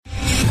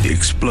The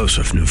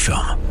explosive new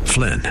film,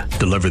 Flynn,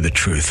 deliver the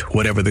truth,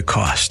 whatever the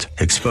cost,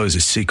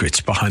 exposes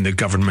secrets behind the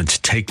government's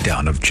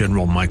takedown of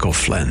General Michael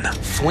Flynn.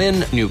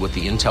 Flynn knew what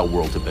the intel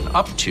world had been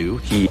up to.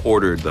 He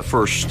ordered the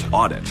first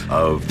audit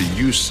of the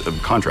use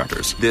of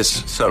contractors.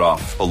 This set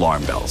off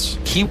alarm bells.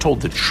 He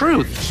told the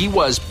truth. He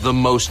was the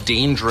most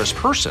dangerous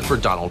person for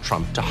Donald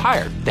Trump to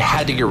hire. They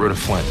had to get rid of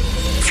Flynn.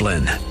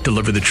 Flynn,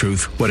 deliver the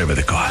truth, whatever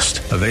the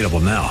cost. Available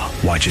now.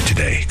 Watch it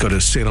today. Go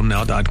to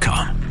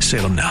salemnow.com.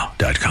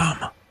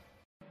 salemnow.com.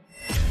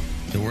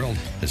 The world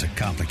is a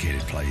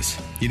complicated place.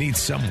 You need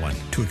someone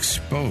to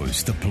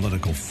expose the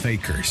political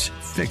fakers,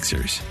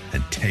 fixers,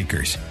 and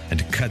takers, and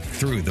to cut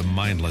through the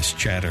mindless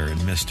chatter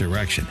and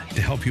misdirection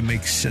to help you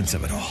make sense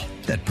of it all.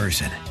 That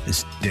person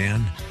is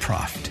Dan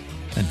Proft,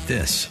 and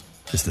this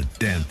is the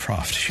Dan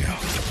Proft Show.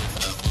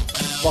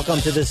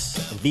 Welcome to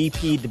this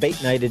VP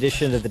Debate Night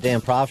edition of the Dan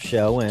Proft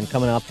Show, and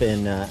coming up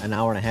in an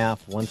hour and a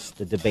half, once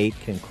the debate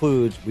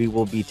concludes, we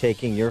will be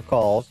taking your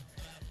calls.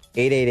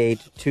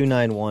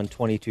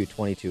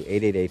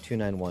 888-291-2222,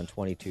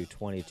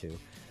 888-291-2222.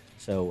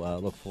 So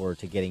look forward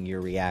to getting your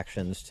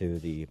reactions to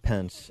the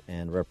Pence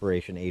and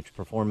Reparation Age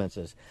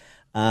performances.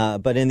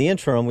 But in the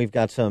interim, we've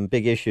got some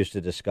big issues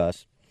to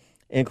discuss,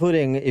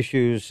 including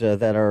issues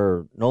that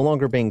are no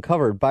longer being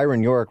covered.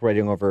 Byron York,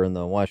 writing over in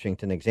the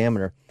Washington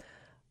Examiner.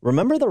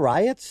 Remember the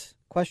riots? ?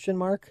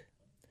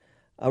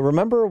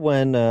 Remember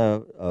when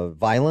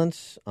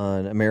violence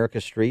on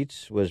America's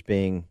streets was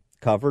being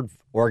covered,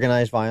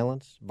 organized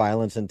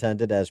violence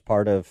intended as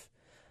part of,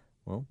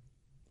 well,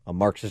 a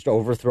Marxist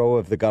overthrow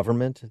of the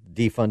government,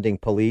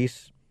 defunding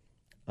police,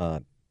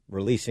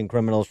 releasing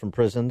criminals from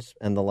prisons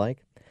and the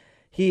like.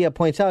 He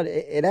points out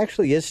it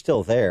actually is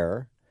still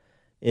there.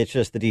 It's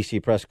just the D.C.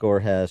 press corps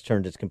has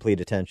turned its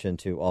complete attention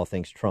to all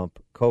things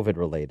Trump COVID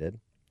related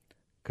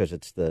because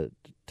it's the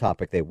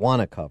topic they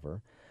want to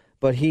cover.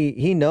 But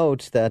he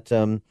notes that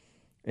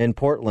in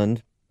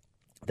Portland,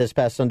 this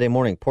past Sunday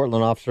morning,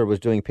 Portland officer was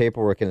doing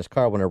paperwork in his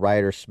car when a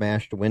rioter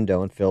smashed a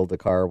window and filled the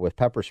car with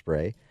pepper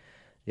spray.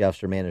 The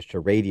officer managed to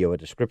radio a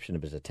description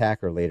of his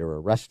attacker, later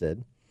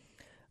arrested.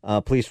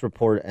 Police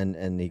report,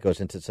 and he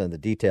goes into some of the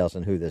details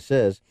on who this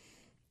is.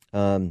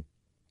 Andy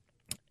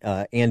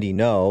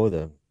No,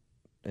 the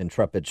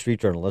intrepid street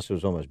journalist who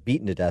was almost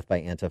beaten to death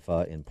by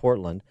Antifa in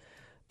Portland,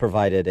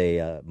 provided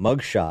a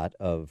mugshot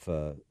of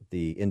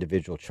the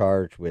individual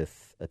charged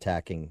with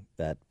attacking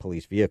that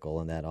police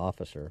vehicle and that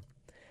officer.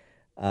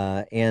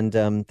 And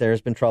there's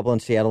been trouble in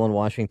Seattle and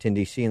Washington,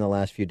 D.C. in the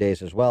last few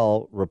days as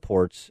well,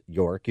 reports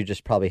York. You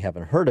just probably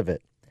haven't heard of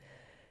it.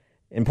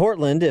 In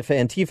Portland, if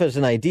Antifa is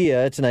an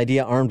idea, it's an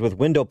idea armed with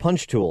window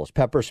punch tools,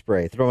 pepper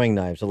spray, throwing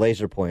knives, a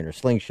laser pointer,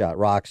 slingshot,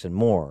 rocks, and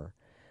more.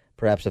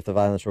 Perhaps if the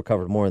violence were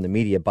covered more in the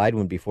media, Biden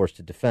would be forced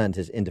to defend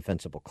his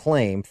indefensible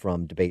claim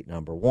from debate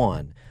number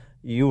one.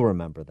 You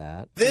remember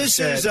that. This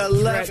is a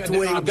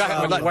left-wing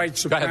white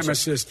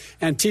supremacist.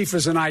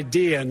 Antifa's an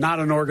idea, not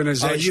an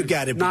organization. Oh, you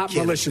got to be not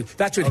kidding. militia.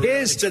 That's what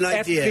his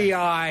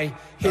FBI,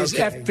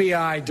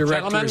 FBI director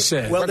Gentlemen,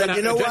 said. Well, then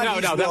you know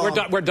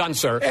what? We're done,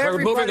 sir. We're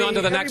moving on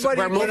to the next.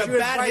 We're moving.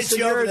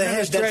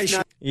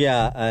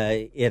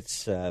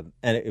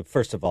 And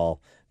first of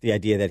all, the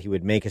idea that he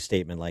would make a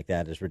statement like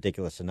that is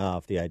ridiculous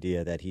enough. The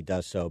idea that he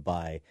does so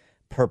by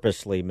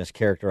purposely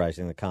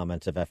mischaracterizing the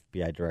comments of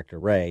FBI Director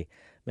Wray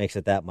makes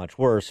it that much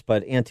worse.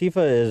 But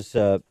Antifa is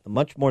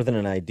much more than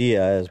an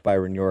idea, as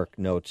Byron York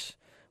notes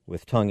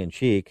with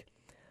tongue-in-cheek.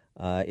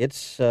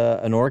 It's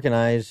an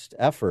organized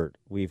effort.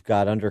 We've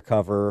got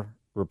undercover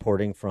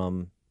reporting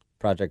from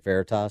Project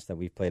Veritas that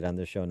we've played on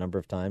this show a number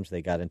of times.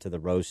 They got into the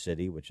Rose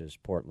City, which is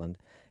Portland,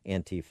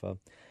 Antifa.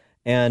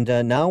 And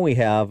now we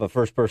have a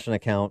first-person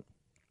account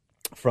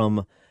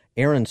from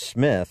Erin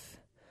Smith,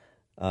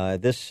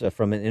 this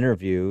from an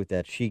interview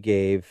that she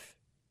gave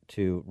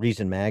to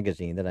Reason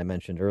Magazine that I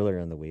mentioned earlier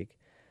in the week.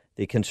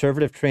 The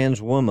conservative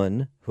trans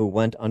woman who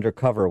went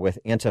undercover with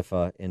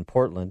Antifa in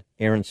Portland.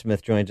 Erin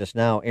Smith joins us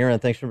now. Erin,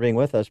 thanks for being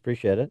with us.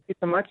 Appreciate it. Thank you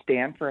so much,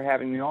 Dan, for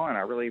having me on.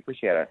 I really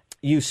appreciate it.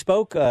 You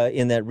spoke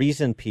in that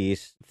Reason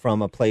piece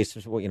from a place,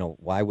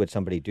 why would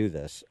somebody do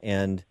this?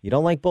 And you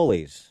don't like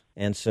bullies.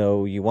 And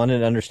so you wanted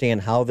to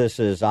understand how this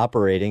is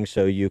operating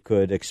so you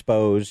could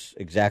expose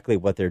exactly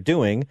what they're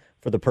doing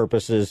for the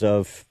purposes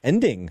of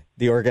ending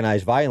the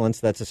organized violence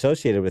that's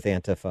associated with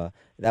Antifa.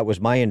 That was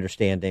my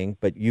understanding,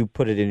 but you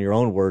put it in your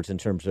own words in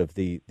terms of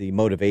the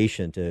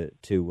motivation to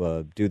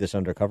do this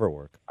undercover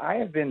work. I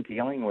have been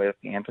dealing with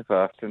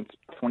Antifa since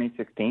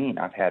 2016.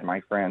 I've had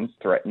my friends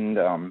threatened,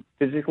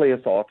 physically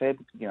assaulted.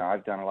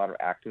 I've done a lot of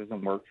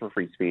activism work for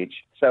free speech.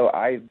 So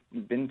I've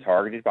been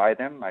targeted by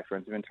them. My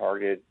friends have been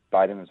targeted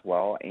by them as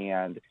well.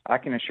 And I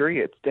can assure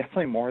you it's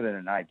definitely more than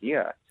an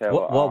idea.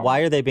 So,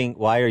 why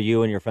are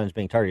you and your friends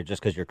being targeted?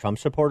 Just because you're Trump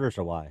supporters,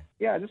 or why?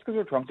 Yeah, just because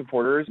we're Trump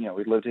supporters.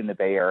 We lived in the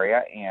Bay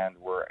Area and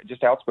we're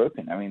just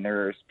outspoken. I mean,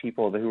 there's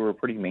people who are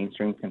pretty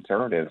mainstream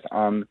conservatives.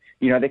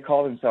 They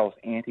call themselves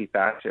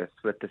anti-fascists,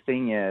 but the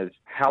thing is,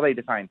 how they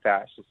define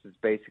fascists is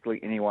basically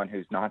anyone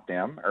who's not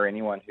them or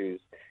anyone who's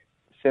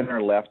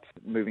center left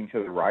moving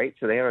to the right.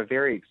 So they have a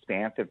very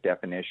expansive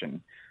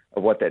definition.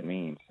 of what that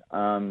means.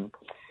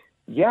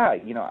 Yeah,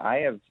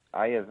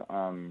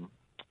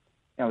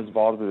 I was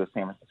involved with the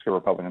San Francisco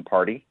Republican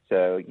Party,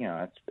 so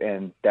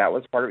and that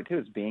was part of it too.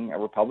 Is being a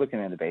Republican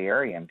in the Bay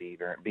Area and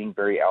being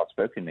very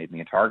outspoken made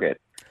me a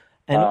target.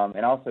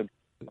 And also,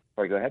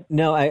 sorry, go ahead.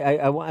 No,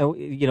 I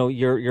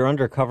your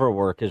undercover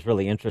work is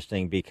really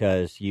interesting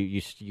because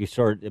you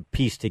sort of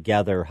piece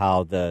together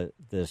how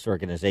this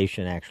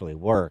organization actually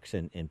works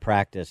in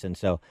practice, and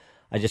so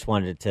I just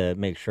wanted to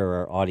make sure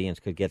our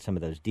audience could get some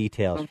of those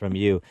details from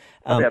you.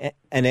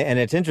 And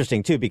it's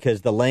interesting, too,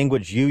 because the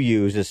language you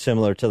use is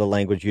similar to the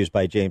language used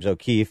by James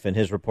O'Keefe in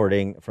his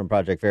reporting from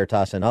Project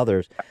Veritas and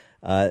others,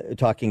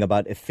 talking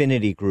about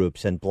affinity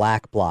groups and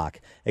black bloc.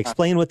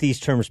 Explain what these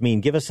terms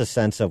mean. Give us a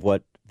sense of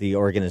what the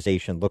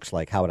organization looks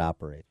like, how it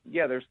operates.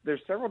 Yeah,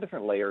 there's several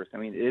different layers. I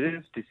mean, it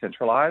is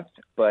decentralized,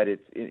 but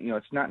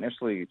it's not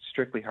necessarily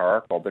strictly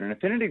hierarchical. But an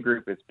affinity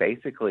group is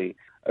basically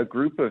a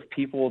group of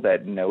people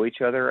that know each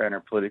other and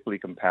are politically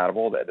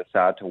compatible that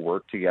decide to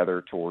work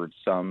together towards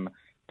some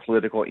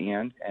political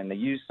end. And they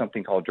use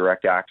something called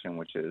direct action,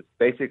 which is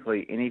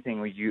basically anything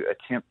where you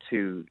attempt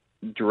to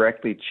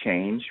directly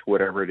change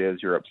whatever it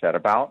is you're upset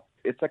about.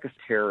 It's like a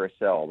terrorist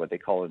cell, but they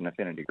call it an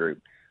affinity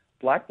group.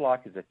 Black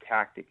bloc is a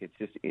tactic. It's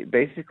just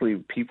basically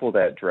people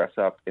that dress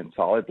up in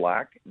solid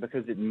black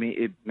because it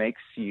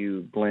makes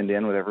you blend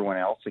in with everyone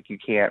else. Like you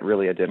can't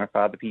really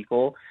identify the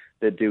people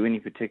that do any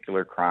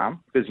particular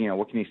crime because,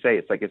 what can you say?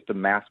 It's like it's the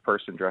mass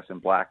person dressed in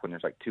black when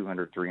there's like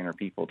 200, 300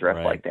 people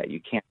dressed like that. You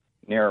can't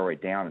narrow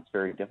it down. It's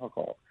very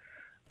difficult.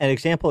 An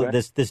example of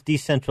this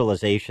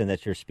decentralization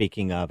that you're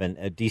speaking of, and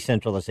a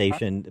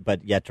decentralization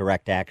but yet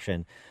direct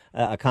action,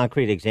 a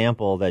concrete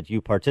example that you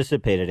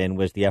participated in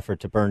was the effort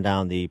to burn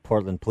down the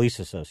Portland Police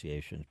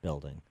Association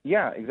building.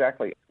 Yeah,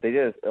 exactly. They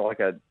did, like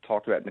I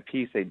talked about in the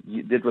piece, they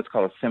did what's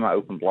called a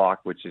semi-open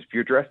block, which is if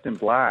you're dressed in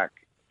black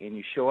and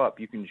you show up,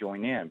 you can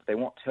join in. But they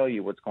won't tell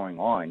you what's going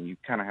on. You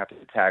kind of have to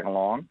tag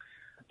along.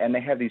 And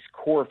they have these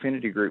core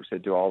affinity groups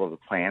that do all of the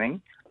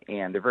planning,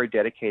 and they're very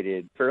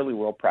dedicated, fairly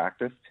well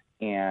practiced.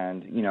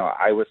 And,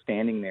 I was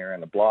standing there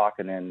in the block,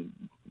 and then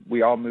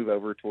we all move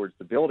over towards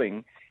the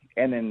building,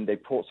 and then they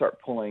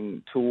start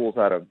pulling tools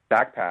out of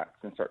backpacks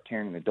and start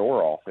tearing the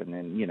door off. And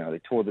then, they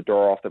tore the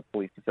door off the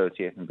police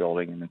association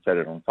building and then set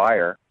it on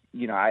fire.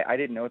 I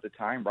didn't know at the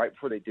time, right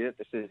before they did it,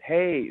 they said,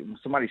 hey,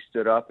 somebody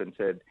stood up and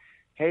said,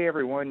 hey,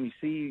 everyone, you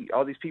see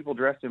all these people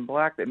dressed in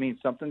black, that means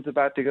something's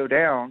about to go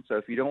down. So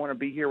if you don't want to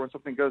be here when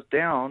something goes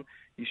down,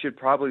 you should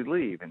probably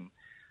leave. And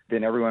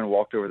then everyone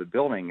walked over the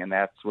building, and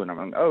that's when I'm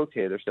like, oh,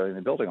 okay, they're setting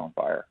the building on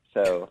fire.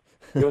 So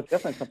it was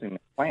definitely something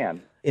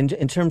planned.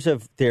 In terms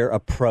of their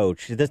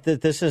approach,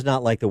 this is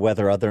not like the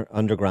Weather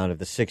Underground of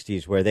the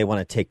 60s where they want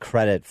to take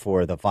credit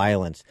for the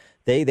violence.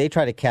 They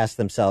try to cast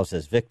themselves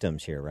as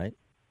victims here, right?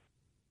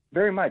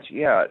 Very much,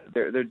 yeah.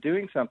 They're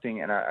doing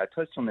something, and I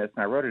touched on this,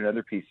 and I wrote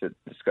another piece that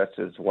discussed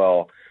it as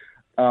well.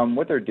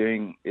 What they're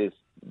doing is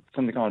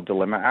something called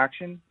dilemma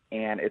action,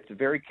 and it's a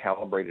very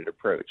calibrated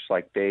approach.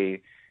 Like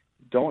they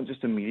don't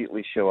just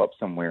immediately show up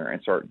somewhere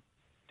and start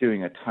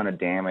doing a ton of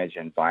damage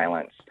and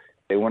violence.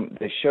 They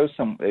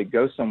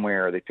go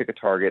somewhere, they pick a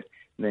target,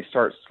 and they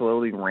start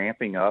slowly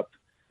ramping up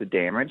the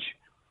damage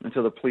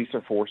until the police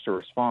are forced to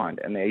respond.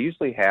 And they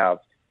usually have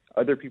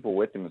other people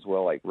with them as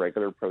well, like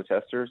regular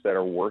protesters that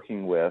are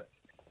working with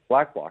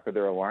Black Bloc, or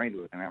they're aligned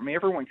with them. I mean,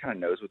 everyone kind of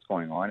knows what's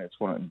going on. It's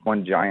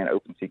one giant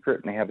open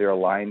secret, and they have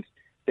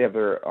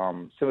their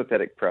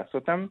sympathetic press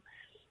with them.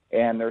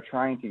 And they're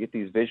trying to get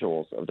these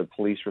visuals of the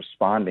police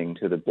responding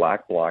to the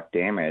Black Bloc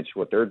damage,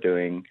 what they're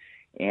doing,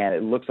 and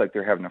it looks like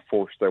they're having to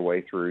force their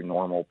way through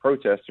normal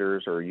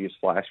protesters or use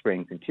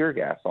flashbangs and tear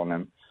gas on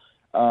them.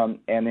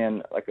 And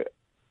then,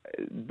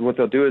 what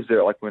they'll do is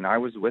when I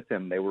was with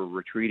them, they were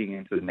retreating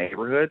into the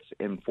neighborhoods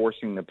and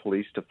forcing the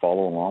police to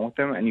follow along with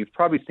them. And you've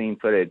probably seen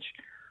footage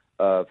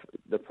of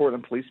the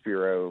Portland Police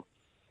Bureau,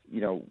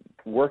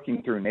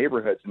 working through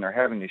neighborhoods, and they're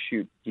having to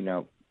shoot,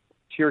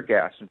 tear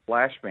gas and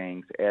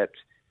flashbangs at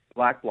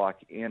Black Bloc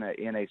in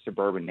a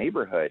suburban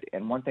neighborhood.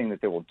 And one thing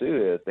that they will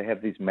do is they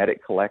have these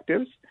medic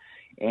collectives,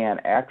 and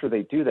after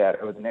they do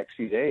that, over the next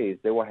few days,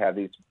 they will have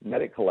these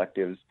medic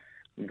collectives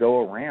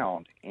go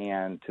around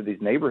and to these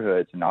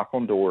neighborhoods, knock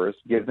on doors,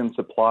 give them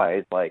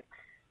supplies like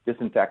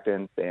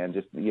disinfectants and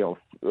just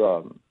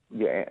hand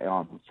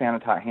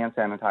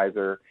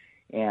sanitizer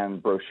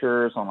and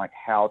brochures on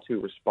how to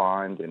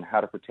respond and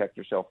how to protect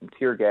yourself from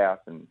tear gas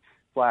and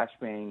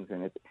flashbangs.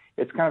 And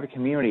it's kind of a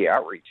community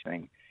outreach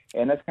thing.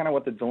 And that's kind of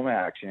what the dilemma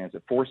action is.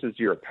 It forces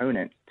your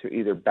opponent to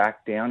either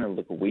back down or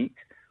look weak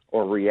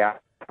or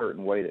react a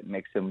certain way that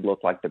makes them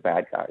look like the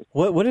bad guys.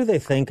 What do they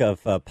think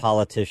of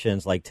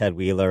politicians like Ted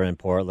Wheeler in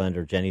Portland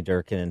or Jenny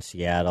Durkin in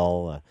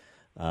Seattle,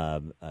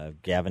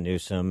 Gavin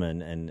Newsom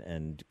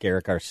and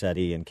Garrett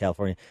Garcetti in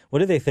California? What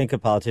do they think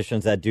of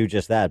politicians that do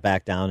just that,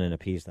 back down and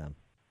appease them?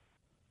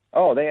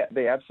 Oh,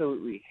 they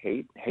absolutely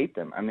hate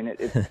them. I mean,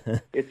 it's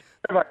kind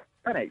of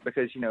ironic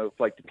because,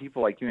 the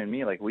people like you and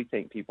me, we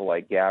think people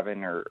like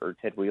Gavin or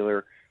Ted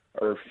Wheeler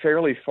are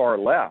fairly far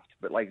left,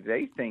 but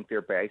they think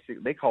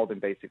they call them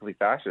basically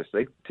fascists.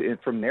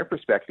 From their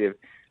perspective,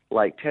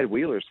 like Ted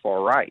Wheeler's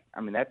far right.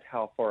 I mean, that's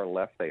how far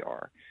left they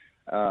are.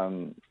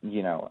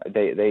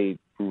 They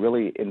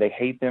really, and they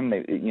hate them.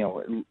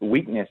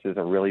 Weakness is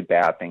a really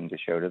bad thing to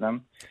show to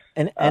them.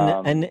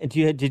 And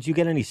did you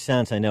get any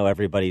sense? I know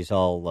everybody's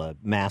all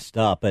masked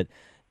up, but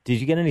did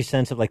you get any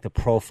sense of like the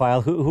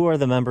profile? Who are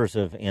the members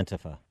of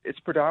Antifa? It's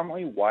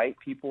predominantly white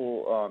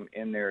people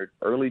in their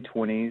early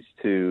 20s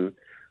to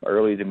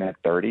early to mid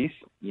 30s.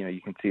 You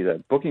can see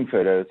the booking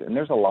photos, and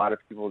there's a lot of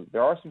people.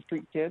 There are some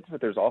street kids,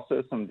 but there's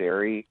also some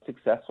very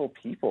successful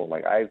people.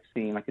 Like I've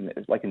seen, like in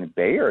the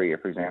Bay Area,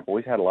 for example,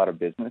 we've had a lot of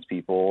business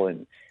people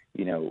and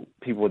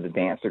people with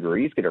advanced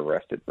degrees get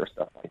arrested for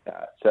stuff like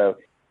that. So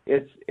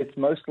it's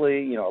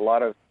mostly a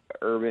lot of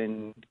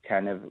urban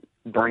kind of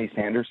Bernie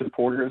Sanders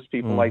supporters,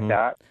 people like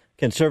that.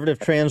 Conservative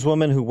trans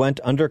woman who went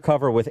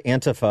undercover with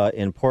Antifa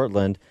in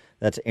Portland.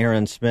 That's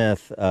Erin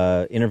Smith,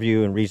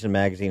 interview in Reason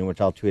Magazine,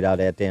 which I'll tweet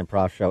out at Dan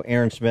Proft Show.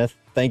 Erin Smith,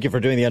 thank you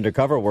for doing the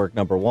undercover work,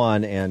 number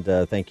one, and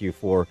thank you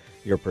for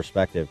your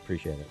perspective.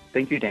 Appreciate it.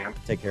 Thank you, Dan.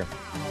 Take care.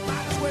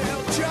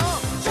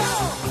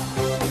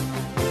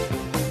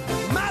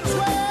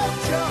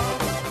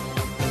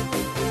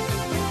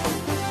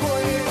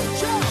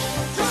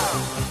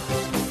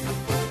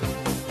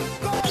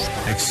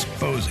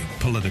 Exposing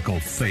political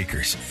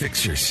fakers,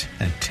 fixers,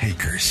 and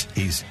takers.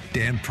 He's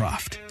Dan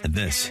Proft, and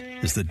this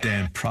is the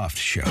Dan Proft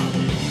Show.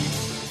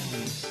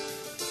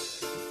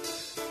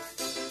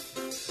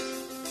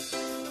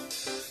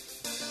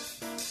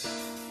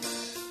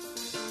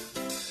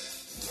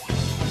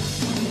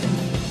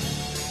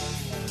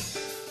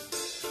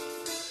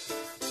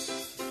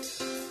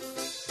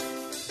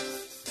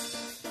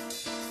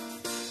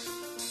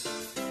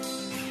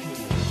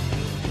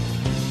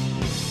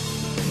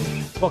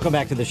 Welcome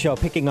back to the show.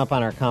 Picking up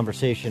on our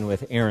conversation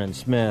with Erin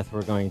Smith,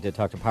 we're going to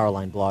talk to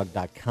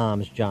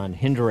PowerlineBlog.com's John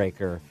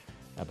Hinderaker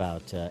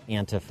about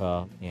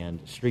Antifa and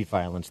street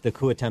violence, the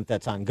coup attempt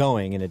that's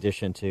ongoing, in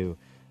addition to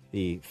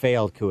the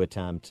failed coup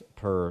attempt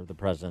per the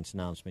president's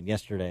announcement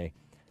yesterday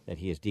that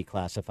he is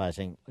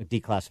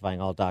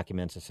declassifying all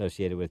documents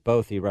associated with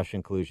both the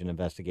Russian collusion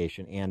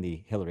investigation and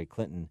the Hillary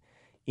Clinton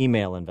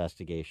email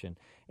investigation.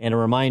 And a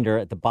reminder,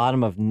 at the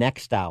bottom of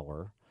next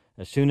hour,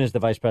 as soon as the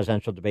vice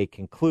presidential debate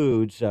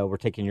concludes, we're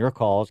taking your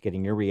calls,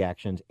 getting your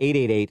reactions,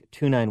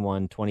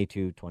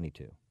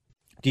 888-291-2222.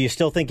 Do you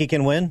still think he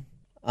can win?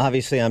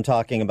 Obviously, I'm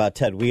talking about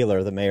Ted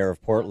Wheeler, the mayor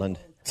of Portland.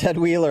 Ted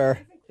Wheeler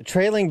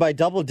trailing by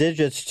double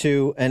digits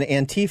to an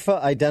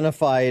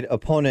Antifa-identified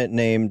opponent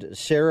named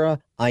Sarah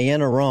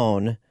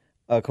Iannarone,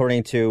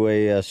 according to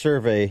a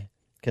survey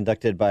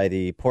conducted by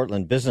the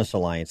Portland Business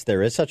Alliance.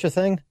 There is such a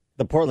thing?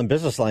 The Portland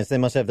Business Alliance, they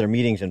must have their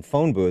meetings in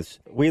phone booths.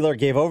 Wheeler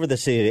gave over the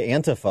city to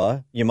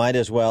Antifa. You might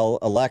as well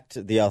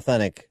elect the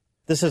authentic.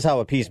 This is how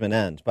appeasement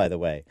ends, by the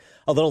way.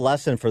 A little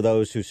lesson for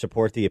those who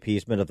support the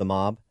appeasement of the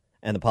mob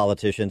and the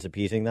politicians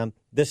appeasing them.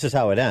 This is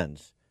how it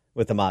ends,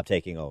 with the mob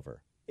taking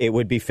over. It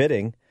would be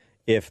fitting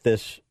if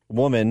this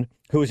woman,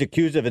 who was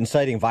accused of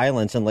inciting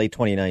violence in late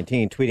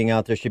 2019, tweeting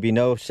out there should be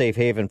no safe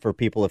haven for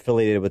people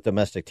affiliated with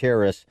domestic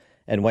terrorists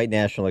and white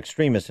national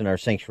extremists in our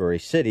sanctuary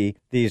city.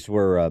 These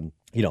were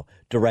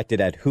directed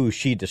at who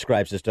she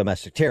describes as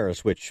domestic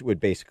terrorists, which would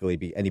basically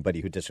be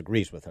anybody who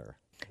disagrees with her.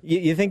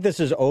 You think this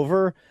is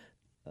over,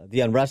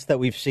 the unrest that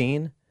we've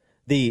seen?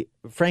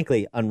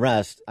 Frankly,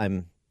 unrest,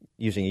 I'm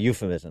using a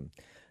euphemism,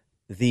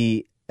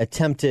 the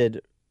attempted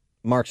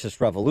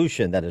Marxist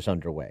revolution that is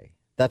underway.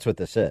 That's what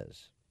this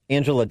is.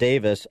 Angela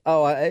Davis,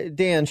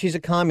 Dan, she's a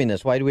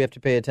communist. Why do we have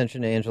to pay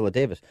attention to Angela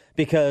Davis?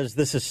 Because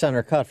this is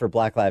center cut for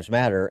Black Lives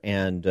Matter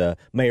and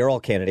mayoral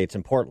candidates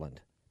in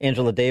Portland.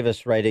 Angela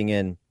Davis writing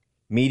in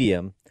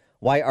Medium,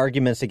 why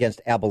arguments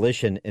against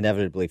abolition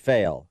inevitably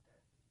fail.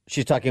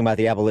 She's talking about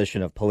the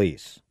abolition of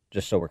police,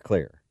 just so we're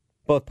clear.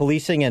 Both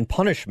policing and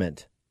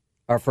punishment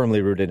are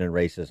firmly rooted in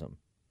racism.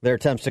 Their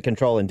attempts to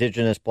control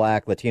indigenous,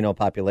 black, Latino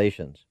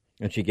populations.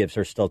 And she gives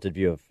her stilted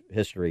view of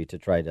history to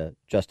try to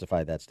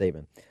justify that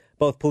statement.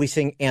 Both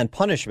policing and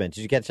punishment.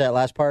 Did you get to that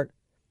last part?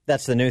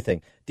 That's the new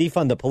thing.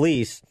 Defund the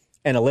police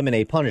and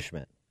eliminate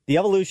punishment. The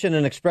evolution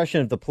and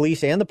expression of the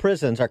police and the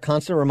prisons are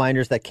constant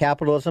reminders that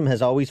capitalism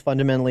has always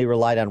fundamentally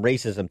relied on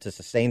racism to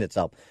sustain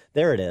itself.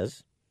 There it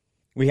is.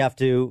 We have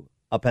to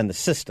upend the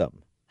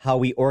system, how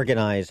we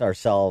organize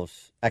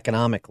ourselves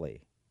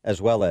economically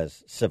as well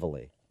as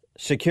civilly.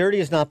 Security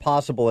is not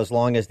possible as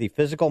long as the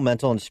physical,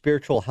 mental, and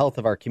spiritual health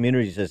of our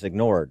communities is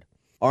ignored.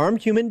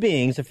 Armed human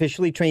beings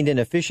officially trained in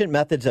efficient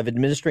methods of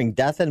administering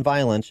death and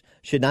violence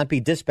should not be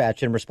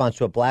dispatched in response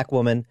to a black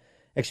woman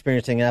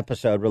experiencing an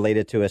episode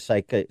related to a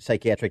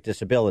psychiatric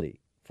disability,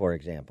 for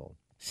example.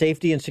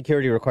 Safety and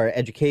security require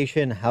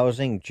education,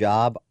 housing,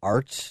 job,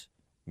 arts,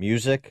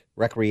 music,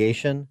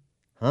 recreation.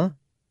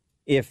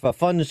 If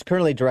funds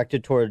currently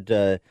directed toward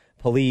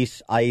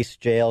police, ICE,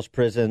 jails,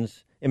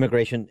 prisons,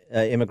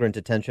 immigrant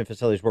detention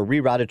facilities were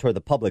rerouted toward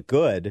the public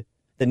good,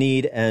 the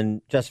need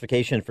and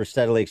justification for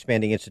steadily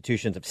expanding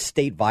institutions of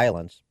state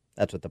violence,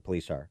 that's what the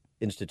police are,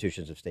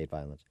 institutions of state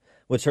violence,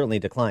 would certainly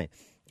decline.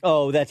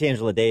 Oh, that's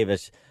Angela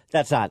Davis.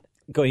 That's not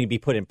going to be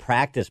put in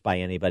practice by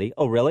anybody.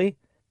 Oh, really?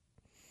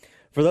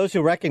 For those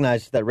who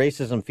recognize that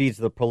racism feeds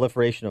the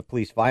proliferation of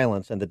police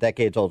violence and the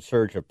decades-old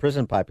surge of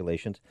prison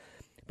populations,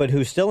 but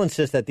who still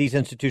insist that these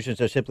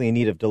institutions are simply in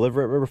need of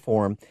deliberate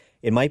reform,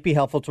 it might be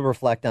helpful to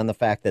reflect on the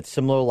fact that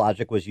similar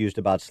logic was used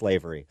about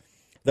slavery.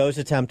 Those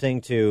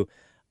attempting to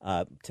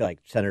like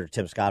Senator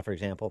Tim Scott, for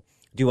example,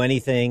 do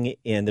anything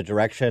in the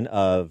direction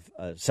of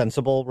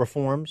sensible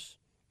reforms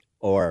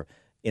or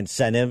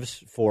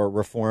incentives for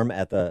reform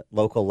at the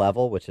local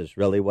level, which is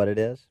really what it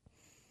is,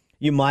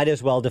 you might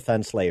as well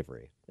defend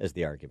slavery, is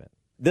the argument.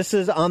 This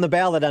is on the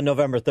ballot on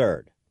November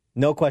 3rd.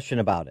 No question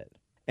about it.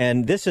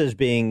 And this is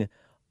being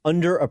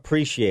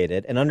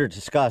underappreciated and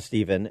underdiscussed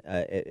even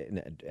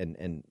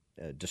and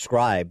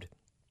described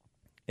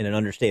in an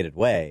understated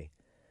way,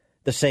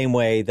 the same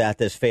way that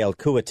this failed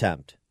coup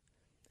attempt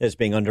is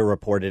being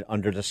underreported,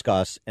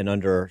 underdiscussed, and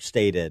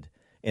understated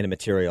in a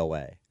material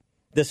way.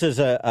 This is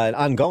an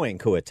ongoing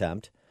coup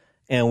attempt,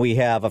 and we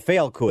have a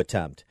failed coup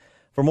attempt.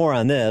 For more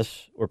on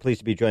this, we're pleased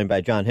to be joined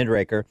by Jon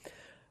Hinderaker,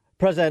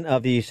 president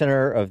of the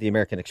Center of the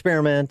American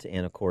Experiment,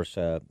 and, of course,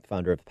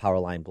 founder of the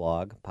Powerline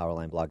blog,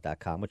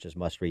 powerlineblog.com, which is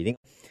must-reading.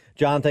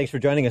 Jon, thanks for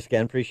joining us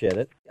again. Appreciate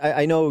it.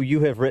 I know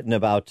you have written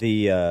about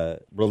the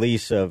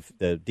release of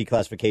the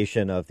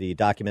declassification of the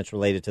documents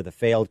related to the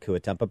failed coup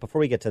attempt. But before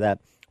we get to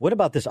that, what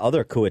about this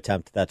other coup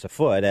attempt that's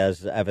afoot,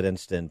 as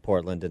evidenced in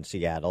Portland and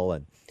Seattle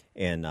and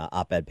in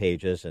op-ed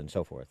pages and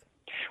so forth?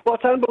 Well,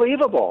 it's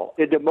unbelievable.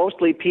 The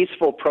mostly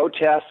peaceful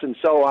protests and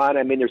so on.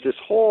 I mean, there's this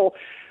whole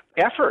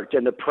effort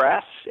in the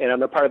press and on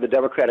the part of the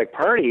Democratic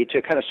Party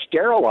to kind of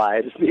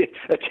sterilize the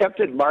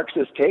attempted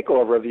Marxist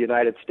takeover of the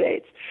United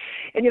States.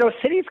 And,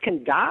 cities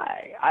can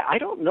die. I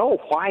don't know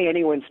why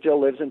anyone still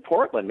lives in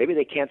Portland. Maybe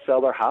they can't sell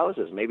their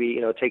houses. Maybe,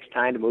 it takes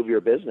time to move your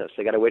business.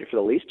 They got to wait for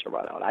the lease to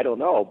run out. I don't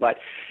know. But,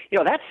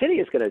 that city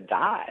is going to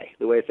die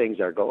the way things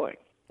are going.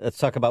 Let's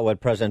talk about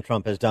what President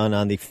Trump has done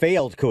on the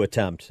failed coup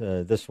attempt.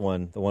 This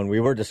one, the one we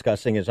were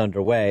discussing, is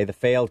underway. The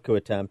failed coup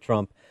attempt,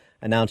 Trump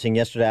announcing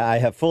yesterday, I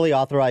have fully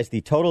authorized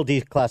the total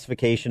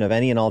declassification of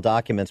any and all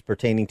documents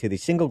pertaining to the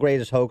single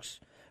greatest hoax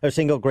or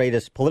single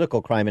greatest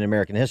political crime in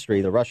American history,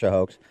 the Russia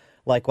hoax.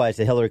 Likewise,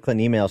 the Hillary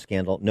Clinton email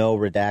scandal, no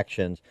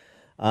redactions.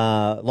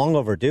 Long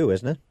overdue,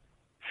 isn't it?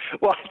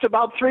 Well, it's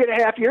about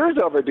 3.5 years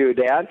overdue,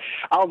 Dan.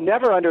 I'll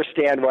never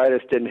understand why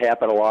this didn't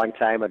happen a long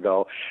time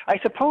ago. I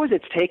suppose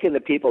it's taken the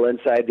people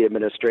inside the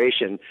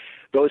administration,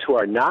 those who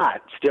are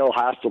not still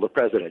hostile to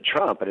President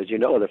Trump, and as you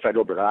know, the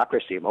federal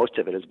bureaucracy, most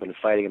of it has been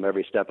fighting him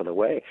every step of the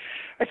way.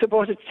 I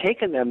suppose it's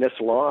taken them this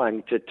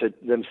long to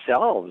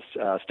themselves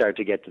start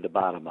to get to the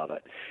bottom of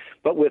it.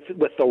 But with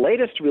the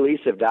latest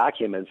release of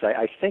documents,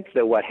 I think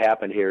that what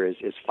happened here is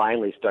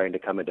finally starting to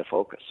come into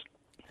focus.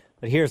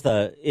 But here's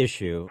the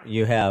issue.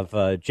 You have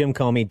Jim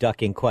Comey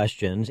ducking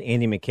questions,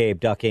 Andy McCabe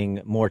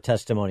ducking more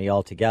testimony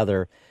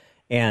altogether,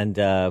 and,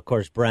 of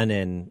course,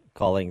 Brennan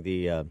calling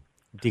the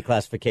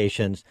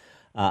declassifications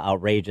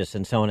outrageous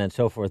and so on and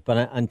so forth.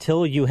 But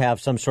until you have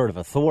some sort of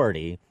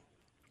authority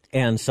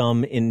and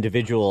some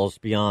individuals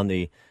beyond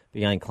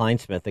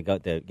Kleinsmith,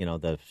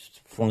 the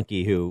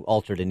flunky who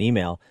altered an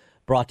email,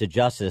 brought to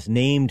justice,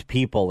 named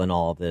people in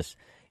all of this,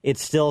 it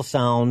still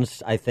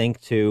sounds, I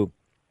think, to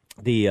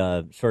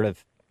the sort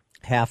of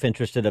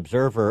half-interested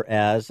observer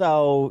as,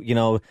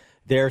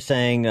 they're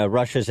saying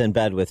Russia's in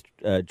bed with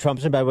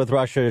Trump's in bed with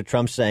Russia.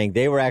 Trump's saying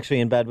they were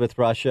actually in bed with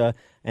Russia,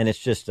 and it's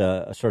just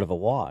a sort of a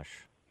wash.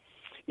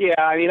 Yeah,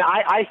 I mean,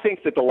 I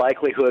think that the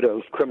likelihood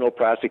of criminal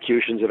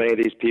prosecutions of any of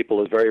these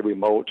people is very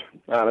remote,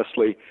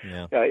 honestly.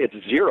 Yeah. It's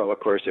zero, of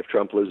course, if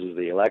Trump loses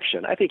the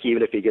election. I think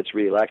even if he gets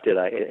reelected,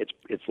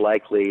 it's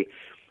likely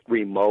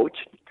remote.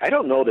 I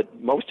don't know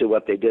that most of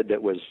what they did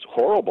that was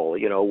horrible,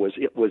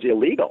 was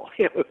illegal.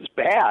 It was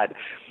bad,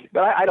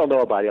 but I don't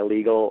know about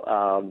illegal.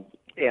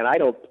 And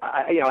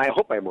I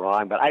hope I'm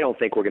wrong, but I don't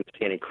think we're going to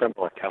see any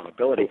criminal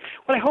accountability.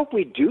 What I hope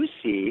we do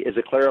see is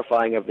a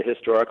clarifying of the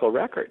historical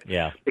record.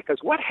 Yeah. Because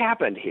what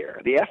happened here,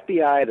 the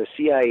FBI, the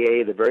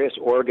CIA, the various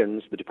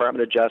organs, the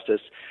Department of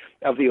Justice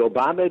of the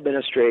Obama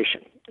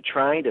administration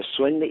trying to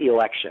swing the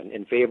election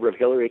in favor of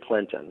Hillary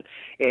Clinton,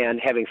 and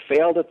having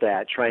failed at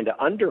that, trying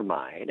to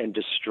undermine and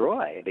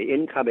destroy the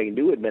incoming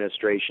new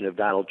administration of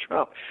Donald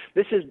Trump.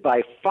 This is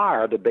by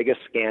far the biggest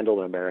scandal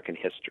in American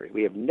history.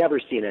 We have never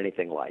seen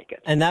anything like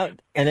it.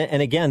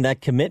 And again, that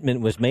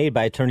commitment was made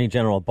by Attorney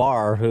General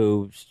Barr,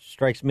 who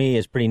strikes me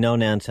as pretty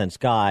no-nonsense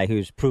guy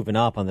who's proven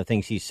up on the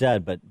things he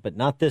said, but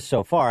not this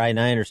so far. And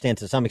I understand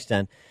to some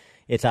extent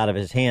it's out of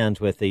his hands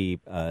with the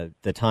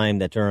time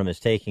that Durham is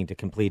taking to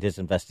complete his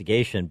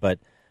investigation. But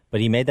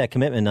he made that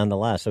commitment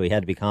nonetheless, so he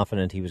had to be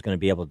confident he was going to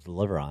be able to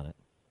deliver on it.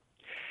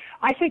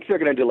 I think they're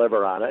going to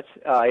deliver on it.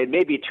 It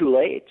may be too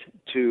late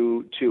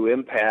to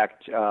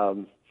impact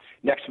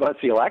next month's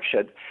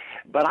election,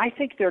 but I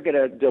think they're going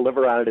to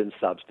deliver on it in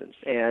substance.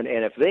 And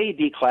if they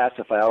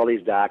declassify all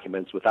these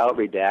documents without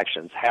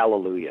redactions,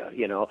 hallelujah.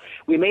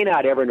 We may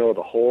not ever know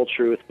the whole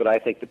truth, but I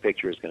think the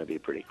picture is going to be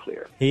pretty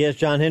clear. He is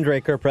Jon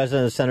Hinderaker,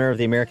 president of the Center of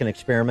the American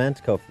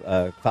Experiment,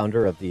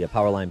 co-founder of the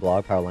Powerline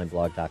blog,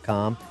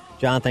 powerlineblog.com.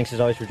 Jon, thanks as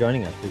always for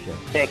joining us. Appreciate it.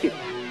 Thank you.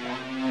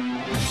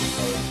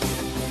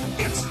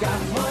 It's got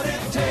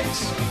money.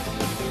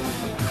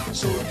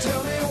 So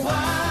tell me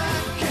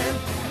why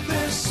can't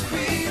this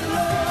be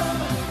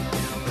love?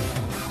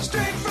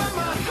 Straight from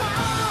my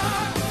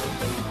heart.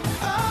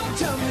 Oh,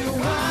 tell me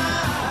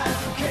why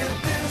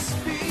can't this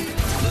be?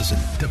 Listen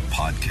to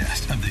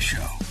podcast of the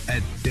show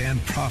at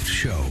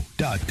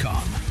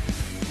danproftshow.com.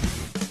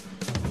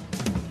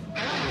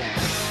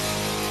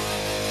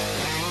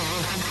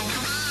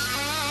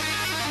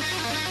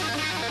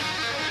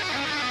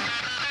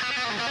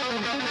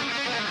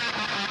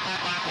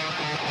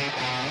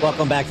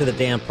 Welcome back to the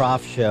Dan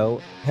Proft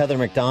Show. Heather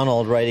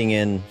McDonald writing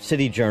in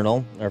City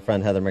Journal, our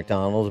friend Heather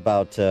McDonald,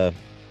 about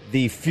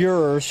the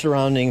furor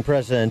surrounding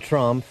President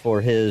Trump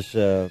for his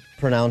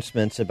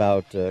pronouncements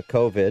about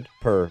COVID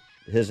per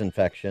his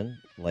infection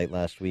late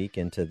last week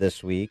into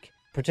this week,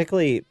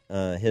 particularly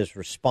his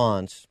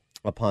response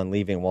upon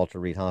leaving Walter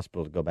Reed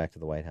Hospital to go back to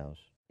the White House.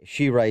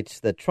 She writes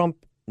that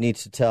Trump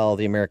needs to tell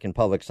the American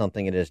public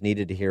something it has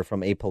needed to hear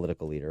from a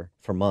political leader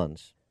for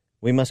months.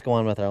 We must go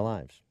on with our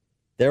lives.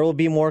 There will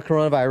be more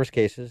coronavirus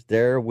cases.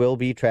 There will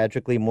be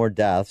tragically more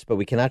deaths, but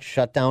we cannot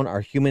shut down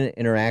our human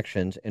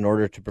interactions in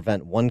order to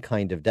prevent one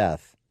kind of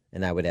death.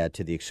 And I would add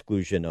to the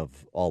exclusion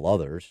of all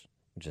others,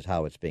 which is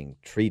how it's being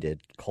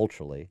treated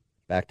culturally.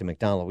 Back to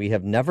McDonald. We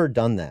have never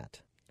done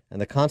that. And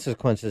the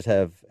consequences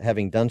of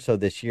having done so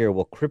this year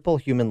will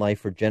cripple human life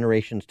for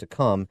generations to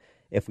come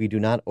if we do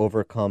not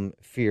overcome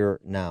fear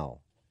now.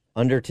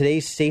 Under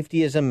today's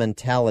safetyism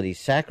mentality,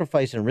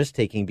 sacrifice and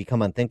risk-taking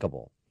become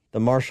unthinkable. The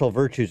martial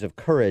virtues of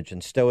courage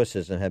and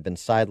stoicism have been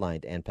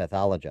sidelined and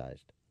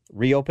pathologized.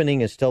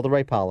 Reopening is still the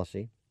right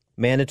policy.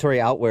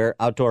 Mandatory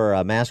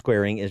outdoor mask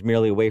wearing is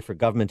merely a way for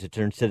government to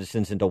turn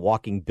citizens into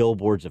walking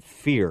billboards of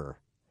fear,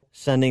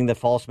 sending the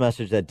false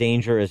message that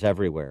danger is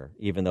everywhere,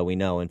 even though we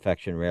know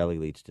infection rarely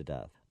leads to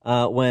death.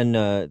 When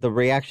the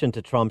reaction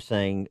to Trump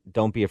saying,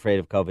 don't be afraid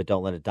of COVID,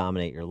 don't let it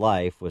dominate your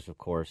life, was, of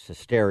course,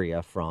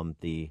 hysteria from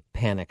the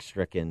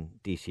panic-stricken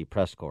D.C.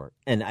 press corps.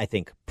 And I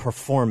think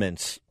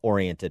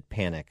performance-oriented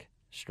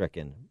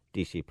panic-stricken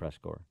D.C. press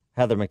corps.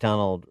 Heather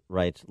McDonald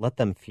writes, let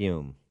them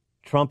fume.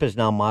 Trump is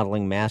now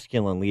modeling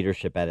masculine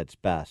leadership at its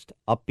best,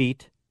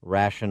 upbeat,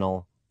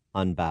 rational,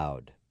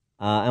 unbowed.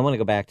 I want to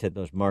go back to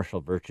those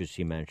martial virtues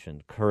he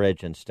mentioned,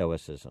 courage and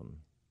stoicism.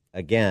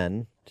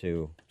 Again,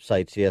 to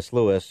cite C.S.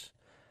 Lewis,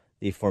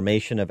 the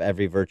formation of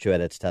every virtue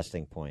at its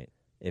testing point.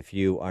 If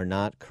you are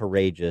not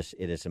courageous,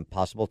 it is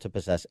impossible to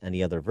possess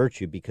any other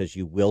virtue because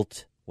you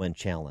wilt when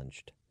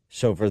challenged.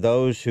 So for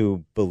those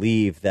who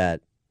believe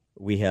that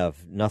we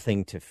have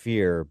nothing to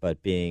fear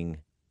but being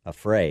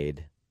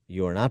afraid,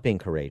 you are not being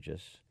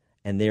courageous,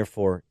 and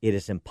therefore it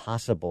is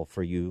impossible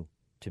for you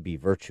to be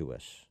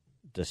virtuous,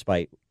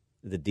 despite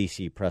the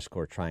D.C. press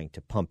corps trying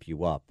to pump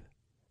you up.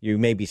 You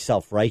may be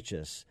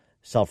self-righteous,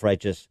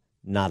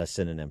 not a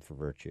synonym for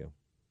virtue.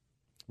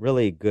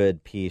 Really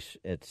good piece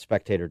at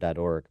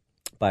spectator.org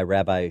by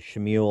Rabbi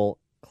Shmuel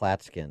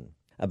Klatskin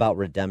about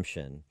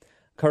redemption.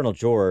 Cardinal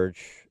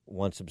George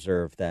once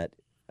observed that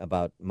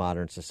about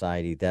modern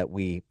society, that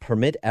we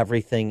permit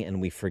everything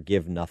and we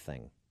forgive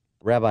nothing.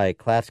 Rabbi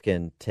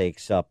Klatskin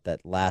takes up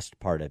that last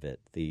part of it,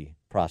 the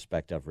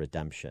prospect of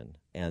redemption,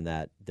 and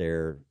that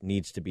there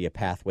needs to be a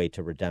pathway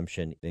to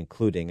redemption,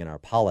 including in our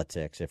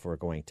politics, if we're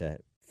going to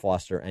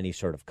foster any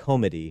sort of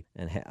comity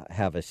and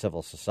have a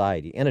civil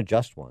society, and a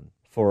just one.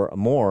 For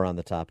more on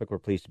the topic, we're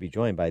pleased to be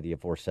joined by the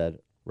aforesaid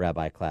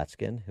Rabbi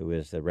Klatskin, who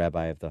is the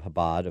rabbi of the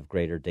Chabad of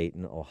Greater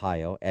Dayton,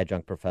 Ohio,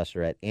 adjunct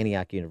professor at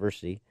Antioch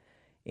University,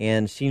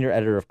 and senior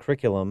editor of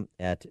curriculum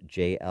at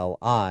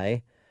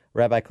JLI.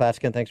 Rabbi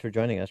Klatskin, thanks for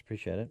joining us.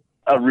 Appreciate it.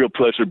 A real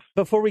pleasure.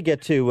 Before we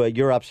get to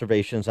your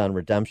observations on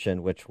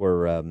redemption, which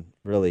were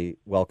really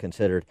well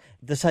considered,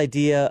 this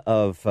idea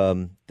of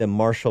the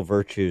martial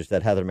virtues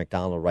that Heather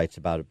McDonald writes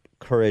about,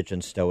 courage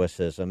and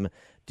stoicism,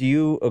 do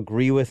you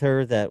agree with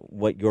her that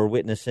what you're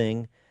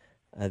witnessing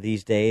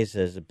these days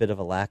is a bit of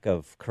a lack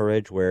of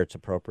courage where it's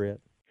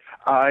appropriate?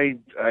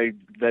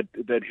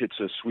 That hits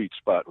a sweet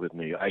spot with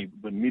me. I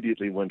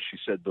immediately, when she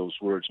said those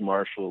words,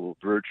 martial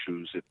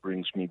virtues, it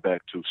brings me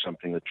back to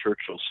something that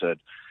Churchill said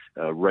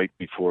right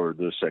before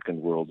the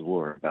Second World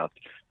War, about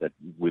that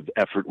with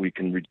effort we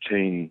can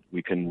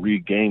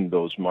regain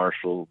those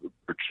martial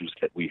virtues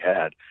that we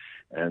had.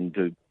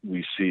 And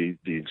we see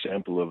the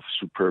example of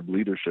superb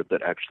leadership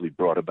that actually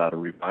brought about a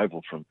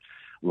revival from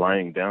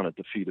lying down at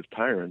the feet of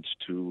tyrants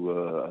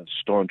to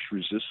staunch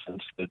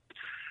resistance that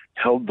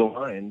held the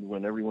line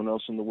when everyone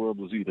else in the world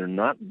was either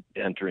not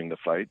entering the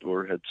fight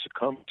or had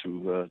succumbed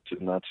to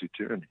Nazi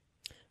tyranny.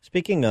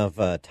 Speaking of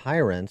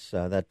tyrants,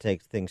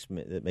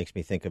 that makes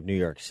me think of New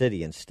York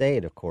City and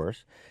state, of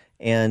course,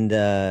 and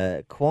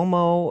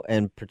Cuomo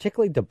and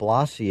particularly de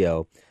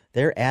Blasio,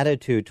 their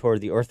attitude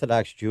toward the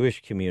Orthodox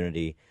Jewish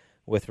community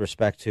with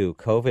respect to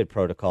COVID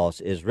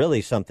protocols is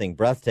really something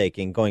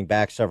breathtaking, going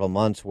back several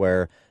months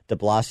where de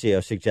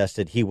Blasio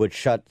suggested he would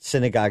shut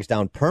synagogues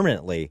down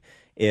permanently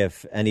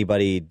if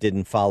anybody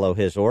didn't follow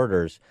his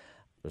orders.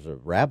 As a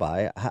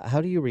rabbi,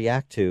 how do you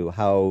react to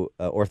how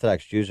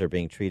Orthodox Jews are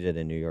being treated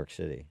in New York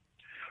City?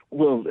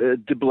 Well,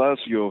 de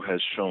Blasio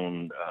has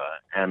shown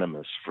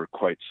animus for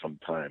quite some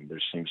time.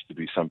 There seems to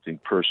be something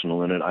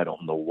personal in it. I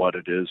don't know what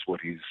it is,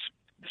 what he's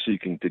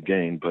seeking to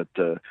gain, but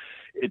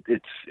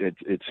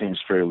it seems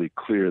fairly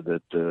clear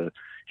that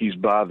he's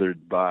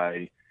bothered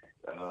by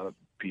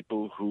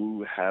people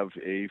who have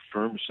a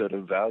firm set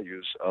of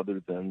values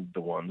other than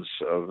the ones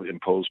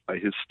imposed by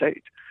his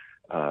state.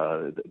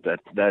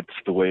 That's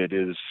the way it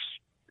is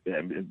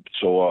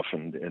so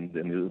often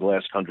in the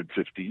last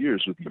 150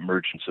 years with the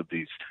emergence of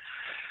these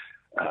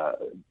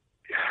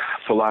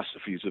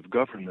philosophies of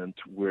government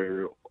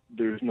where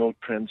there's no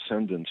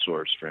transcendent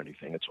source for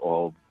anything. It's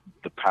all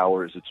the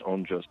power is its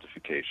own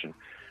justification,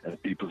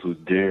 and people who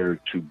dare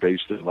to base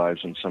their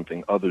lives on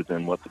something other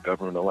than what the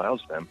government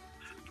allows them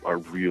are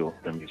real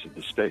enemies of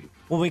the state.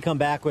 When we come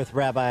back with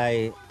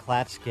Rabbi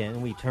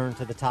Klatskin, we turn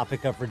to the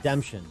topic of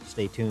redemption.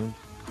 Stay tuned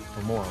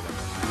for more.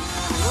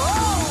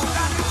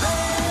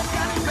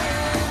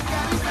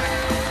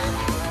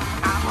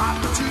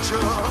 I'm a teacher.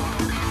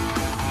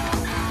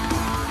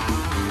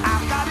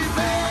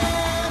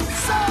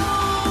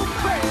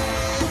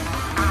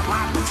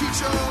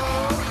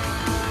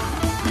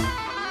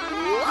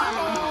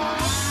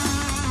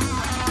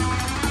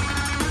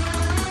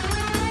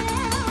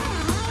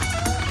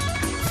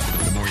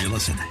 The more you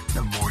listen,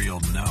 the more you'll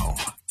know.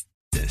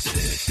 This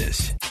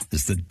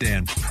is the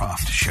Dan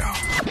Proft Show.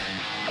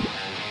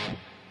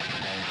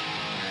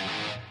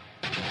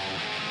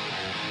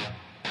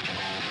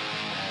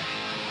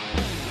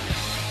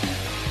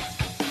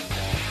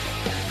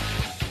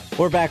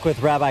 We're back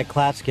with Rabbi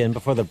Klatskin.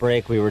 Before the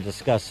break, we were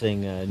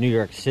discussing New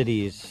York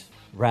City's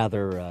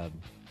rather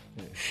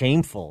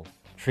shameful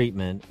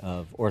treatment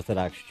of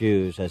Orthodox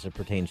Jews as it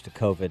pertains to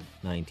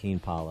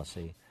COVID-19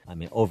 policy. I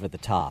mean, over the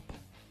top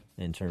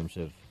in terms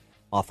of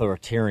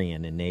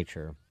authoritarian in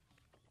nature,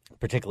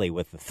 particularly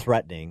with the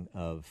threatening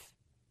of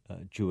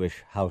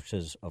Jewish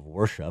houses of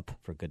worship,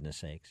 for goodness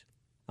sakes.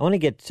 I want to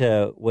get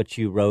to what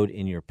you wrote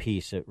in your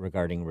piece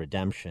regarding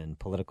redemption,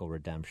 political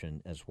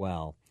redemption as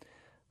well.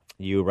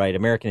 You write,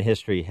 American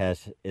history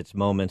has its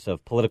moments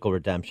of political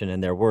redemption,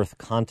 and they're worth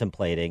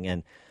contemplating.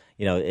 And,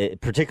 you know,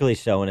 particularly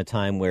so in a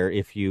time where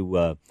if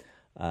you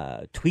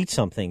tweet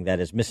something that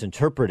is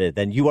misinterpreted,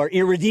 then you are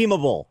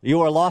irredeemable. You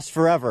are lost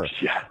forever.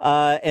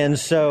 Yeah. And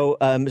so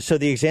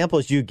the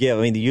examples you give,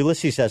 I mean, the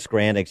Ulysses S.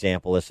 Grant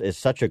example is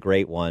such a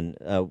great one.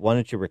 Why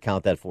don't you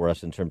recount that for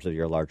us in terms of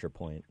your larger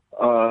point?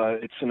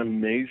 It's an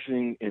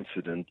amazing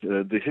incident.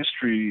 The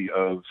history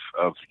of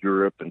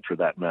Europe, and for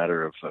that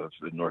matter of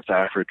North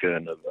Africa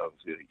and of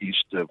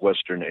East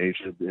Western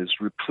Asia, is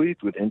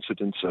replete with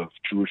incidents of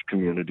Jewish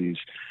communities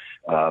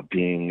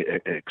being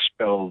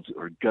expelled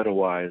or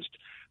ghettoized,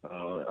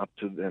 up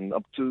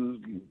to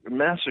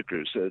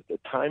massacres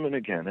time and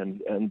again.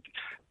 And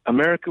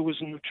America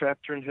was a new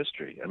chapter in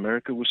history.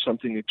 America was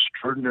something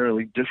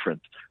extraordinarily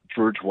different.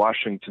 George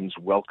Washington's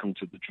welcome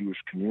to the Jewish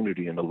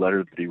community in a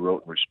letter that he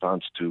wrote in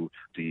response to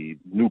the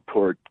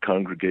Newport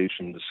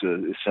congregation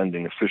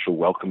sending official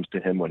welcomes to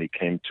him when he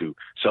came to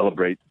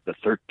celebrate the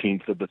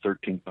 13th of the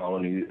 13th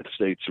colony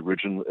states,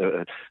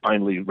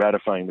 finally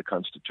ratifying the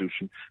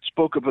Constitution,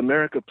 spoke of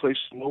America, place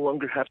no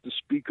longer have to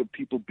speak of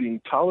people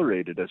being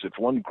tolerated as if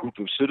one group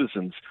of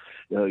citizens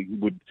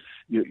would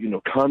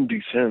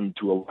condescend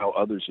to allow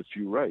others a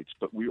few rights,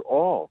 but we're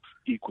all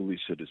equally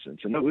citizens.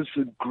 And that was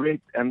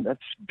and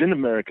that's been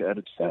America at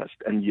its best.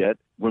 And yet,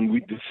 when we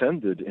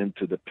descended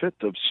into the pit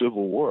of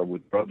civil war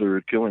with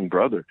brother killing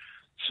brother,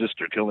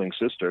 sister killing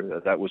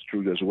sister, that was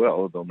true as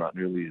well, though not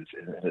nearly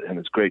in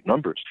its great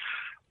numbers.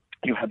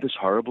 You had this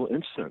horrible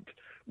incident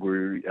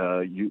where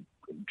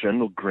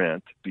General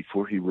Grant,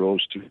 before he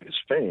rose to his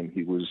fame,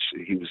 he was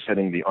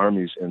heading the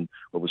armies in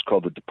what was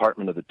called the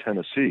Department of the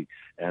Tennessee,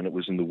 and it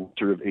was in the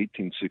winter of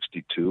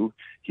 1862.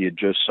 He had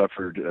just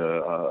suffered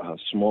a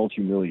small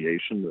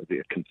humiliation.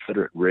 The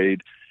Confederate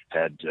raid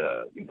had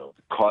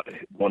caught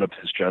one of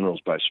his generals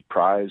by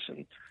surprise,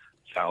 and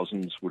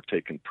thousands were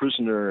taken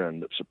prisoner,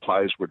 and the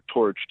supplies were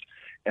torched.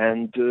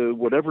 And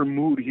whatever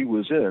mood he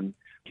was in,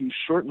 he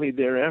shortly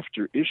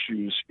thereafter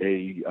issues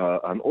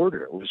an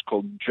order. It was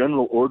called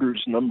General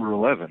Orders Number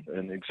 11,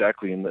 and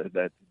exactly in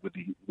that with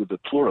the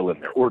plural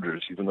in their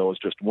orders, even though it's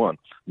just one.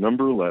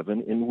 Number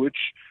 11, in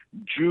which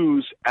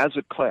Jews as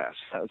a class,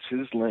 as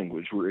his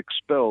language, were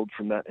expelled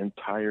from that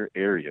entire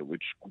area,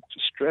 which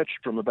stretched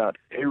from about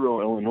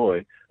Cairo,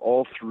 Illinois,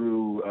 all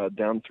through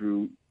down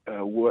through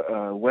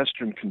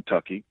western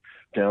Kentucky,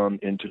 down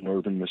into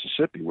northern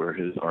Mississippi, where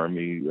his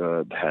army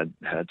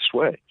had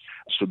sway.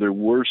 So there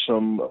were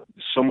some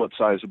somewhat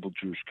sizable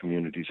Jewish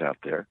communities out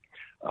there.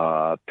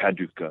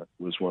 Paducah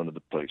was one of the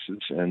places,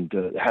 and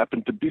it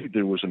happened to be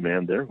there was a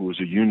man there who was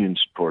a Union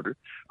supporter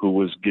who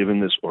was given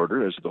this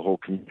order, as the whole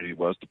community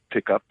was, to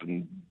pick up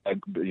and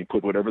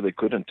put whatever they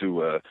could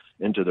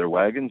into their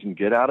wagons and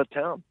get out of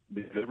town,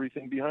 leave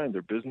everything behind,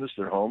 their business,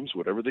 their homes,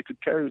 whatever they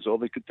could carry is all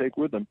they could take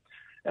with them,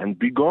 and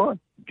be gone,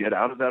 get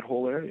out of that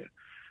whole area.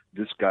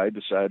 This guy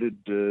decided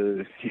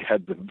he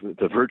had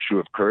the virtue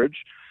of courage.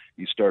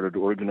 He started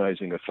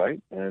organizing a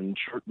fight, and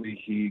shortly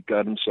he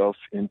got himself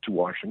into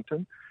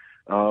Washington.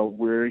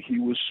 where he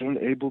was soon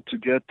able to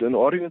get an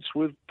audience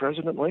with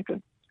President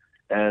Lincoln.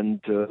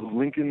 And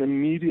Lincoln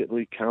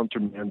immediately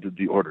countermanded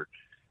the order,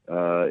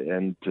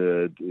 and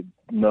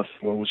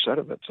nothing was said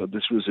of it. So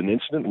this was an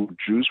incident where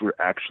Jews were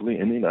actually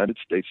in the United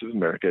States of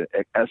America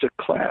as a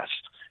class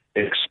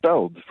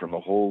expelled from a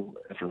whole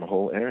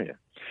area.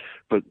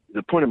 But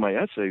the point of my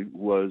essay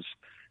was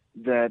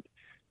that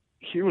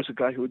here was a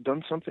guy who had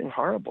done something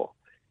horrible,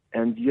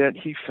 and yet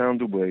he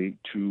found a way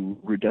to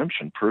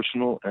redemption,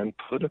 personal and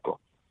political.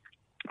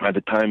 By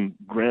the time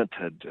Grant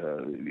had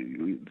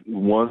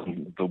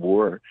won the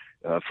war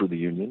for the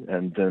Union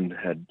and then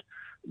had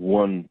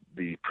won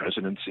the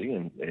presidency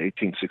in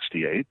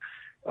 1868,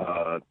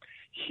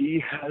 he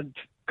had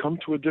come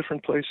to a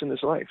different place in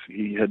his life.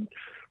 He had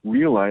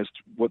realized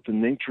what the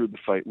nature of the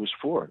fight was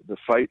for. The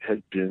fight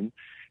had been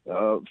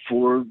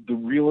for the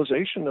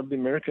realization of the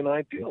American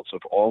ideals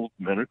of all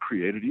men are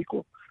created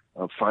equal,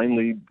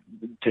 finally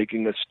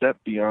taking a step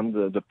beyond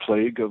the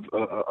plague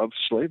of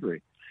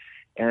slavery.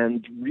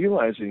 And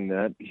realizing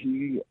that,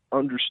 he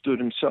understood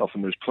himself,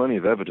 and there's plenty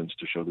of evidence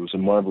to show. There was a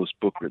marvelous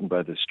book written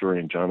by the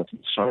historian Jonathan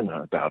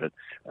Sarna about it,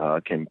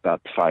 came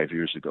about 5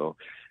 years ago,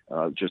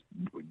 just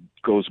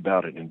goes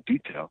about it in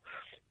detail.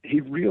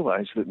 He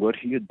realized that what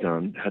he had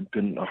done had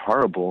been a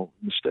horrible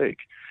mistake,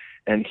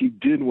 and he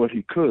did what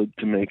he could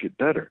to make it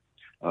better.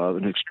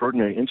 An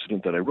extraordinary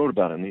incident that I wrote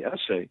about in the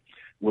essay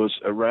was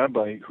a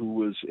rabbi who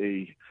was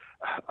a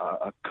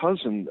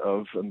cousin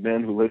of a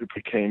man who later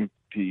became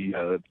the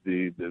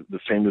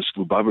famous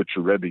Lubavitcher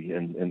Rebbe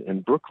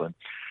in Brooklyn,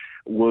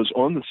 was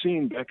on the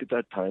scene back at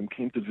that time,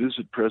 came to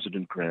visit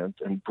President Grant,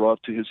 and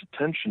brought to his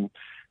attention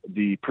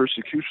the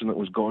persecution that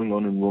was going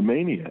on in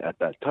Romania at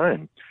that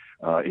time,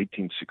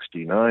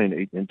 1869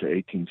 into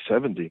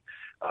 1870,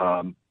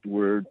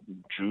 where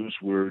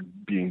Jews were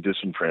being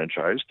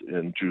disenfranchised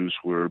and Jews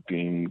were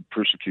being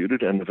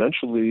persecuted and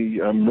eventually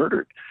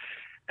murdered.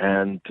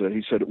 And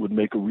he said it would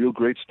make a real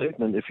great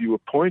statement if you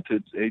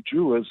appointed a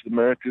Jew as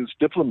America's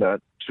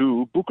diplomat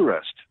to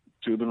Bucharest,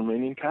 to the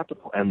Romanian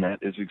capital. And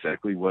that is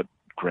exactly what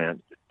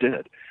Grant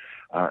did.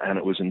 And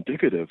it was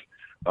indicative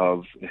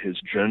of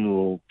his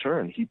general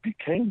turn. He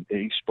became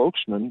a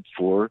spokesman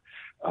for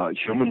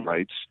human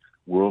rights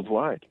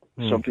worldwide,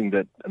 something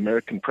that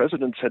American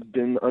presidents had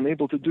been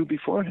unable to do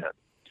beforehand.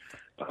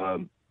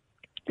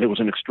 There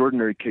was an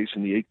extraordinary case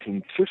in the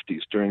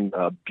 1850s during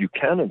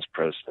Buchanan's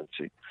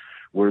presidency,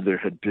 where there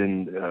had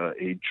been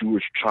a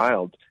Jewish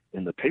child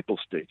in the Papal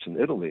States in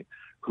Italy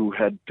who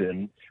had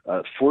been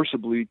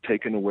forcibly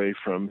taken away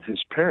from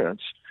his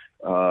parents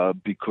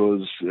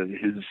because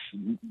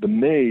the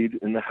maid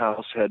in the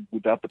house had,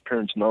 without the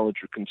parents'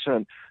 knowledge or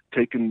consent,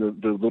 taken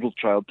the little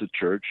child to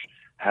church,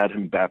 had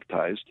him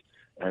baptized,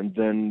 and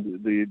then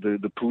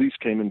the police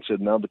came and said,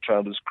 now the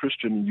child is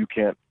Christian, you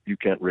can't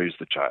raise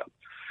the child.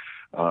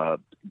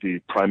 The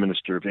Prime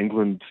Minister of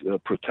England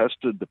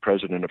protested. The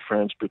President of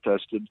France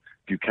protested.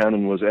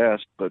 Buchanan was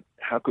asked, but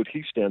how could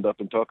he stand up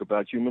and talk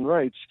about human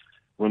rights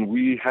when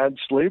we had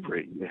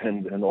slavery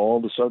and all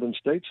the southern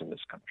states in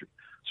this country?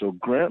 So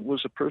Grant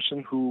was a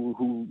person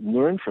who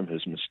learned from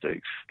his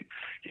mistakes.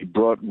 He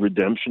brought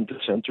redemption to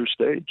center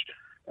stage,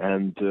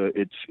 and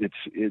it's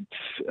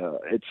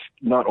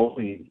not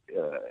only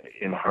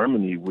in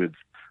harmony with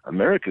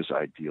America's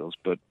ideals,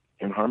 but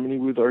in harmony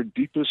with our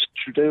deepest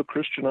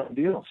Judeo-Christian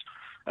ideals.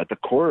 At the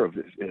core of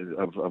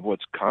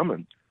what's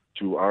common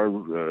to our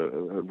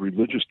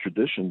religious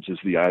traditions is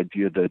the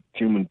idea that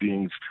human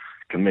beings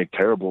can make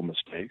terrible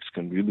mistakes,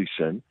 can really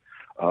sin,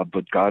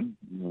 but God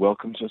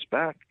welcomes us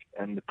back.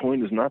 And the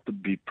point is not to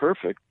be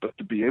perfect, but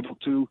to be able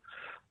to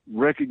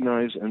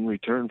recognize and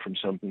return from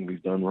something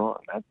we've done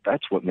wrong.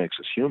 That's what makes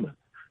us human,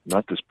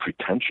 not this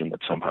pretension that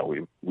somehow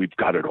we've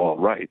got it all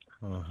right.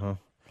 Uh-huh.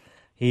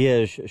 He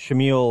is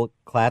Shmuel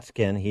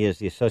Klatskin. He is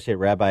the Associate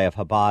Rabbi of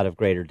Chabad of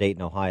Greater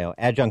Dayton, Ohio,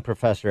 adjunct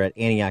professor at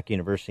Antioch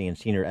University and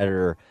senior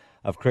editor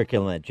of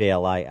curriculum at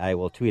JLI. I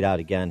will tweet out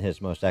again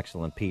his most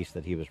excellent piece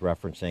that he was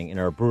referencing. In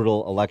our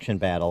brutal election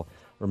battle,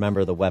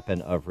 remember the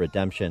weapon of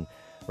redemption.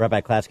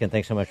 Rabbi Klatskin,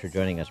 thanks so much for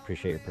joining us.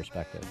 Appreciate your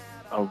perspective.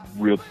 A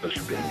real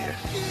pleasure being here.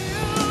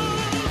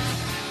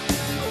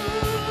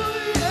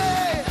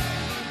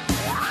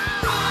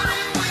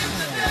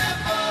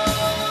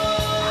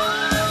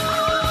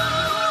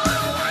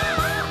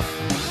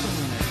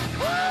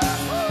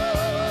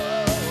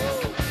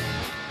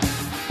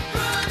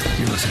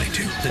 Listening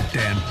to The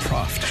Dan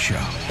Proft Show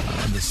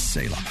on the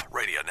Salem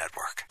Radio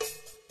Network.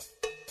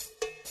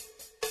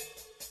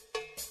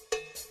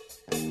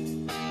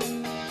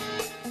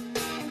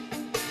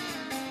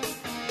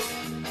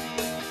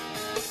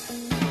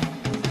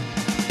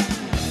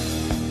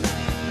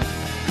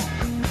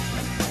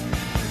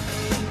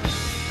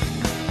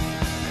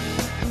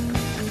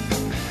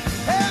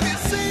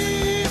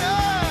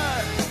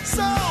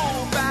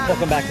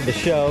 Welcome back to the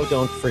show.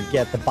 Don't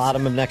forget, the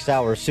bottom of next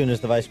hour, as soon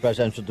as the vice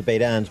presidential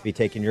debate ends, be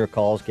taking your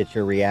calls, get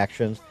your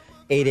reactions.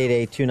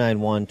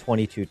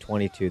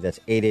 888-291-2222. That's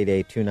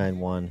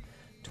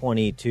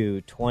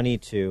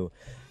 888-291-2222.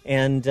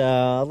 And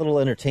a little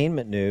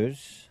entertainment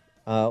news.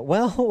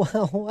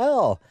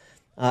 Well.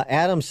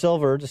 Adam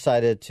Silver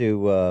decided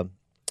to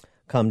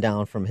come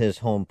down from his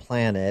home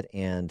planet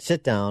and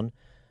sit down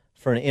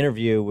for an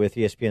interview with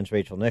ESPN's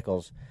Rachel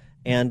Nichols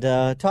and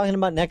talking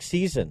about next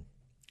season.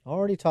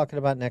 Already talking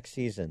about next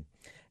season.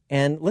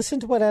 And listen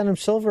to what Adam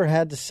Silver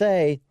had to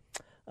say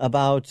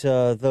about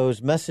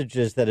those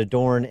messages that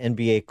adorn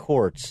NBA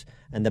courts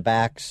and the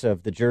backs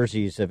of the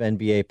jerseys of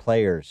NBA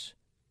players.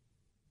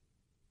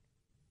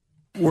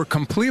 We're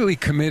completely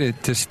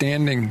committed to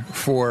standing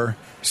for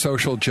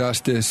social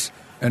justice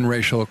and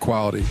racial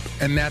equality.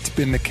 And that's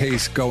been the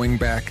case going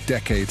back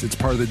decades. It's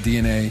part of the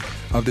DNA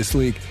of this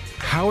league.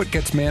 How it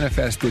gets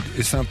manifested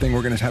is something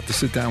we're going to have to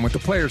sit down with the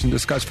players and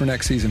discuss for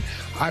next season.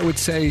 I would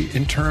say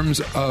in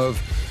terms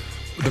of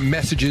the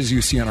messages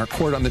you see on our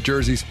court, on the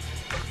jerseys,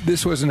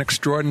 this was an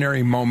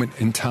extraordinary moment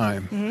in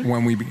time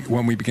when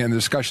we began the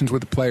discussions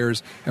with the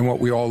players and what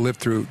we all lived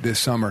through this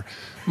summer.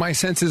 My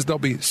sense is there'll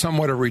be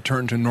somewhat a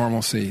return to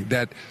normalcy,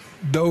 that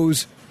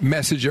those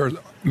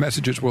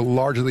messages will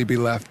largely be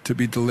left to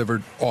be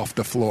delivered off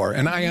the floor.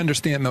 And I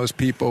understand those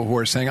people who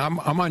are saying, I'm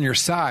on your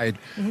side,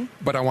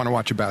 but I want to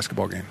watch a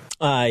basketball game.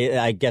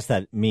 I guess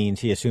that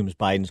means he assumes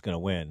Biden's going to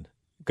win.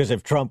 Because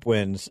if Trump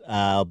wins,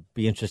 I'll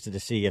be interested to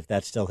see if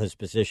that's still his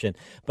position.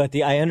 But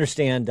I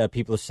understand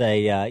people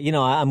say,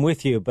 I'm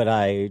with you, but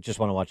I just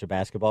want to watch a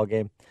basketball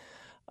game.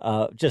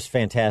 Just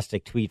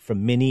fantastic tweet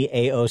from Mini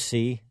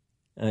AOC.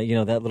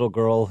 That little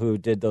girl who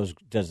does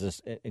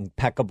this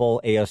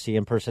impeccable AOC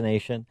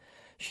impersonation.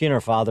 She and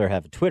her father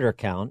have a Twitter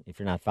account. If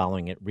you're not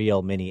following it,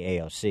 Real Mini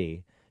AOC.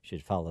 You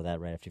should follow that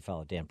right after you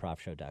follow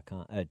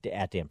DanProfShow.com,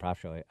 at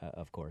DanProfShow,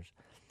 of course.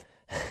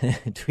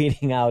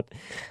 Tweeting out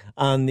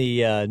on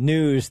the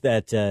news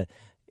that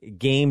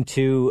Game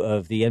 2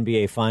 of the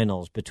NBA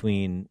Finals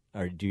between,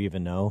 or do you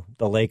even know,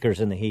 the Lakers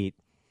and the Heat,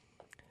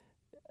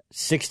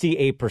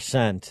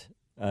 68%,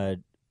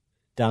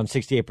 down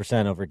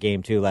 68% over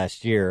Game 2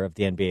 last year of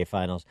the NBA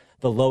Finals,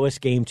 the lowest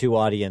Game 2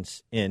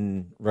 audience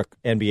in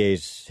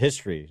NBA's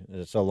history,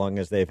 so long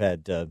as they've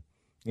had,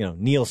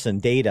 Nielsen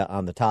data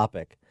on the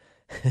topic.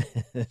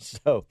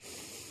 So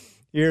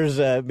here's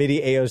Midi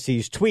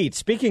AOC's tweet.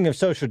 Speaking of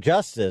social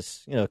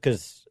justice,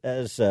 because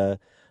as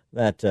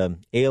that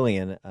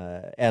alien,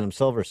 Adam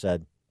Silver,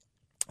 said,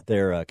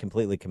 they're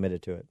completely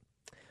committed to it.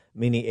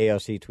 Mini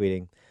AOC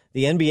tweeting,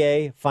 the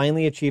NBA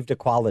finally achieved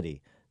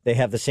equality. They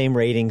have the same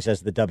ratings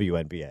as the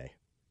WNBA.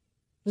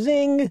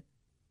 Zing!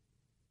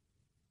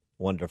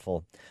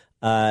 Wonderful.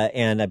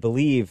 And I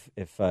believe,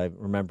 if I'm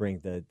remembering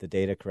the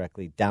data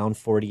correctly, down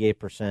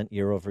 48%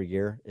 year over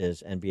year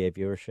is NBA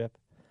viewership.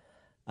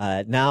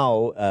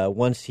 Now,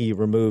 once he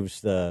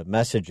removes the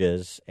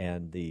messages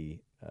and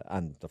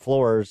on the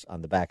floors,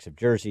 on the backs of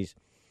jerseys,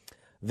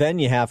 then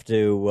you have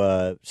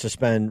to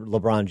suspend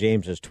LeBron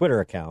James's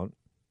Twitter account.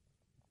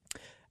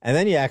 And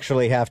then you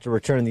actually have to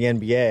return the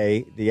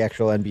NBA, the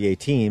actual NBA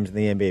teams and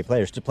the NBA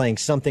players, to playing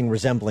something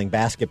resembling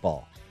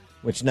basketball,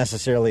 which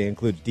necessarily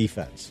includes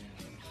defense.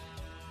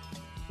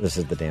 This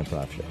is the Dan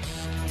Prof Show.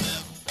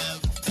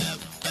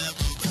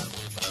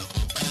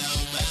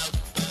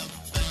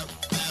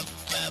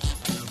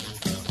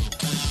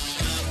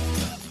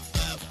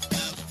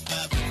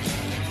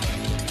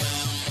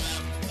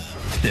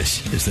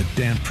 This is the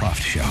Dan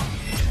Proft Show.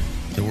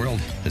 The world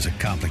is a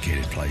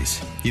complicated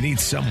place. You need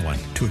someone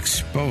to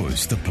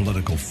expose the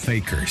political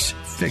fakers,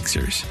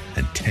 fixers,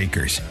 and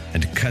takers,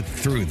 and to cut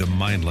through the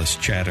mindless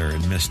chatter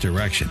and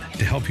misdirection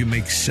to help you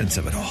make sense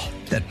of it all.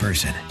 That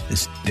person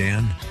is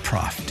Dan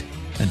Proft,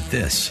 and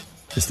this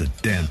is the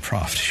Dan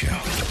Proft Show.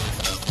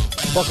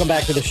 Welcome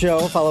back to the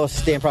show. Follow us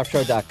at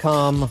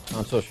danproftshow.com,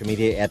 on social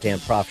media at Dan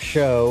Proft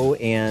Show,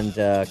 and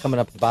coming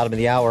up at the bottom of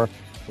the hour,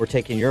 we're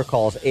taking your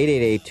calls,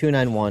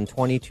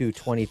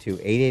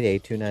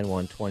 888-291-2222,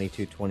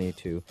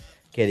 888-291-2222,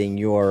 getting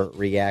your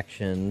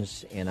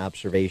reactions and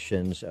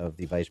observations of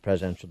the vice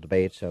presidential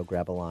debate, so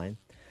grab a line.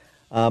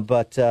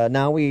 But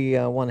now we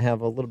want to have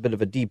a little bit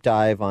of a deep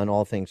dive on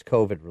all things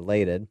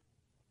COVID-related.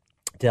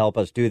 To help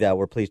us do that,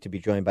 we're pleased to be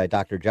joined by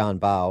Dr. Jon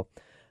Baugh,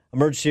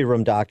 emergency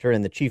room doctor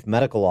and the chief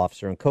medical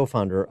officer and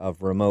co-founder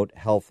of Remote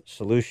Health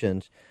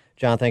Solutions.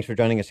 John, thanks for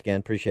joining us again.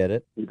 Appreciate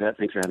it. You bet.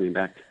 Thanks for having me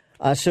back.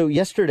 So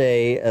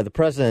yesterday, the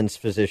president's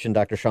physician,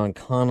 Dr. Sean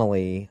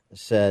Connolly,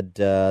 said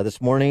this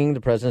morning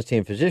the president's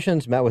team of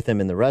physicians met with him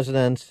in the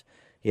residence.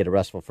 He had a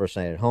restful first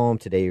night at home.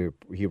 Today,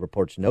 he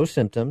reports no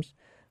symptoms.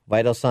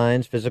 Vital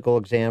signs, physical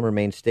exam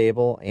remain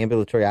stable.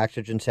 Ambulatory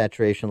oxygen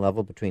saturation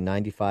level between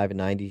 95 and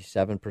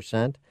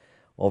 97%.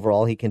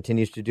 Overall, he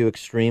continues to do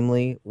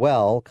extremely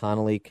well.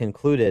 Connolly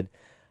concluded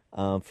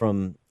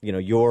from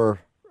your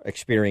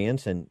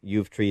experience, and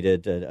you've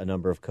treated a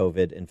number of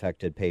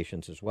COVID-infected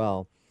patients as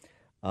well.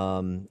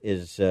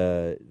 Is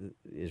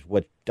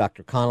what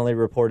Dr. Connolly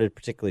reported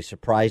particularly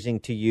surprising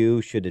to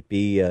you? Should it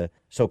be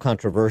so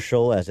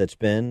controversial as it's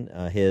been,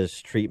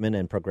 his treatment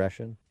and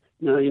progression?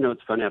 No,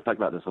 it's funny. I've talked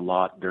about this a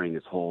lot during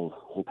this whole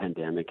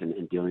pandemic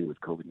and dealing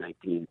with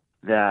COVID-19.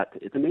 that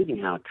it's amazing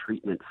how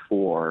treatment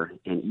for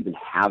and even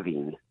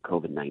having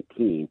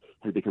COVID-19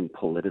 has become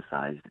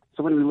politicized.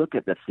 So when we look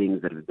at the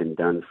things that have been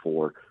done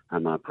for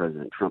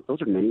President Trump,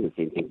 those are many of the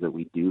same things that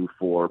we do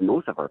for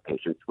most of our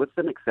patients, with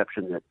an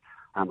exception that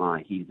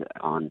he's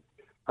on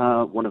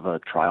one of the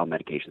trial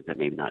medications that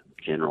maybe not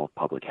general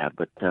public have,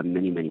 but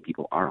many, many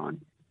people are on.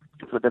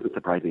 So it doesn't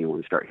surprise me when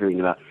we start hearing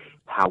about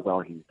how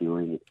well he's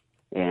doing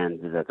and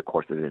the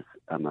course of his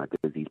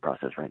disease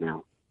process right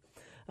now.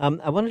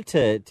 I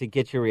wanted to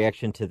get your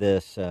reaction to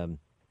this.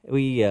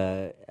 We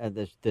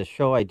the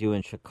show I do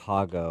in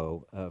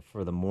Chicago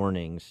for the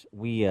mornings,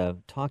 we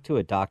talked to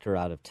a doctor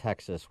out of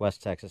Texas,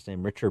 West Texas,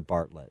 named Richard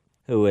Bartlett,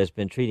 who has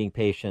been treating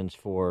patients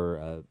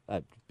for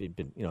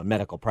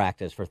medical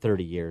practice for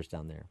 30 years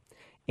down there.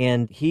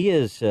 And he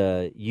is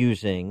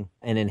using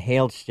an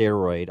inhaled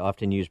steroid,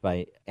 often used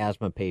by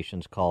asthma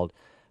patients, called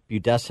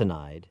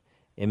budesonide,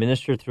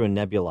 administered through a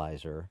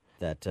nebulizer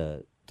that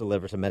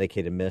delivers a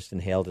medicated mist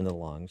inhaled into the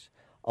lungs,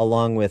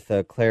 along with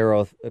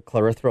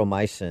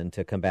clarithromycin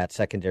to combat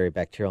secondary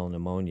bacterial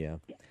pneumonia.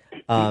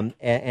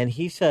 And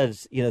he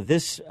says,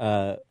 this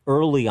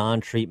early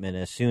on treatment,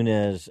 as soon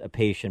as a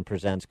patient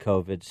presents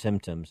COVID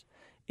symptoms,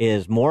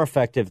 is more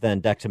effective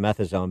than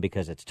dexamethasone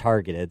because it's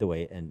targeted the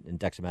way, and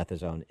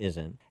dexamethasone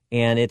isn't.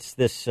 And it's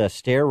this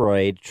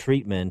steroid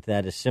treatment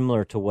that is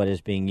similar to what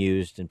is being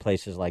used in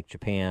places like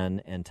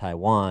Japan and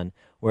Taiwan,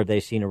 where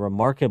they've seen a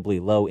remarkably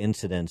low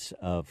incidence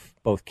of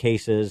both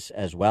cases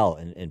as well,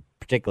 and in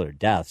particular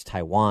deaths.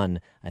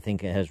 Taiwan, I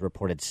think, has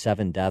reported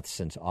 7 deaths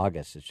since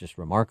August. It's just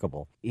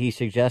remarkable. He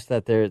suggests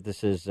that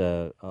this is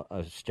a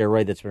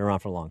steroid that's been around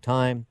for a long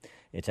time.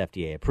 It's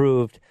FDA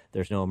approved.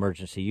 There's no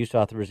emergency use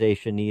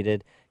authorization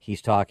needed.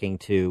 He's talking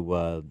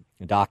to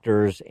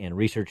doctors and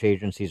research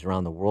agencies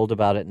around the world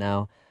about it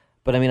now.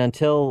 But,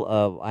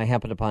 until I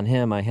happened upon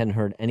him, I hadn't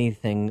heard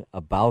anything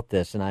about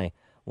this, and I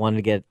wanted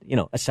to get,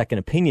 a second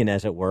opinion,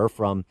 as it were,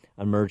 from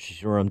an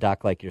emergency room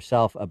doc like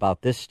yourself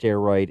about this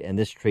steroid and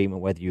this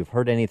treatment, whether you've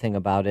heard anything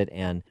about it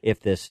and if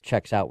this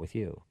checks out with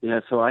you. Yeah,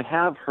 so I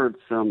have heard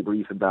some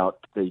brief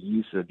about the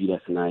use of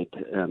budesonide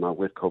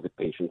with COVID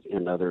patients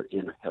and other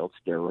inhaled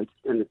steroids,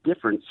 and the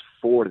difference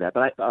for that.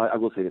 But I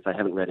will say this, I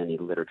haven't read any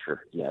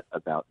literature yet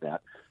about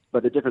that.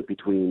 But the difference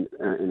between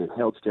an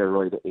inhaled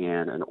steroid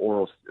and an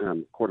oral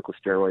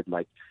corticosteroid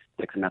like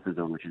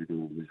dexamethasone, which is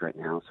being used right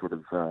now, sort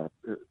of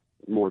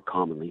more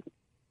commonly,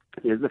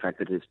 is the fact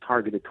that it is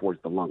targeted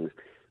towards the lungs.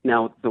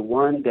 Now, the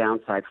one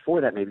downside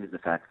for that maybe is the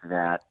fact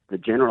that the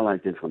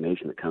generalized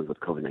inflammation that comes with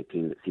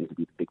COVID-19, that seems to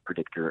be the big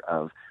predictor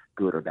of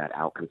good or bad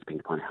outcomes,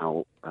 depending upon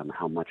how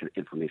much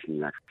inflammation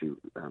you actually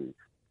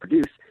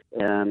produce,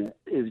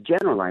 is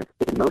generalized,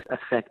 is most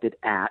affected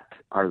at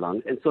our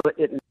lungs. And so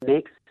it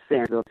makes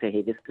sense. They'll say,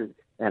 hey, this is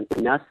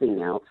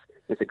nothing else.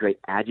 It's a great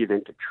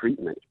adjuvant to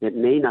treatment. It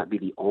may not be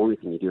the only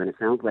thing you do, and it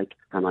sounds like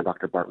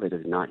Dr. Bartlett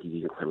is not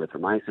using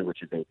clarithromycin,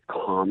 which is a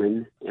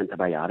common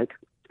antibiotic,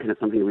 and it's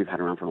something that we've had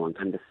around for a long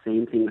time. The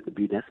same thing with the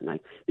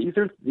budesonide. These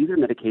are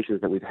medications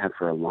that we've had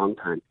for a long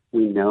time.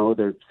 We know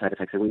their side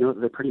effects, and we know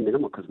that they're pretty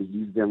minimal because we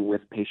use them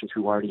with patients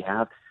who already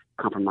have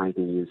compromised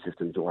immune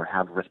systems or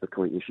have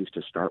respiratory issues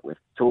to start with.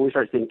 So when we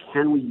start saying,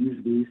 can we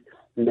use these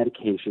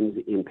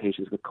medications in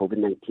patients with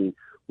COVID-19,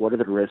 what are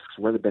the risks,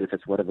 what are the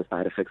benefits, what are the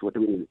side effects, what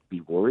do we need to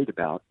be worried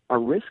about? Our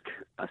risk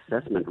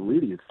assessment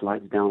really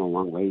slides down a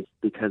long way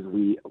because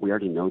we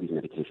already know these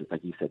medications.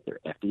 Like you said, they're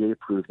FDA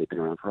approved, they've been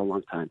around for a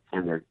long time,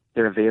 and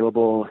they're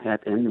available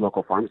at any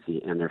local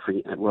pharmacy, and they're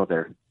free. Well,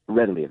 they're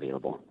readily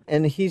available.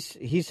 And he's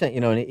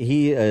saying, and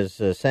he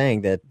is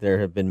saying that there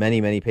have been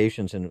many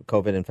patients in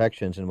COVID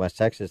infections in West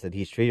Texas that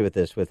he's treated with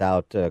this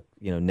without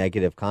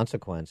negative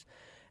consequence.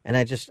 And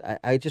I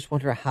just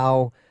wonder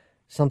how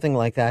something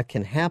like that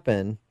can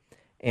happen.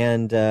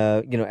 And,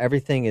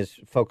 everything is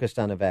focused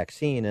on a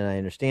vaccine, and I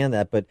understand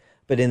that. But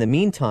in the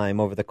meantime,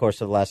 over the course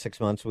of the last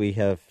 6 months, we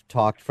have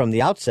talked from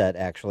the outset,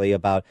 actually,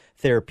 about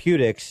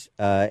therapeutics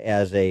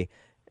as a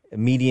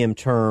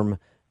medium-term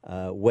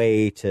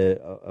way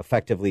to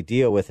effectively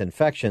deal with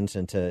infections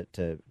and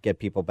to get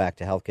people back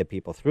to health, get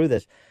people through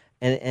this.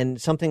 And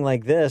something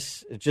like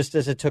this, just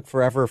as it took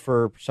forever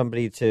for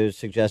somebody to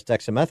suggest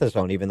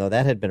dexamethasone, even though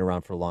that had been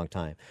around for a long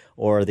time,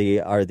 or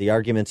the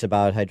arguments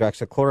about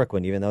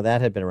hydroxychloroquine, even though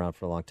that had been around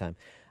for a long time.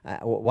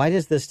 Why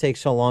does this take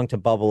so long to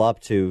bubble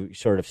up to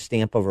sort of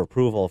stamp of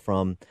approval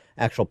from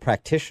actual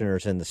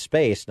practitioners in the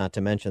space, not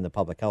to mention the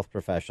public health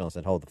professionals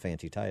that hold the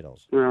fancy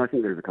titles? Well, I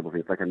think there's a couple of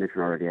things. Like I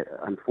mentioned already,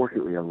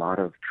 unfortunately, a lot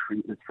of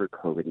treatments for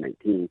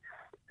COVID-19,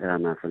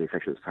 for the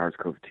infection of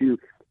SARS-CoV-2,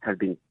 have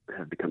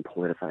become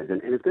politicized.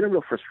 And it's been a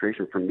real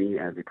frustration for me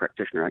as a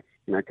practitioner.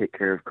 I take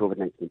care of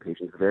COVID-19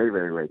 patients very,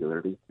 very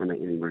regularly in the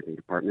emergency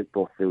department,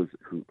 both those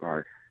who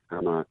are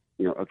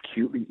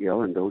acutely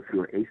ill and those who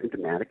are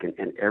asymptomatic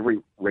and every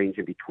range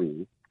in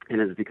between.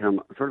 And it's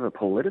become sort of a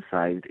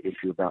politicized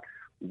issue about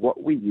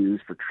what we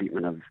use for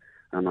treatment of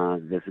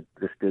this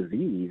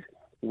disease,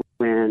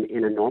 when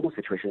in a normal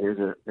situation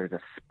there's a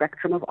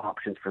spectrum of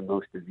options for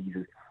most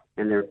diseases.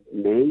 And there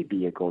may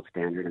be a gold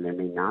standard, and there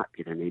may not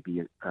be. There may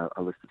be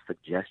a list of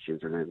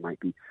suggestions, or there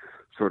might be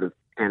sort of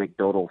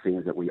anecdotal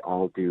things that we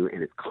all do,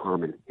 and it's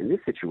common. In this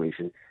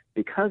situation,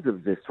 because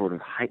of this sort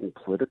of heightened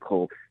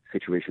political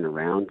situation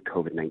around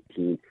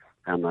COVID-19,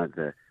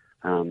 the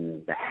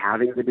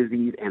having the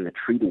disease and the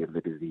treating of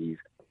the disease,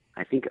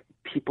 I think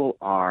people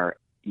are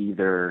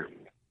either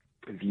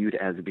viewed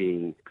as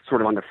being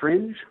sort of on the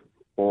fringe,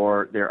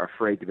 or they're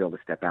afraid to be able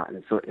to step out.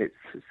 And so it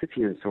sits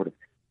here in sort of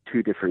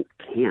two different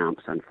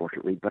camps,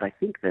 unfortunately. But I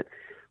think that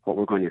what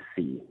we're going to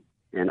see,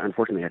 and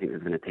unfortunately I think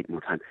it's going to take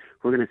more time,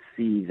 we're going to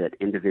see that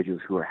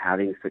individuals who are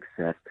having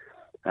success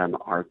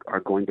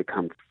are going to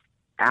come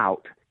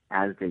out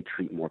as they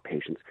treat more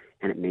patients.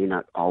 And it may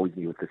not always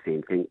be with the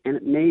same thing. And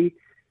it may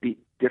be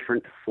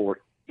different for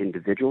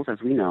individuals, as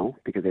we know,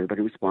 because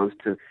everybody responds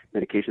to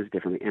medications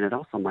differently, and it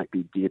also might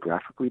be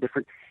geographically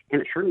different,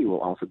 and it surely will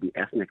also be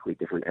ethnically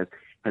different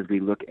as we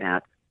look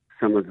at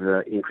some of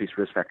the increased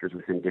risk factors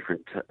within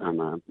different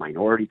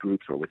minority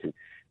groups or within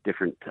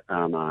different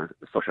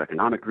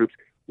socioeconomic groups.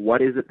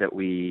 What is it that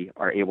we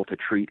are able to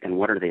treat, and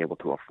what are they able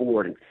to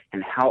afford,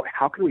 and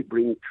how can we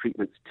bring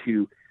treatments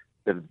to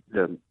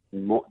the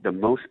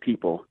most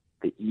people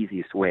the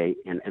easiest way,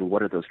 and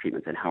what are those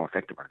treatments and how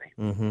effective are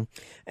they? Mm-hmm.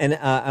 And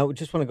I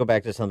just want to go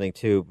back to something,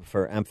 too,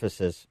 for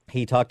emphasis.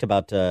 He talked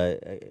about,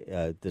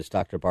 this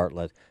Dr.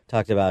 Bartlett,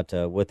 talked about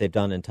what they've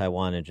done in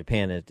Taiwan and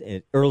Japan,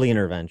 early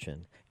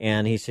intervention.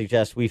 And he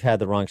suggests we've had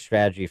the wrong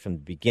strategy from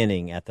the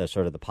beginning at the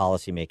sort of the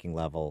policymaking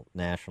level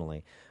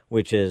nationally,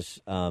 which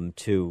is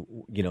to,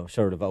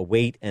 sort of a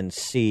wait and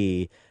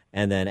see,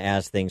 and then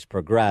as things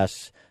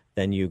progress,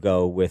 then you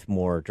go with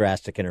more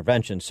drastic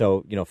intervention.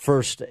 So,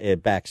 first,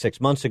 back 6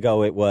 months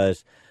ago, it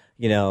was,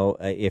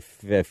 if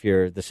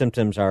the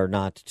symptoms are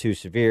not too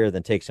severe,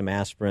 then take some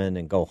aspirin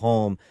and go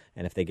home.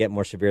 And if they get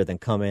more severe, then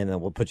come in and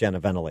we'll put you on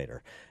a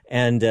ventilator.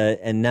 And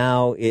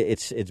now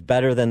it's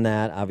better than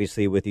that,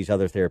 obviously, with these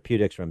other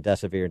therapeutics,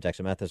 remdesivir,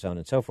 dexamethasone,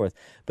 and so forth.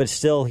 But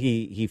still,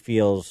 he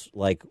feels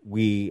like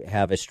we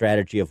have a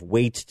strategy of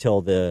wait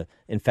till the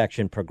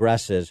infection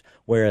progresses,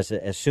 whereas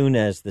as soon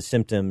as the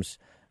symptoms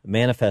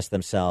manifest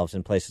themselves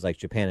in places like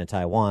Japan and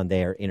Taiwan,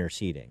 they are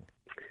interceding.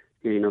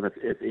 Yeah,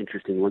 it's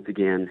interesting. Once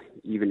again,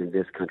 even in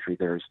this country,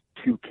 there's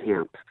two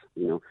camps,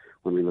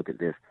 when we look at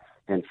this.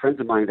 And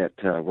friends of mine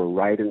that were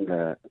right in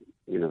the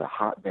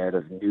hotbed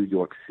of New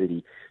York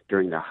City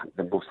during the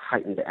most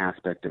heightened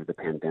aspect of the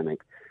pandemic,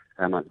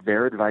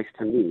 their advice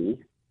to me,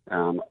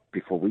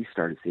 before we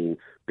started seeing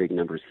big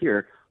numbers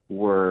here,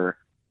 were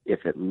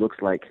if it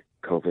looks like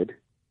COVID,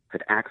 if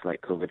it acts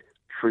like COVID,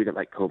 treat it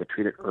like COVID,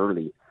 treat it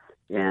early.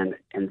 And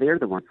they're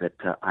the ones that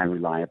I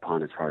rely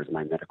upon as far as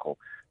my medical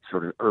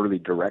sort of early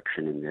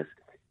direction in this,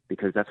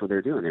 because that's what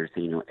they're doing. They're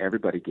saying,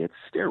 everybody gets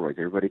steroids,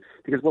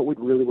 because what we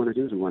really want to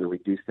do is we want to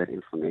reduce that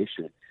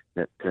inflammation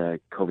that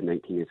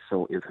COVID-19 is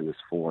so infamous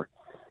for.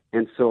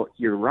 And so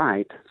you're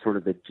right, sort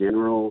of the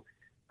general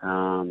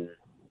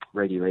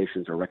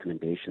regulations or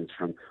recommendations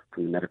from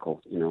the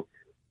medical,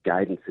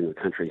 guidance in the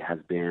country has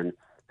been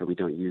that we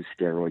don't use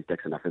steroids,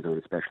 dexamethasone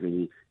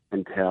especially,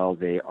 until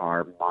they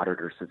are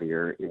moderate or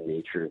severe in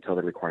nature, until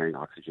they're requiring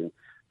oxygen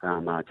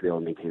to be able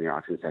to maintain their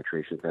oxygen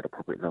saturations at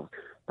appropriate levels.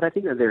 But I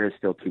think that there is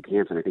still two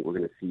camps, and I think we're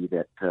going to see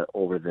that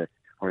over the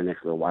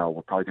next little while,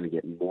 we're probably going to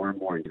get more and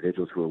more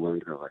individuals who are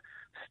willing to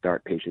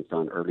start patients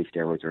on early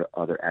steroids or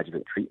other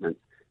adjuvant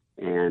treatments.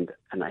 And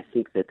I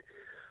think that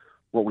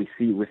what we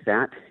see with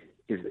that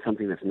is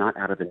something that's not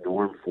out of the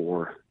norm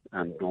for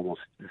normal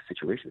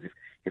situations.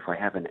 If I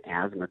have an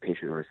asthma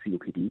patient or a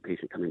COPD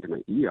patient coming to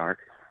my ER,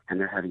 and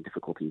they're having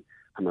difficulty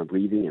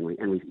breathing, and we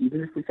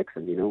even if we fix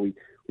them, we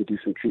do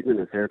some treatment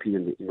and therapy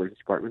in the emergency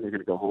department, they're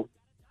going to go home.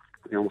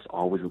 They almost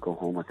always will go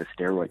home with a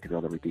steroid to be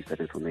able to reduce that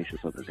inflammation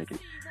so that they can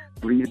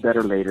breathe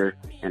better later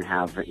and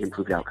have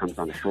improved outcomes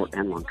on a short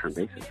and long-term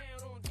basis.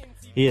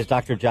 He is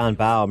Dr. Jon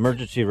Baugh,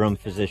 emergency room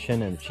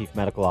physician and chief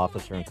medical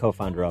officer and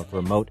co-founder of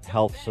Remote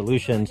Health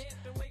Solutions.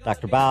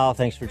 Dr. Baugh,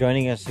 thanks for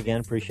joining us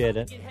again. Appreciate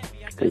it.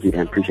 Thank you,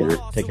 Dan. Appreciate it.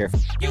 Take care.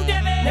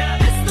 Now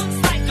this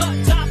looks like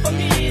a job for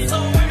me, so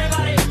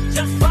everybody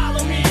just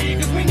follow me,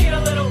 because we need a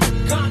little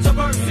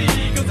controversy,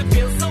 because it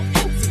feels so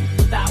empty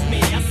without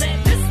me. I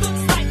said this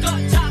looks like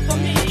a job for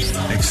me.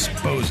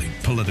 Exposing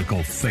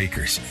political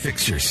fakers,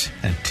 fixers,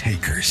 and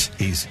takers.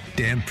 He's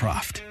Dan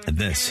Proft, and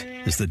this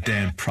is the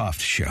Dan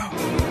Proft Show.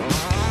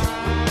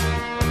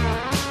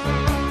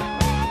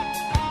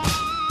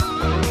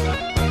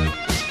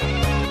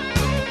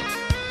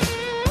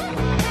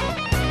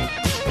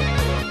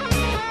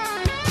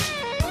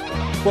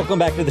 Welcome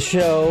back to the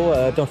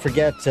show. Don't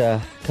forget,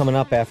 coming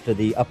up after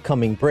the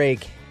upcoming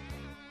break,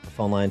 the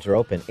phone lines are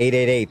open.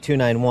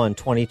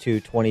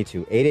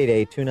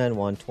 888-291-2222.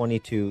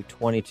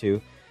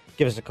 888-291-2222.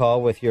 Give us a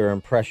call with your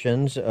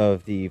impressions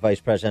of the vice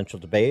presidential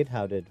debate.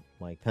 How did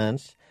Mike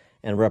Pence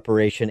and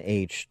Reparation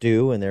H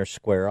do in their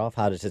square off?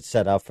 How does it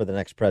set up for the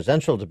next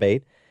presidential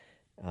debate?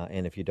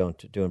 And if you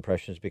don't do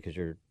impressions because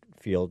your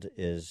field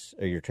is,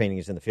 or your training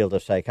is in the field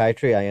of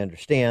psychiatry, I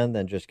understand,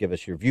 then just give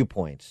us your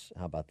viewpoints.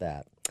 How about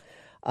that?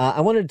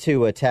 I wanted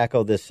to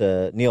tackle this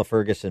Neil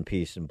Ferguson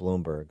piece in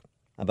Bloomberg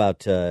about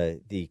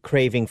the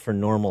craving for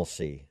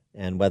normalcy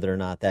and whether or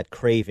not that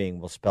craving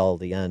will spell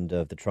the end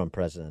of the Trump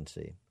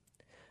presidency.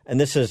 And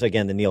this is,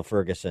 again, the Neil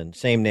Ferguson,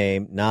 same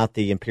name, not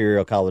the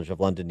Imperial College of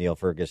London Neil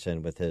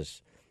Ferguson with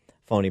his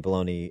phony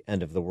baloney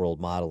end-of-the-world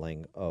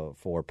modeling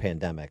for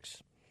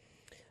pandemics.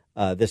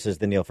 This is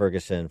the Neil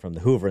Ferguson from the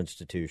Hoover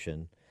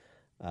Institution,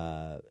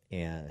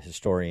 and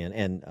historian,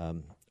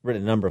 and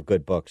written a number of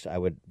good books. I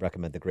would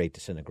recommend The Great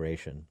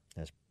Disintegration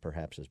as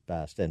perhaps his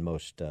best and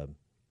most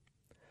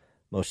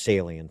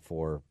salient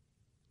for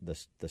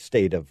the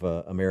state of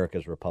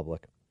America's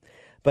republic.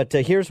 But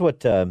here's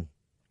what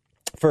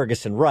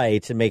Ferguson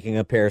writes in making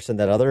a comparison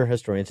that other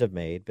historians have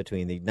made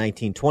between the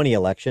 1920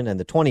 election and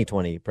the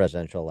 2020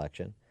 presidential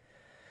election,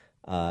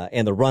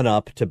 and the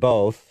run-up to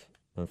both.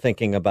 I'm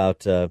thinking about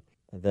the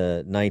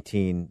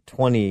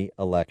 1920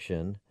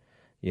 election.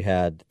 You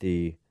had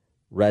the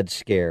Red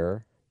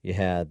Scare. You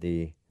had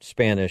the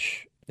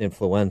Spanish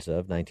influenza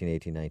of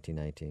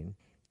 1918-1919.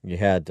 You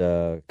had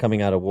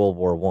coming out of World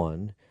War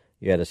I.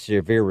 You had a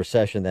severe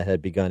recession that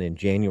had begun in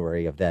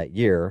January of that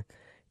year,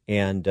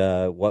 and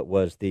what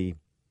was the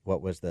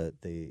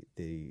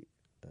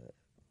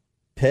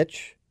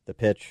pitch? The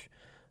pitch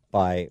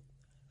by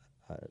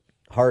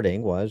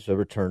Harding was a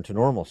return to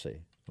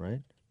normalcy,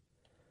 right?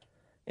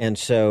 And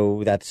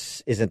so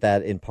isn't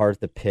that in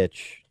part the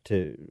pitch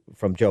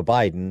from Joe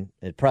Biden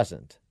at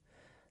present?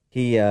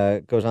 He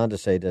goes on to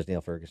say, does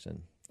Neil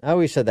Ferguson, I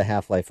always said the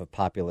half-life of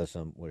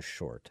populism was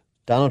short.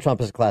 Donald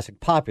Trump is a classic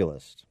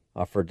populist,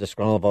 offered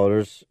disgruntled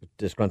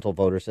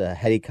voters a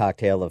heady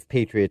cocktail of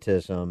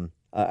patriotism,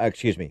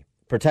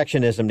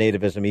 protectionism,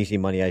 nativism, easy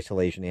money,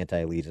 isolation,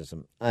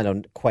 anti-elitism. I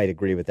don't quite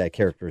agree with that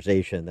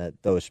characterization,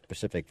 those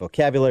specific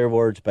vocabulary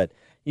words, but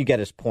you get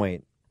his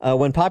point.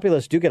 When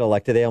populists do get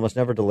elected, they almost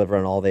never deliver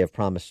on all they have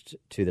promised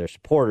to their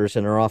supporters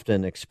and are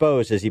often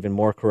exposed as even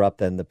more corrupt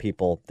than the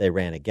people they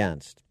ran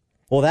against.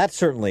 Well,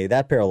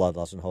 that parallel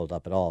doesn't hold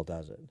up at all,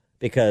 does it?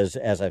 Because,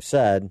 as I've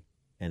said,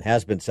 and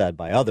has been said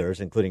by others,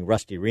 including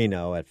Rusty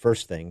Reno at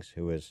First Things,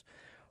 who is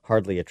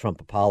hardly a Trump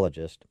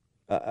apologist,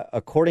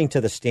 according to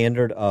the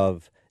standard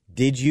of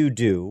did you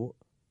do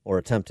or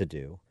attempt to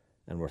do,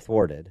 and were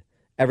thwarted,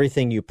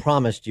 everything you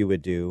promised you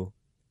would do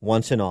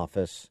once in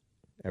office,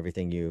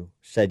 everything you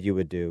said you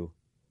would do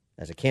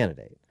as a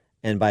candidate.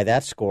 And by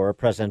that score,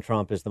 President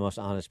Trump is the most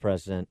honest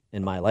president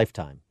in my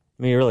lifetime.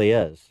 I mean, he really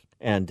is.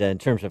 And in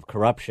terms of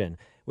corruption,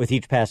 with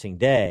each passing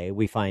day,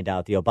 we find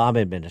out the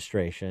Obama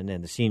administration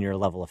and the senior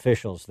level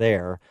officials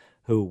there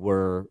who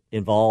were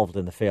involved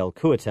in the failed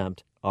coup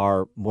attempt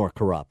are more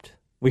corrupt.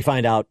 We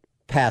find out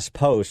past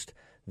post,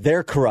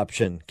 their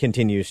corruption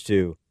continues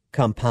to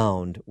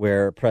compound,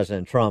 where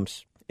President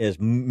Trump's is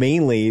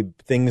mainly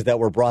things that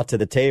were brought to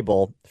the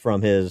table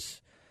from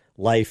his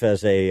life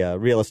as a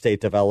real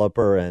estate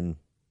developer and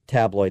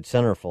tabloid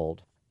centerfold.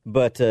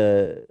 But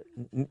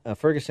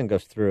Ferguson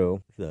goes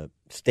through the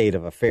state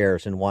of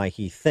affairs and why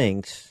he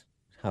thinks,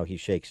 how he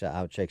shakes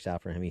out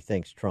for him, he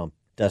thinks Trump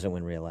doesn't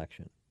win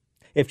re-election.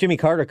 If Jimmy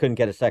Carter couldn't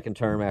get a second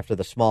term after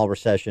the small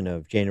recession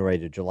of January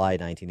to July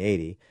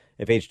 1980,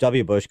 if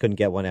H.W. Bush couldn't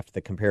get one after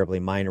the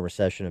comparably minor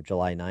recession of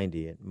July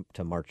 90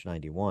 to March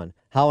 91,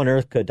 how on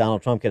earth could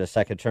Donald Trump get a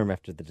second term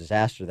after the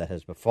disaster that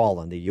has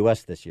befallen the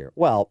U.S. this year?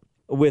 Well,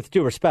 with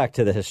due respect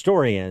to the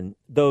historian,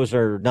 those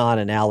are not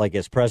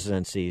analogous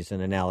presidencies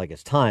and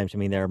analogous times. I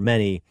mean, there are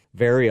many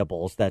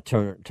variables that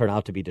turn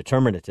out to be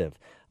determinative.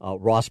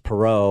 Ross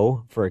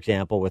Perot, for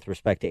example, with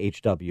respect to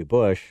H.W.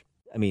 Bush.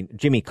 I mean,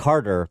 Jimmy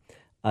Carter,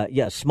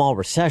 small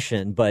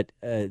recession, but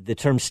the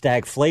term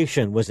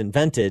stagflation was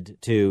invented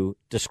to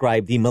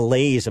describe the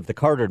malaise of the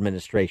Carter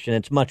administration.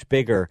 It's much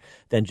bigger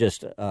than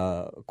just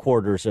a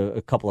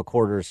couple of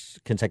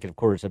consecutive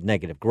quarters of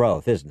negative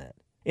growth, isn't it?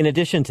 In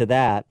addition to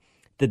that,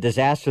 the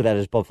disaster that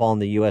has befallen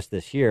the U.S.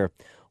 this year,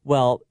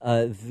 well,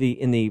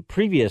 in the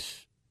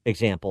previous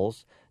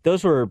examples,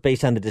 those were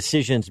based on the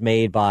decisions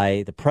made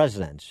by the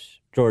presidents.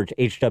 George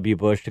H.W.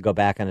 Bush to go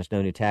back on his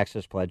no new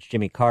taxes pledge.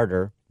 Jimmy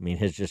Carter,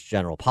 his just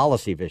general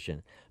policy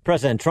vision.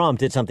 President Trump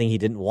did something he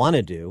didn't want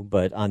to do,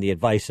 but on the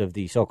advice of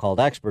the so-called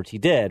experts, he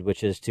did,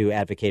 which is to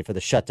advocate for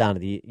the shutdown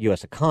of the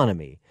U.S.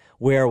 economy.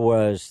 Where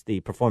was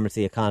the performance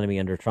of the economy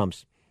under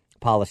Trump's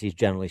policies,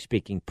 generally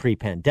speaking,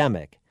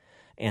 pre-pandemic?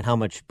 And how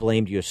much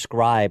blame do you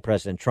ascribe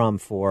President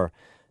Trump for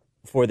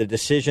the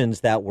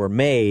decisions that were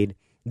made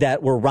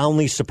that were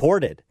roundly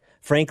supported?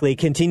 Frankly,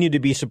 continue to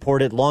be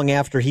supported long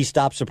after he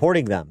stopped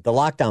supporting them. The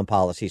lockdown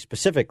policy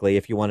specifically,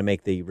 if you want to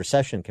make the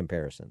recession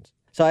comparisons.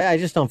 So I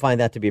just don't find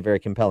that to be a very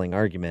compelling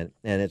argument.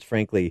 And it's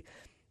frankly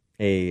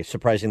a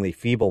surprisingly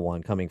feeble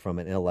one coming from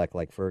an intellect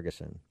like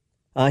Ferguson.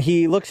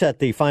 He looks at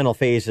the final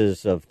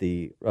phases of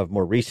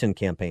more recent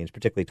campaigns,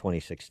 particularly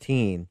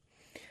 2016,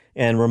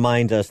 and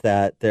reminds us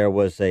that there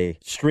was a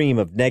stream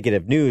of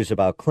negative news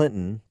about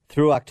Clinton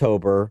through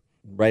October,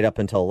 right up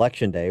until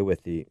Election Day,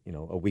 with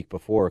a week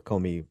before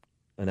Comey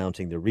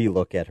announcing the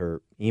relook at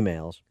her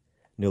emails,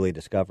 newly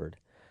discovered,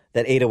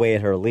 that ate away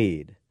at her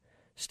lead.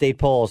 State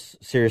polls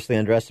seriously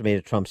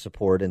underestimated Trump's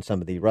support in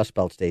some of the Rust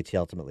Belt states he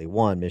ultimately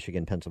won,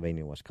 Michigan,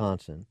 Pennsylvania, and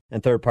Wisconsin.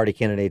 And third-party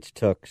candidates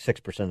took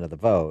 6% of the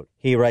vote.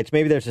 He writes,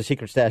 maybe there's a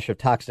secret stash of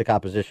toxic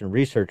opposition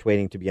research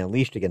waiting to be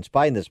unleashed against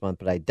Biden this month,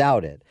 but I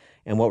doubt it.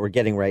 And what we're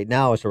getting right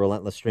now is a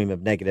relentless stream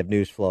of negative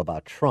news flow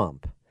about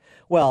Trump.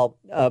 Well,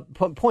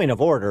 point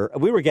of order,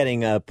 we were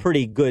getting a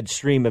pretty good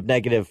stream of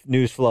negative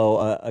news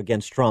flow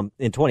against Trump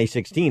in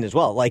 2016 as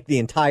well, like the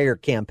entire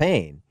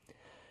campaign.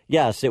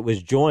 Yes, it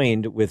was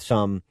joined with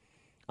some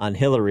on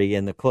Hillary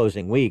in the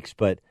closing weeks,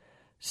 but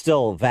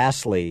still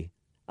vastly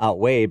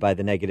outweighed by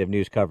the negative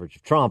news coverage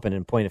of Trump. And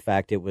in point of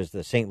fact, it was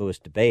the St. Louis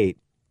debate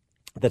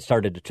that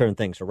started to turn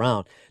things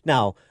around.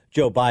 Now,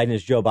 Joe Biden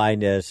is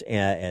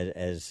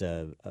as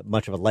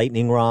much of a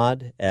lightning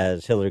rod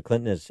as Hillary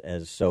Clinton,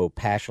 as so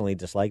passionately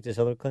disliked as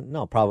Hillary Clinton?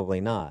 No,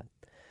 probably not.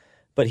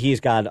 But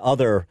he's got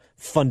other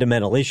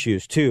fundamental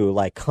issues, too,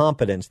 like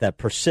competence that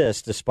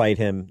persists despite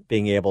him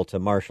being able to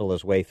marshal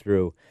his way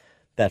through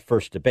that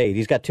first debate.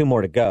 He's got 2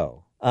 more to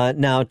go.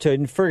 Now,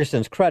 to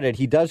Ferguson's credit,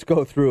 he does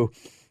go through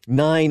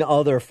 9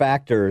 other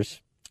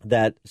factors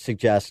that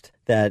suggest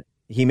that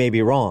he may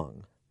be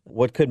wrong.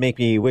 What could make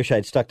me wish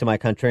I'd stuck to my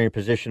contrarian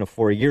position of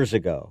 4 years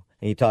ago?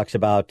 And he talks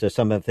about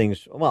some of the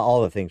things, well,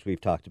 all the things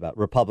we've talked about.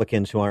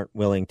 Republicans who aren't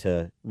willing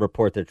to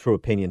report their true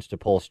opinions to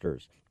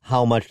pollsters.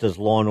 How much does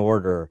law and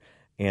order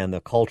and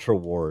the culture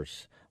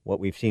wars, what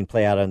we've seen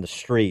play out on the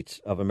streets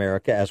of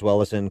America, as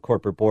well as in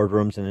corporate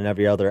boardrooms and in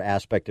every other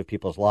aspect of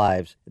people's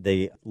lives,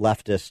 the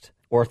leftist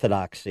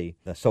orthodoxy,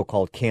 the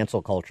so-called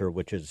cancel culture,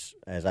 which is,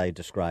 as I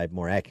described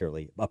more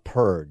accurately, a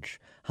purge.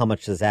 How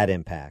much does that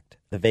impact?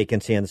 The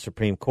vacancy on the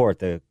Supreme Court,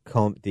 the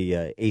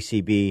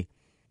ACB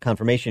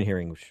confirmation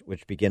hearings,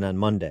 which begin on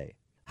Monday.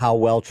 How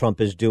well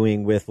Trump is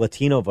doing with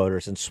Latino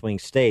voters in swing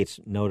states,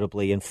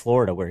 notably in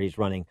Florida, where he's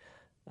running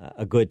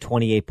a good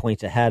 28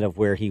 points ahead of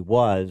where he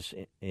was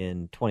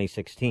in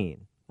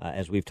 2016.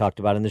 As we've talked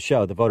about in the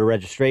show, the voter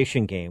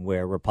registration game,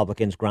 where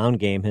Republicans' ground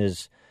game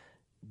has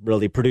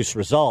really produced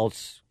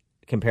results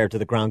compared to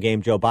the ground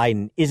game Joe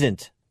Biden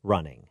isn't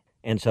running.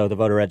 And so the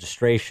voter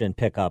registration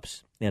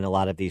pickups in a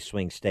lot of these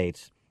swing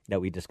states that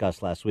we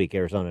discussed last week,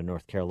 Arizona,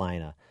 North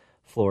Carolina,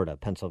 Florida,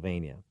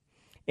 Pennsylvania.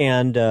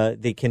 And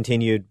the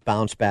continued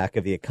bounce back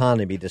of the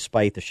economy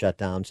despite the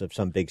shutdowns of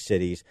some big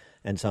cities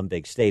and some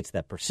big states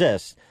that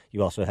persists.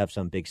 You also have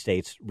some big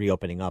states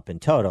reopening up in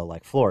toto,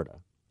 like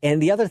Florida.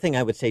 And the other thing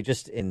I would say,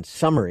 just in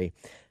summary,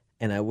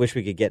 and I wish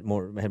we could had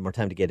more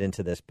time to get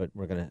into this, but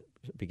we're going to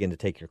begin to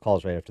take your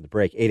calls right after the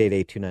break.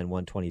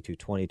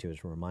 888-291-2222 as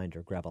a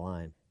reminder, grab a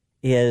line,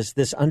 is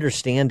this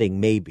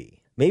understanding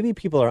maybe. Maybe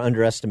people are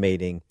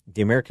underestimating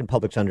the American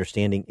public's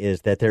understanding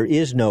is that there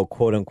is no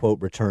quote-unquote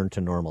return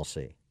to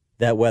normalcy.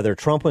 That whether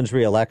Trump wins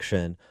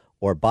re-election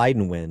or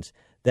Biden wins,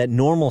 that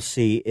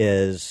normalcy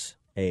is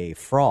a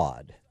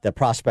fraud, the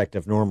prospect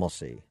of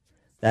normalcy.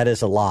 That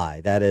is a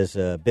lie. That is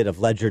a bit of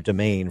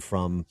legerdemain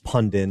from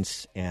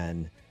pundits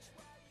and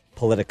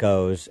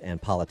politicos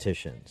and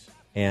politicians.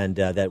 And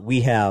that we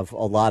have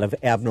a lot of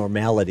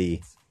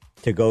abnormality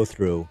to go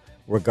through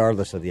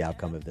regardless of the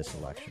outcome of this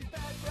election.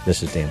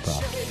 This is Dan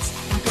Proft.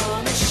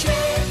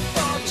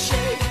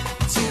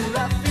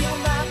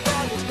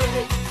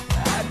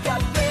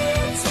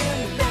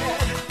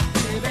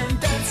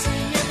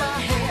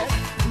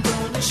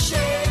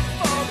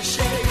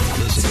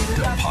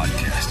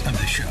 Podcast of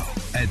the show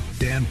at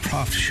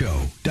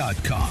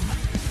danproftshow.com.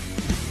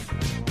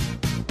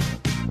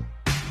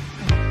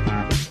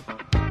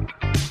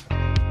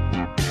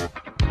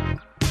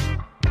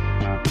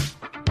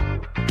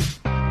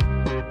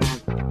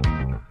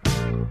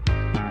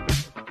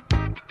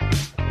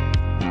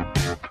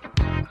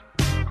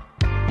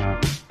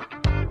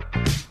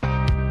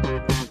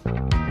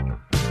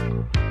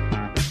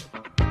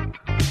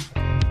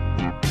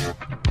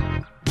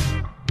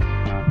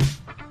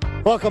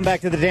 Welcome back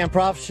to the Dan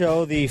Proft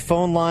Show. The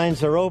phone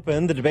lines are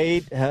open. The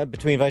debate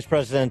between Vice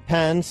President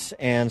Pence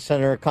and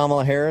Senator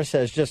Kamala Harris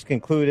has just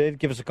concluded.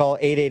 Give us a call,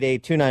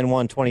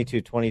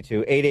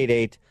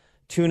 888-291-2222,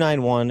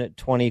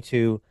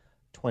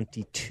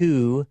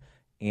 888-291-2222,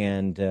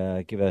 and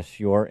give us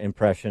your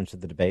impressions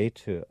of the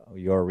debate,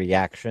 your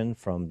reaction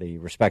from the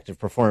respective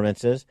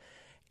performances,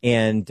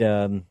 and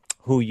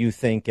who you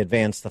think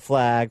advanced the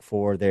flag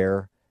for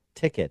their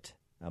ticket,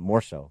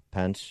 more so,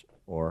 Pence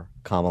or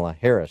Kamala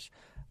Harris.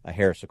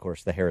 Harris, of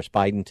course, the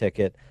Harris-Biden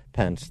ticket,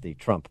 Pence, the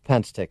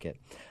Trump-Pence ticket.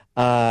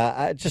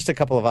 Just a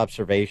couple of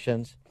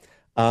observations.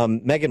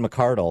 Megan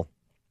McArdle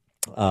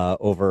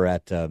over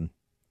at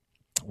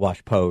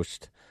Wash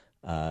Post,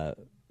 and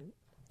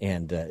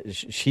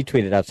she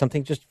tweeted out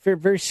something just very,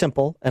 very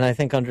simple and I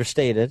think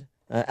understated,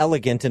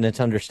 elegant in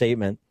its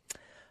understatement.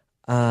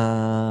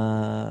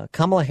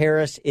 Kamala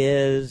Harris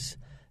is ...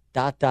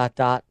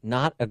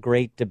 not a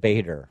great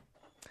debater.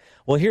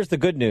 Well, here's the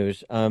good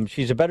news.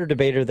 She's a better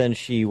debater than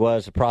she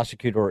was a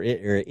prosecutor or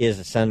is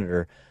a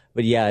senator.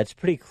 But, yeah, it's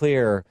pretty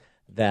clear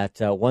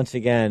that, once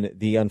again,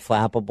 the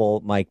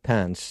unflappable Mike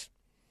Pence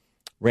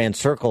ran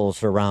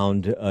circles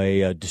around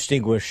a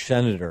distinguished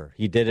senator.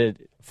 He did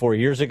it 4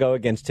 years ago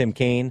against Tim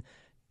Kaine.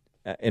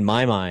 in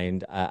my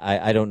mind,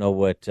 I don't know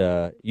what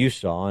you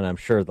saw, and I'm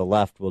sure the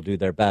left will do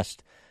their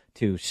best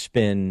to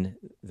spin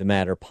the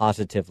matter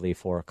positively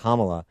for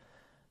Kamala,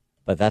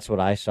 but that's what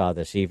I saw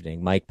this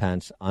evening. Mike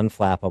Pence,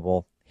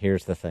 unflappable.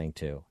 Here's the thing,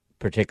 too,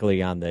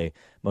 particularly on the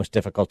most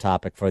difficult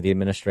topic for the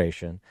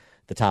administration,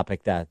 the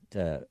topic that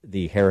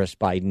the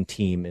Harris-Biden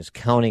team is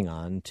counting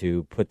on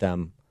to put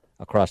them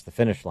across the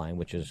finish line,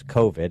 which is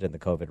COVID and the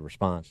COVID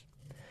response.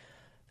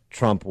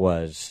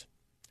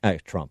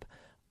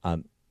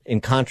 In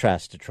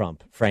contrast to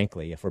Trump,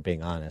 frankly, if we're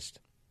being honest,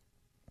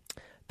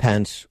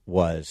 Pence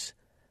was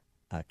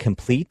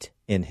complete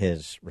in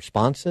his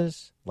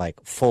responses,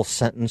 like full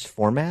sentence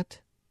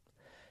format.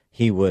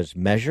 He was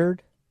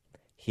measured,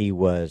 he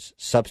was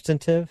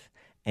substantive,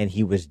 and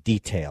he was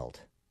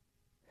detailed.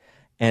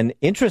 And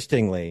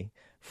interestingly,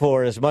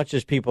 for as much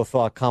as people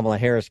thought Kamala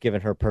Harris,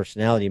 given her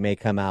personality, may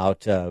come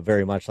out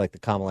very much like the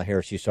Kamala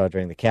Harris you saw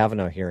during the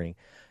Kavanaugh hearing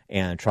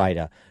and try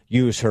to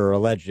use her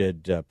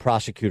alleged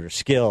prosecutor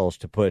skills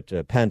to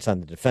put Pence on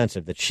the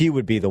defensive, that she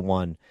would be the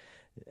one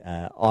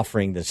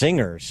offering the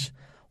zingers.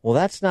 Well,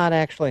 that's not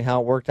actually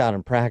how it worked out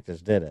in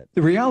practice, did it?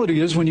 The reality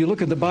is, when you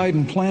look at the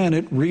Biden plan,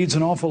 it reads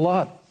an awful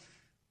lot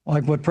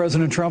like what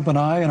President Trump and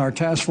I and our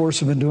task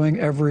force have been doing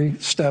every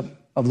step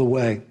of the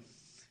way.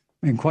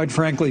 I mean, quite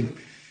frankly,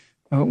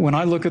 when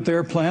I look at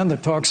their plan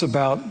that talks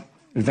about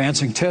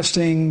advancing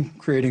testing,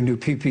 creating new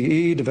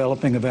PPE,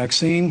 developing a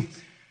vaccine,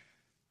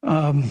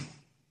 it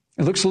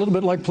looks a little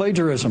bit like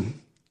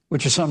plagiarism,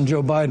 which is something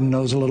Joe Biden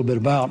knows a little bit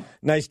about.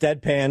 Nice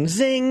deadpan.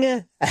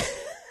 Zing.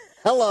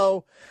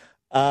 Hello.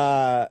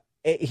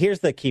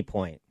 Here's the key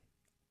point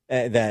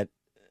that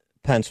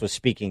Pence was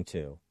speaking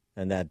to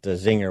and that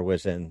Zinger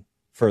was in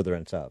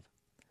furtherance of.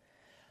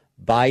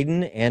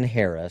 Biden and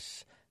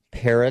Harris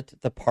parrot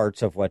the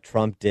parts of what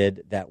Trump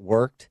did that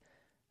worked,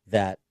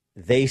 that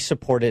they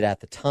supported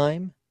at the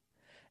time,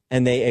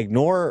 and they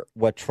ignore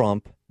what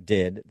Trump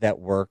did that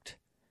worked,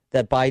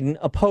 that Biden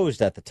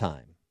opposed at the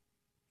time,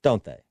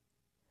 don't they?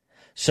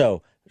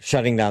 So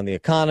shutting down the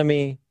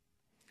economy,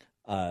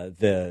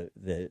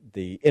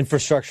 the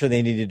infrastructure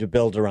they needed to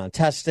build around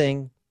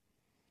testing,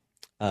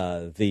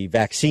 the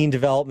vaccine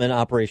development,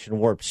 Operation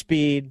Warp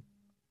Speed,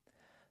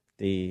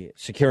 the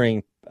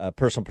securing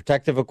personal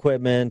protective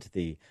equipment,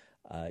 the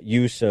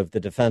use of the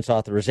Defense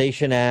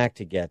Authorization Act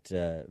to get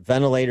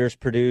ventilators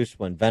produced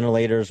when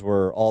ventilators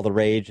were all the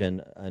rage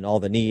and all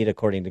the need,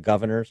 according to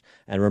governors.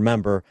 And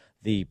remember,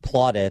 the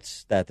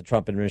plaudits that the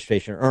Trump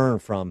administration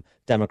earned from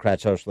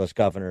Democrat socialist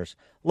governors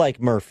like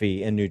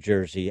Murphy in New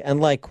Jersey and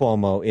like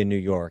Cuomo in New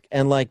York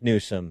and like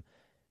Newsom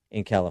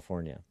in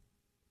California.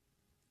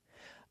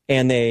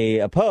 And they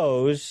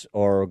oppose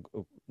or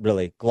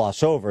really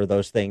gloss over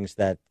those things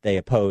that they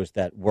opposed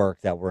that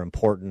worked, that were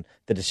important,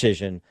 the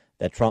decision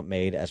that Trump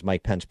made, as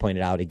Mike Pence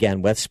pointed out,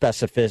 again, with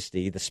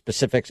specificity, the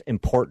specifics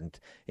important.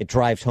 It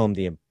drives home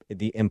the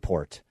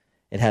import.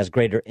 It has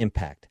greater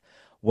impact.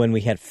 When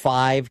we had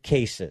 5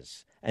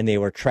 cases and they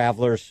were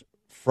travelers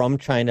from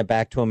China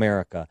back to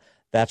America,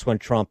 that's when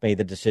Trump made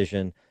the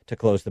decision to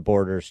close the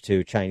borders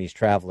to Chinese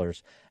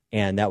travelers.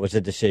 And that was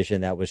a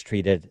decision that was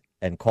treated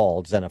and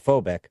called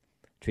xenophobic,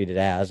 treated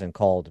as and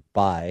called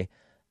by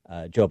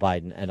Joe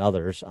Biden and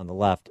others on the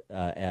left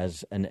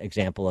as an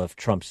example of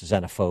Trump's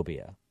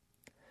xenophobia.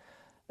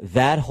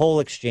 That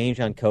whole exchange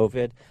on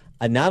COVID,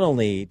 not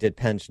only did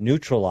Pence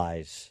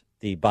neutralize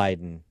the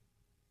Biden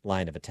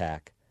line of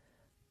attack,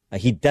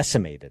 he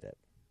decimated it.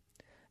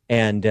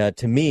 And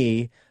to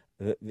me,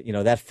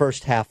 that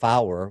first half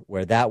hour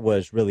where that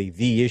was really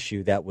the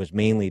issue that was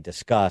mainly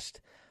discussed,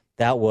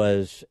 that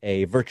was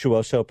a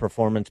virtuoso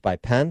performance by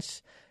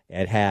Pence.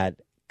 It had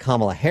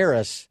Kamala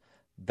Harris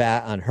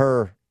back on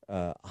her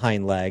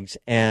hind legs,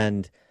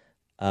 and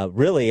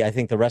really, I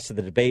think the rest of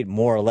the debate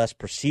more or less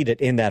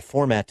proceeded in that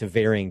format to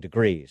varying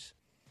degrees.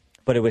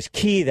 But it was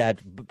key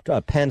that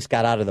Pence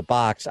got out of the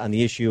box on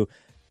the issue.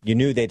 You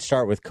knew they'd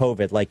start with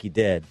COVID like he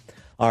did.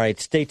 All right,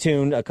 stay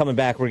tuned. Coming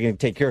back, we're going to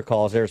take your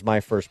calls. There's my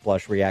first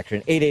blush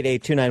reaction.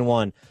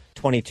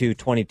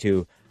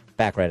 888-291-2222.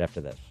 Back right after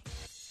this.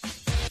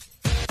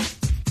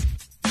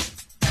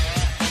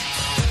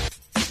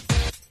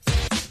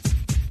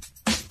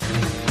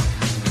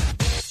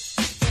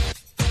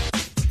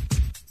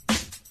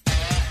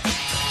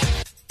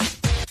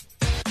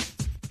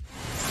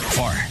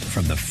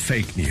 From the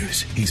fake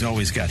news, he's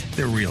always got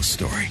the real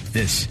story.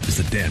 This is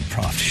the Dan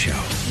Proft Show.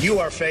 You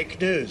are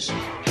fake news.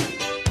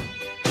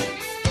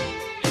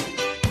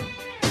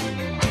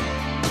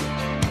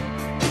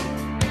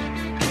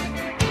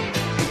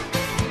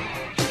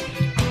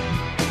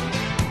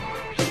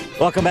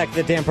 Welcome back to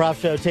the Dan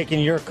Proft Show, taking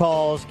your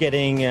calls,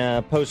 getting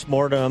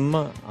post-mortem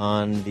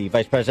on the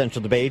vice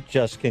presidential debate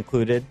just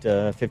concluded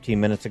 15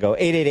 minutes ago.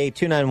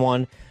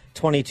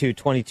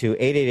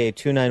 888-291-2222,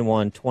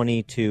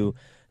 888-291-2222.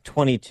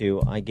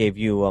 I gave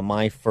you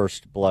my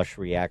first blush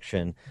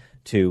reaction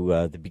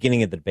to the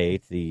beginning of the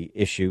debate, the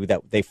issue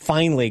that they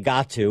finally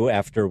got to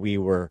after we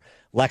were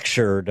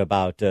lectured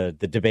about the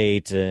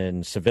debate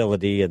and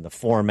civility and the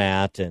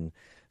format and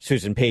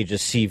Susan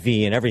Page's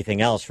CV and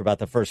everything else for about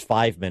the first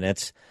 5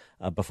 minutes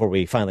before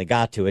we finally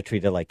got to it,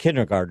 treated like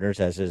kindergartners,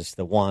 as is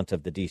the wont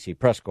of the D.C.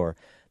 press corps.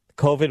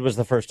 COVID was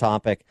the first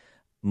topic.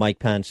 Mike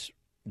Pence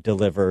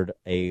delivered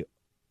a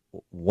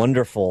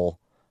wonderful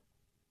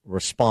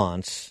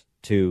response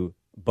to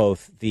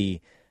both the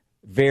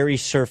very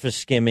surface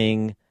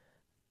skimming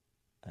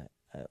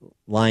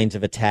lines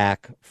of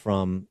attack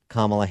from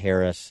Kamala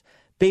Harris.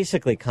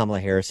 Basically, Kamala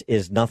Harris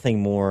is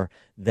nothing more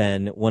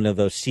than one of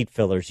those seat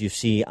fillers you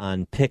see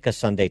on Pick a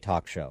Sunday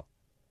talk show.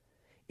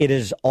 It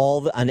is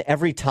all, on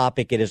every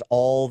topic, it is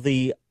all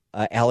the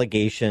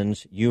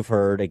allegations you've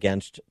heard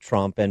against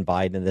Trump and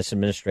Biden and this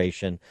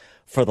administration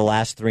for the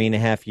last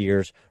 3.5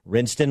 years,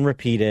 rinsed and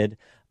repeated.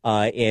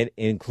 It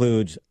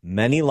includes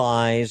many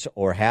lies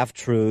or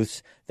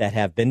half-truths that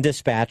have been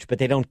dispatched, but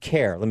they don't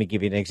care. Let me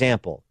give you an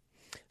example.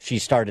 She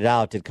started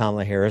out, did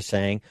Kamala Harris,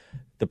 saying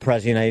the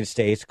President of the United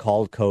States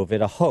called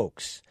COVID a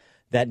hoax.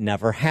 That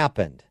never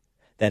happened.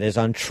 That is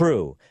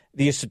untrue.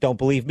 Don't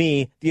believe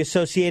me. The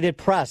Associated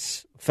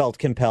Press felt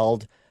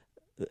compelled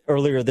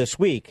earlier this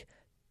week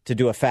to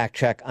do a fact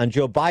check on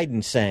Joe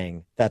Biden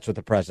saying that's what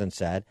the president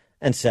said,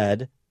 and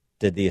said,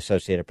 did the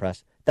Associated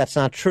Press, that's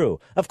not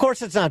true. Of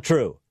course it's not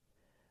true.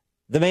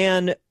 The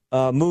man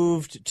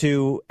moved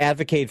to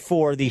advocate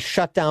for the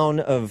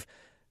substantial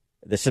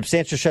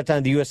shutdown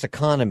of the U.S.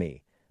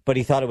 economy, but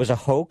he thought it was a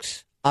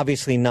hoax?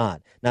 Obviously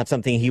not. Not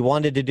something he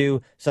wanted to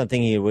do,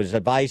 something he was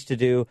advised to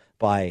do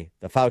by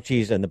the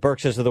Faucis and the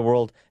Birxes of the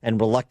world, and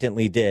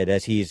reluctantly did,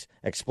 as he's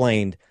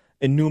explained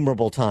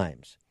innumerable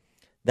times.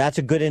 That's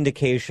a good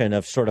indication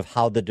of sort of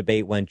how the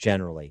debate went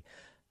generally.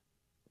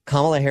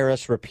 Kamala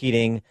Harris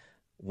repeating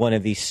one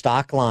of the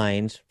stock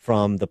lines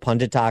from the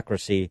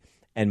punditocracy,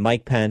 and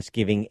Mike Pence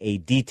giving a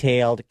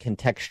detailed,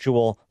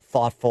 contextual,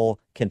 thoughtful,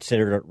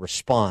 considerate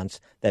response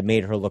that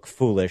made her look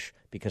foolish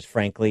because,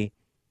 frankly,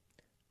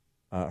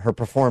 her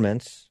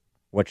performance,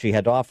 what she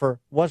had to offer,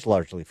 was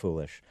largely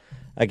foolish.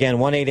 Again,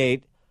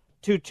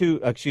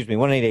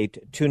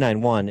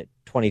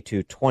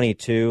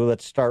 1-888-291-2222.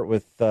 Let's start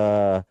with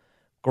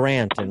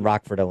Grant in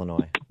Rockford,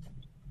 Illinois.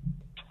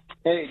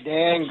 Hey,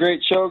 Dan,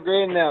 great show,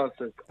 great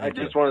analysis. I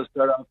just want to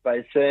start off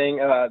by saying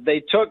they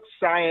took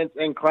science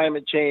and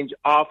climate change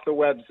off the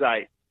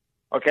website,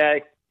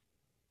 okay?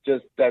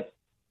 Just that's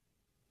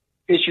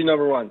issue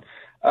number one.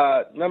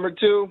 Number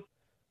two,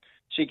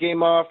 she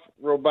came off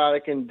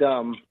robotic and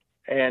dumb.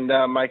 And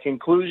my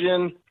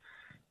conclusion,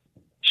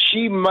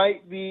 she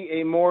might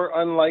be a more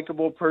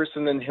unlikable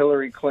person than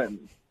Hillary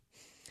Clinton.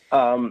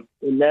 And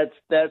that's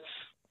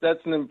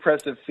an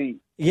impressive feat.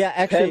 Yeah,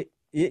 actually,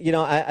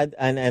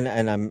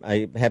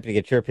 I'm happy to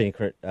get your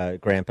opinion,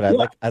 Grant,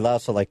 but I'd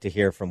also like to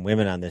hear from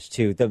women on this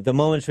too. The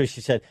moments where she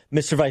said,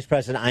 "Mr. Vice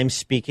President, I'm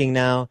speaking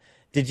now."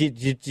 Did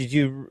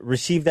you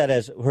receive that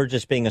as her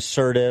just being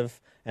assertive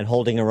and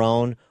holding her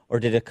own, or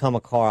did it come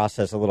across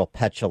as a little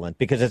petulant?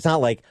 Because it's not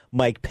like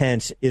Mike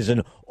Pence is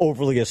an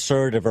overly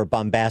assertive or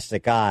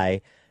bombastic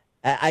guy.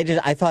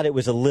 I thought it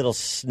was a little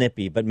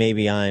snippy, but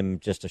maybe I'm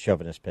just a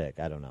chauvinist pig.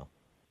 I don't know.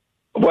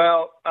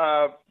 Well,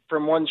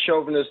 from one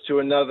chauvinist to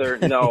another,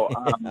 no.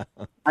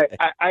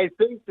 I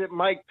think that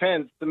Mike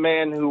Pence, the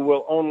man who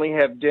will only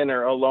have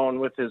dinner alone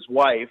with his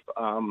wife,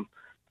 I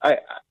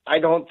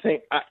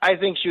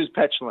think she was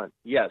petulant.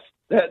 Yes,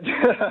 that's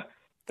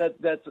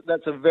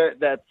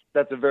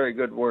a very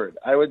good word.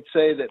 I would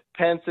say that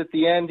Pence at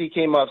the end, he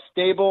came off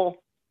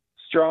stable,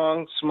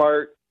 strong,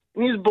 smart,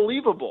 and he's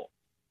believable.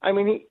 I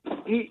mean,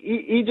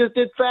 he just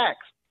did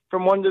facts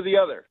from one to the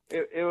other.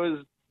 It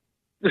was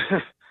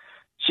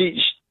she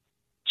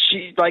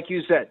like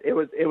you said, it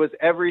was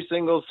every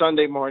single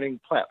Sunday morning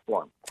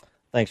platform.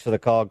 Thanks for the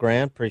call,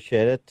 Grant.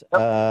 Appreciate it.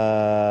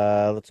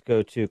 Let's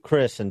go to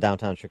Chris in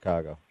downtown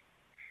Chicago.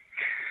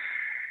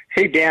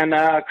 Hey, Dan,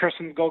 Chris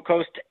from the Gold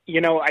Coast.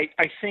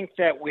 I think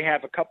that we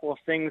have a couple of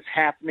things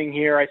happening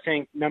here. I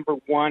think, number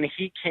one,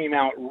 he came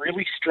out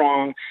really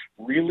strong,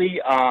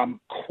 really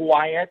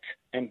quiet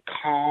and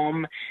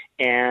calm,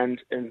 and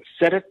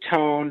set a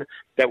tone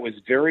that was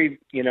very,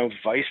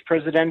 vice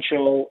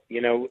presidential,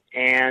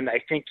 and I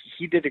think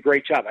he did a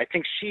great job. I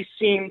think she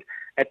seemed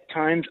at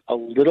times a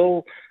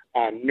little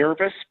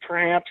nervous,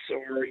 perhaps,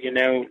 or,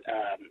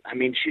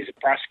 she's a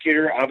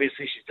prosecutor.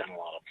 Obviously, she's done a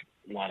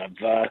lot of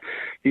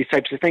these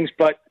types of things,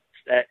 but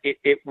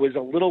it was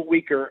a little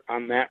weaker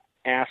on that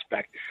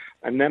aspect.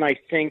 And then I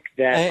think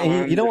that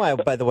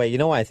by the way,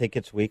 why I think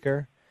it's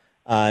weaker?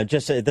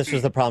 This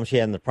was the problem she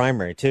had in the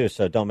primary too.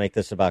 So don't make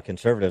this about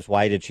conservatives.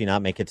 Why did she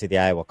not make it to the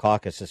Iowa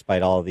caucus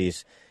despite all of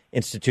these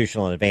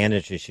institutional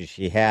advantages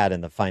she had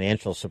and the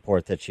financial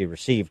support that she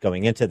received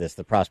going into this,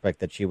 the prospect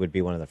that she would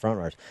be one of the front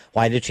runners?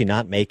 Why did she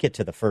not make it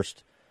to the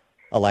first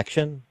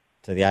election,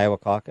 to the Iowa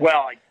caucus?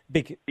 Well,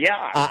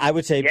 I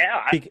would say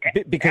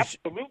because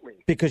absolutely.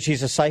 Because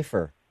she's a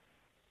cipher.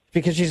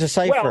 Because she's a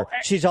cipher. Well,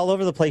 she's all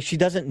over the place. She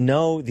doesn't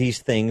know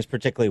these things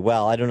particularly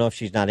well. I don't know if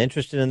she's not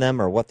interested in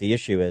them or what the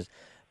issue is,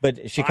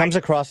 but she comes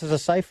across as a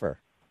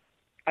cipher.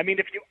 I mean,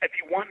 if you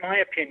want my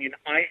opinion,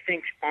 I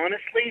think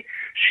honestly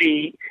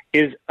she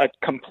is a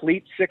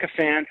complete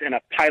sycophant and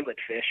a pilot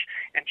fish,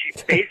 and she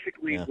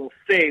basically will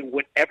say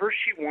whatever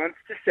she wants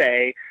to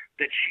say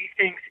that she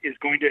thinks is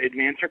going to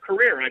advance her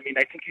career. I mean,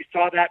 I think you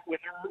saw that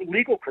with her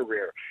legal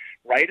career,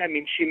 right? I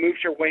mean, she moves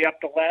her way up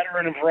the ladder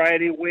in a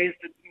variety of ways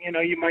that, you know,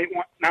 you might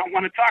not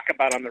want to talk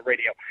about on the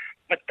radio.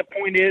 But the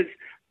point is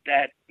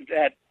that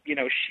you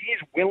know, she's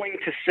willing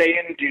to say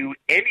and do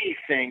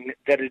anything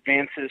that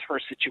advances her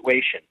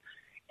situation.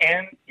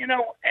 And, you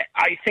know,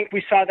 I think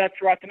we saw that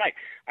throughout the night.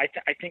 I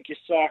think you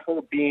saw her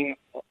being,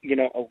 you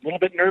know, a little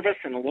bit nervous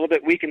and a little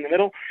bit weak in the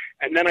middle.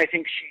 And then I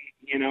think she,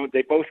 you know,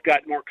 they both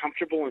got more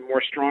comfortable and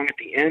more strong at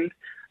the end.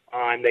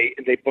 And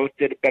they both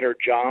did a better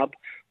job,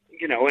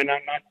 you know, and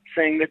I'm not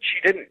saying that she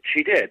didn't.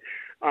 She did.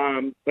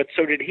 But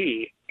so did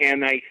he.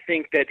 And I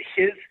think that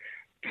his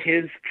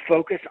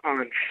focus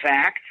on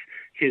facts,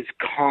 his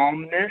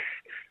calmness,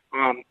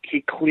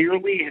 he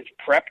clearly has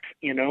prepped,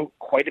 you know,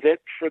 quite a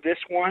bit for this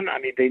one. I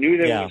mean, they knew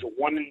there was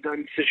a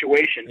one-and-done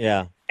situation.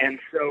 Yeah. And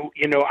so,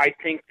 you know, I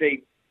think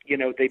they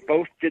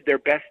both did their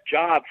best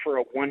job for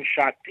a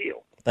one-shot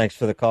deal. Thanks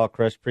for the call,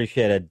 Chris.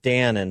 Appreciate it.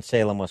 Dan in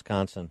Salem,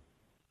 Wisconsin.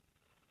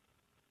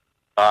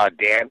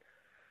 Dan,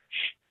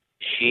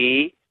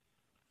 she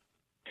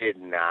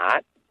did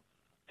not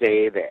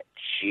say that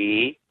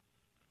she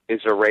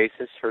is a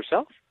racist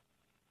herself,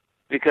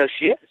 because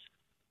she is.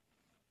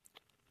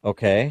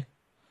 Okay.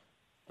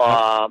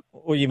 Well,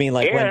 you mean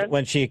like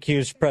when she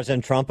accused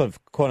President Trump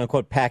of, quote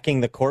unquote, packing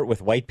the court with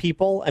white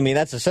people? I mean,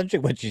 that's essentially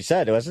what she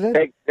said, wasn't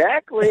it?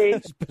 Exactly.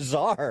 It's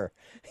bizarre.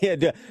 Yeah,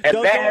 don't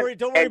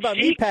worry about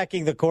me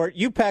packing the court.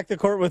 You pack the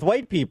court with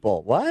white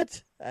people.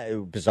 What?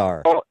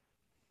 Bizarre. Oh,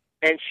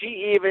 and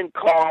she even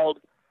called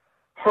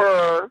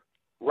her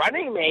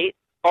running mate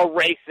a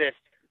racist.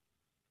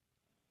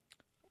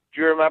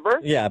 Do you remember?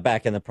 Yeah,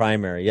 back in the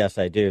primary. Yes,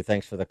 I do.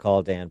 Thanks for the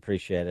call, Dan.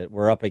 Appreciate it.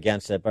 We're up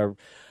against it, but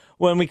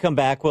when we come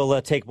back, we'll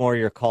take more of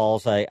your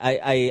calls. We've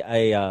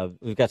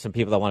got some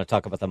people that want to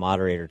talk about the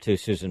moderator too,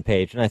 Susan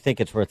Page, and I think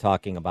it's worth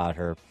talking about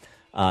her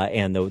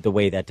and the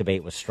way that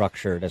debate was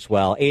structured as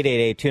well.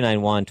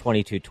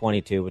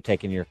 888-291-2222. We're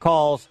taking your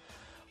calls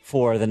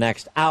for the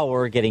next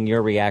hour, getting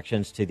your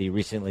reactions to the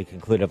recently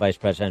concluded vice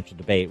presidential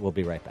debate. We'll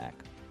be right back.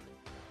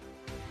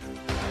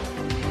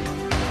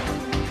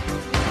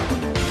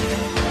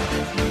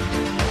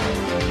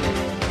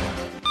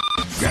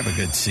 Grab a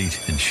good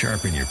seat and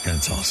sharpen your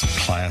pencils.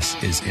 Class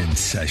is in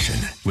session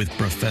with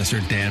Professor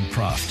Dan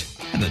Proft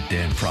and the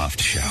Dan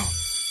Proft Show.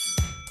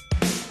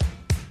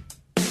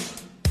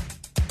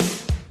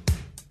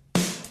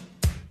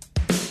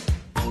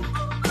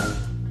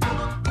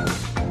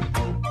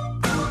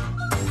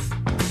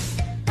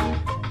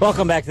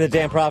 Welcome back to the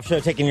Dan Proft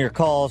Show, taking your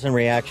calls in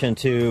reaction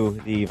to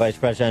the vice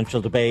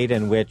presidential debate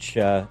in which,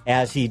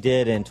 as he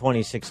did in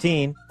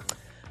 2016,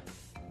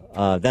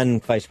 then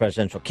vice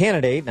presidential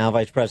candidate, now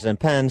Vice President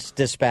Pence,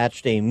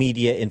 dispatched a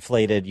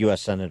media-inflated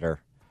U.S. Senator.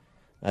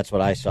 That's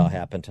what I saw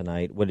happen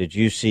tonight. What did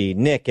you see?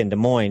 Nick in Des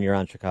Moines, you're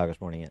on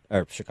Chicago's Morning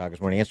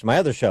Answer. My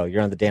other show,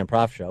 you're on the Dan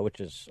Proft Show, which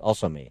is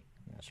also me.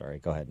 Sorry,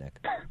 go ahead, Nick.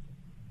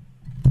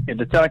 Good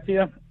to talk to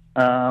you.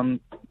 I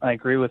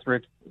agree with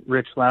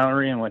Rich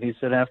Lowry and what he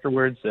said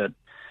afterwards, that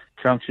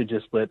Trump should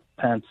just let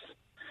Pence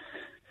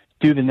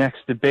do the next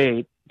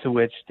debate, to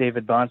which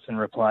David Bahnsen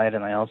replied,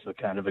 and I also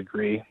kind of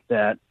agree,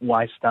 that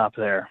why stop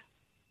there?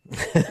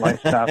 Why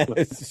stop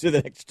with to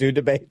the next two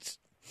debates?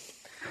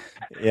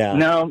 Yeah.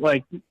 No,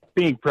 like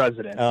being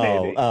president,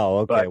 maybe. Oh,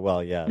 okay. But,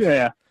 well, yes.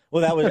 Yeah.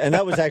 Well,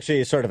 that was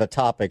actually sort of a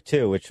topic,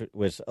 too, which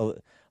was a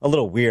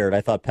little weird.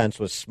 I thought Pence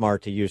was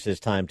smart to use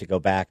his time to go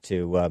back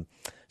to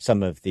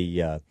some of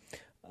the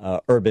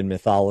urban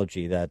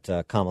mythology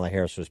that Kamala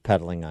Harris was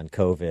peddling on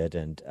COVID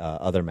and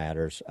other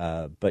matters.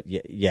 But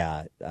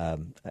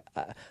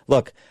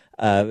look,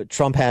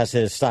 Trump has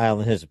his style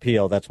and his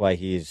appeal. That's why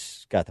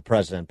he's got the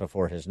president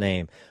before his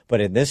name.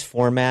 But in this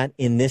format,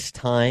 in this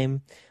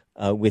time,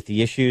 with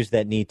the issues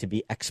that need to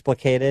be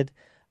explicated,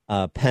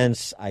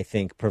 Pence, I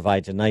think,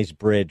 provides a nice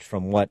bridge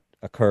from what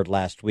occurred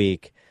last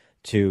week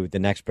to the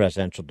next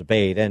presidential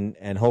debate.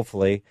 And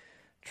hopefully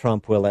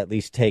Trump will at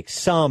least take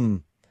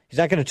some. He's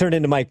not going to turn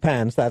into Mike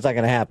Pence. That's not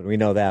going to happen. We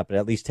know that. But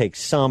at least take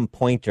some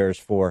pointers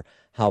for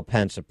how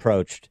Pence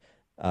approached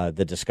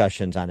the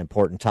discussions on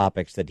important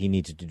topics that he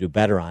needs to do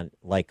better on,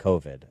 like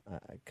COVID. I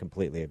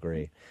completely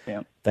agree.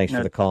 Yeah. Thanks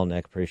for the call,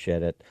 Nick.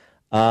 Appreciate it.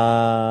 We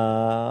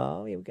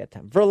got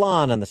time.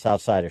 Verlon on the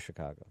south side of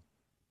Chicago.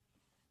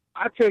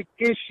 I take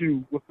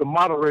issue with the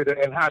moderator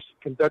and how she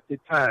conducted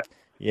time.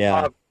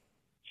 Yeah.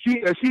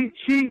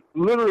 She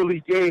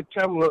literally gave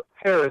Kamala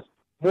Harris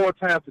more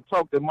time to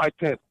talk than Mike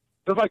Pence.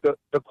 Just like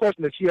the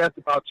question that she asked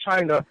about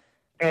China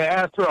and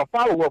asked her a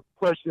follow-up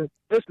question,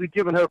 basically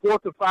giving her 4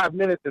 to 5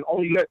 minutes and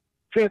only let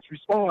Pence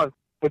respond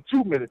for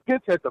 2 minutes.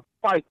 Pence had to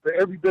fight for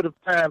every bit of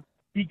time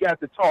he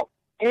got to talk.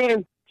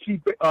 And you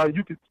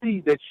could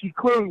see that she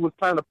clearly was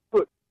trying to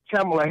put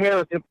Kamala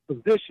Harris in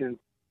position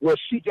where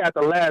she got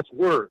the last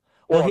word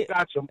or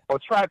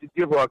tried to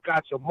give her a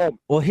gotcha moment.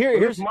 Well, here's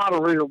this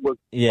moderator was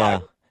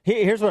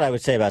Here's what I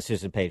would say about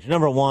Susan Page.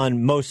 Number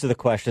one, most of the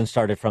questions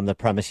started from the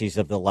premises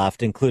of the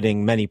left,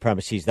 including many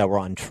premises that were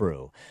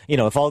untrue.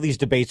 If all these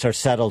debates are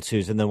settled,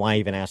 Susan, then why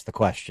even ask the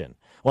question?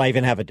 Why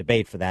even have a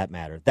debate for that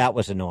matter? That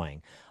was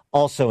annoying.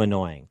 Also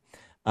annoying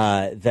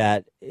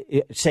that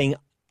saying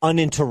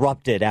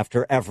uninterrupted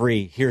after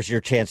every here's your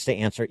chance to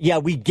answer. Yeah,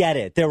 we get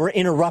it. There were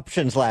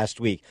interruptions last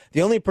week.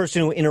 The only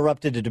person who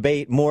interrupted a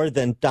debate more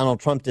than Donald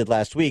Trump did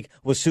last week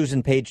was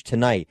Susan Page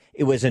tonight.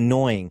 It was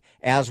annoying,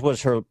 as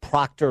was her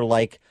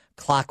Proctor-like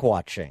clock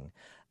watching.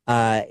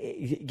 By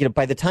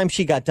the time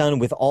she got done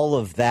with all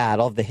of that,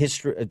 all of the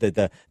history,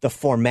 the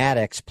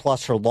formatics,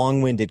 plus her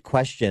long-winded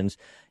questions,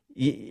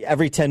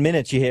 every 10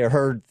 minutes you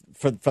heard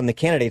from the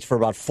candidates for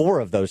about 4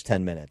 of those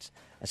 10 minutes.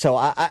 So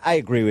I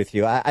agree with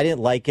you. I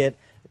didn't like it.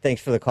 Thanks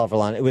for the call,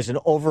 Verlon. It was an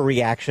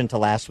overreaction to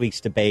last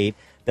week's debate.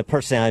 The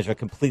personalities are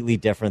completely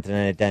different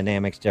and the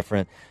dynamics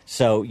different.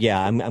 So,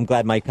 yeah, I'm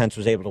glad Mike Pence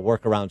was able to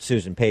work around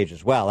Susan Page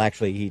as well.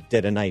 Actually, he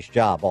did a nice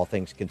job, all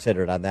things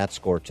considered, on that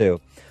score,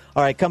 too.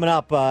 All right, coming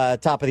up,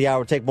 top of the hour,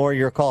 we'll take more of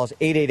your calls,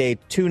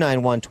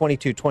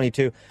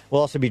 888-291-2222.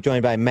 We'll also be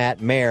joined by Matt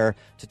Mayer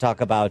to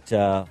talk about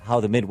how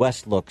the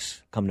Midwest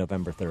looks come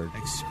November 3rd.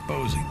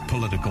 Exposing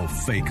political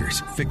fakers,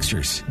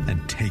 fixers,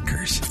 and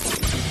takers.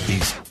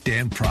 He's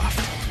Dan Proft,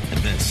 and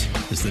this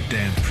is the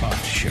Dan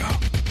Proft Show.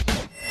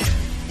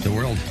 The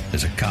world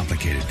is a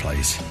complicated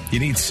place. You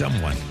need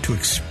someone to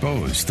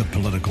expose the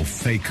political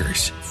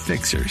fakers,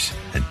 fixers,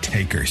 and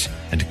takers,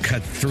 and to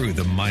cut through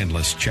the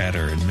mindless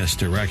chatter and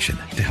misdirection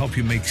to help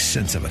you make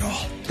sense of it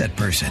all. That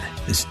person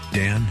is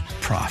Dan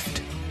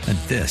Proft, and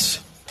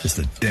this is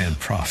the Dan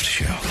Proft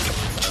Show.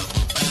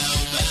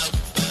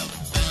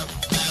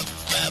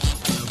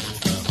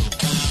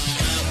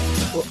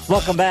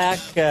 Welcome back.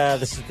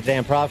 This is the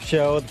Dan Proft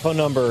Show. The phone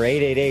number,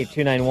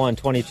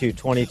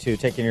 888-291-2222.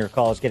 Taking your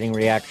calls, getting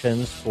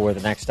reactions for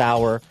the next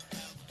hour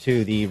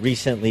to the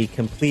recently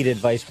completed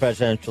vice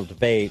presidential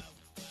debate.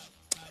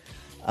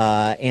 We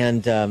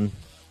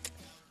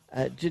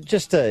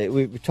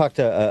talked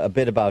a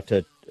bit about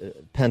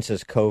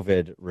Pence's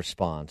COVID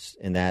response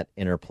in that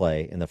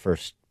interplay in the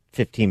first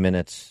 15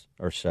 minutes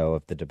or so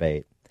of the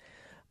debate.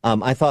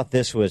 I thought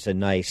this was a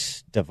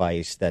nice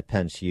device that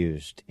Pence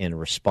used in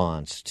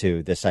response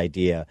to this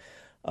idea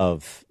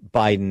of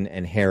Biden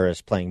and Harris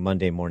playing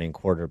Monday morning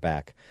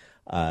quarterback.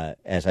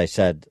 As I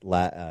said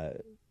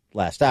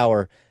last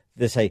hour,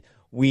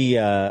 we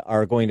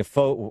are going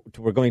to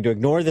we're going to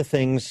ignore the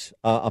things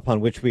upon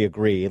which we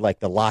agree,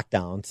 like the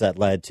lockdowns that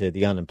led to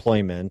the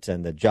unemployment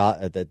and the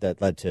job that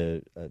led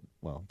to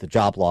the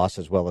job loss,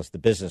 as well as the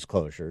business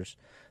closures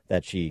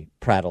that she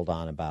prattled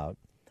on about,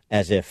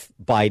 as if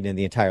Biden and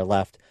the entire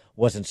left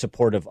wasn't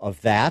supportive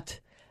of that,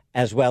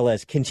 as well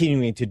as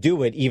continuing to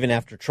do it even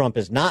after Trump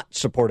is not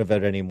supportive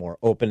of it anymore,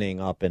 opening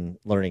up and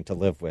learning to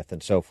live with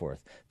and so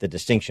forth. The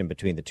distinction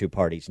between the two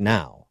parties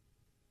now.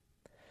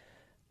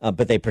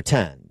 But they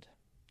pretend.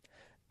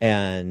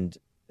 And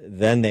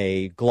then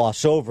they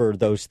gloss over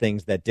those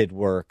things that did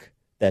work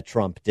that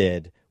Trump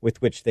did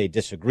with which they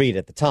disagreed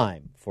at the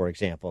time. For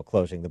example,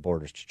 closing the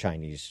borders to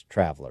Chinese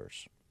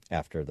travelers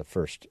after the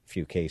first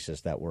few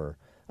cases that were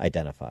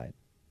identified.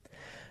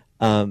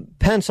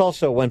 Pence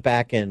also went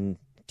back in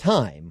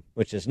time,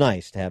 which is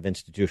nice to have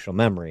institutional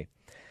memory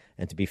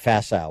and to be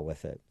facile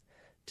with it,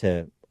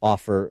 to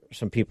offer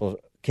some people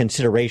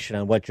consideration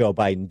on what Joe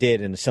Biden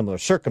did in a similar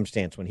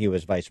circumstance when he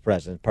was vice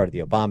president, part of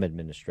the Obama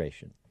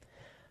administration.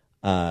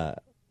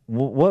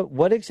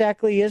 What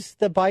exactly is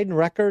the Biden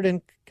record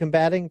in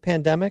combating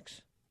pandemics?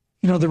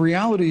 The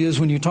reality is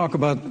when you talk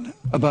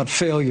about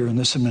failure in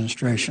this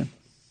administration,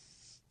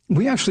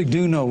 we actually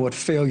do know what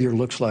failure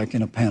looks like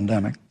in a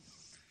pandemic.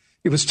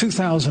 It was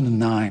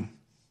 2009.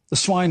 The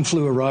swine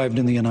flu arrived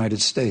in the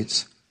United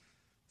States.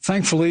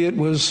 Thankfully, it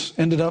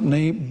ended up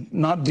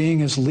not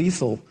being as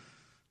lethal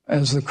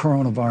as the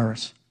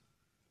coronavirus.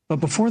 But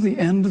before the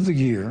end of the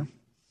year,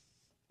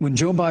 when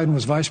Joe Biden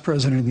was vice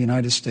president of the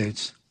United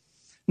States,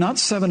 not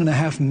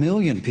 7.5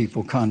 million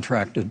people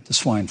contracted the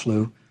swine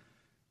flu.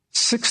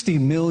 60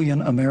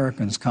 million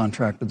Americans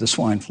contracted the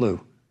swine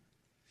flu.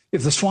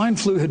 If the swine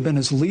flu had been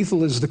as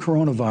lethal as the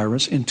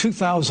coronavirus in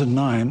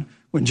 2009,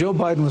 when Joe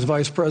Biden was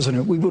vice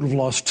president, we would have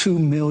lost 2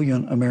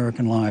 million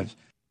American lives.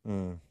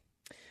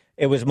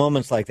 It was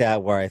moments like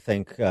that where I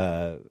think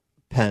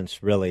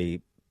Pence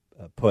really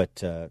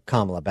put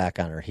Kamala back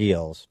on her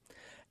heels.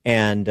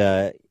 And,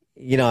 I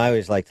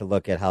always like to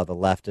look at how the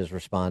left is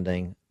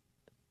responding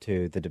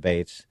to the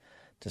debates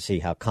to see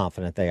how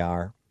confident they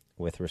are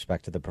with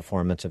respect to the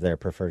performance of their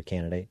preferred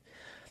candidate.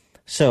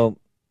 So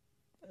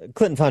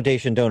Clinton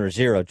Foundation donor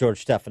zero,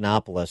 George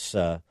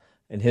Stephanopoulos,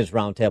 in his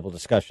roundtable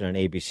discussion on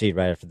ABC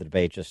right after the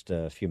debate just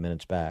a few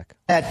minutes back.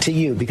 That to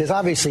you, because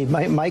obviously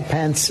Mike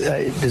Pence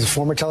is a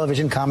former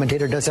television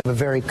commentator, does have a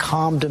very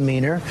calm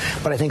demeanor,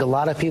 but I think a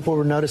lot of people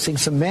were noticing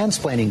some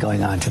mansplaining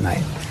going on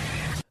tonight.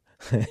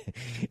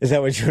 Is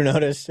that what you're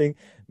noticing?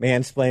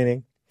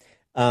 Mansplaining?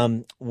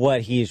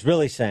 What he's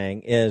really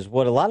saying is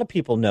what a lot of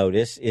people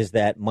notice is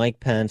that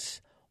Mike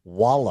Pence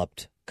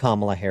walloped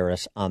Kamala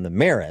Harris on the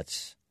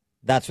merits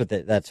That's what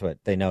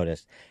they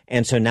noticed.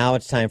 And so now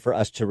it's time for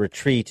us to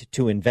retreat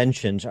to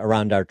inventions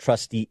around our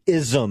trusty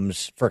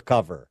isms for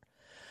cover.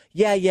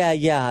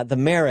 Yeah, the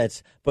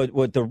merits. But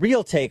what the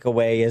real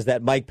takeaway is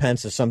that Mike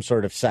Pence is some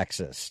sort of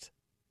sexist.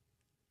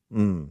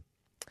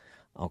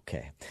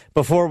 Okay.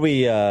 Before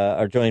we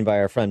are joined by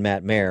our friend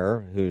Matt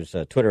Mayer, whose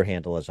Twitter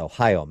handle is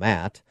Ohio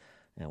Matt,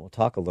 and we'll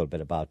talk a little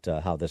bit about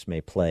how this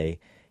may play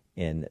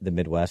in the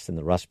Midwest and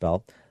the Rust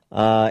Belt.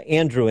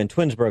 Andrew in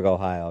Twinsburg,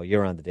 Ohio,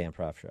 you're on the Dan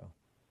Proft Show.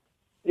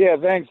 Yeah,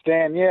 thanks,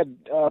 Dan. Yeah,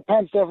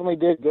 Pence definitely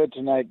did good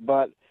tonight,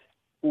 but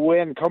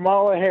when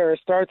Kamala Harris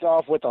starts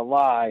off with a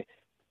lie,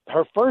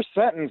 her first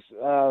sentence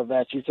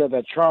that she said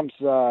that Trump's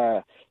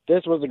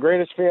this was the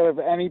greatest failure of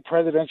any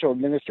presidential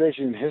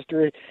administration in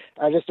history,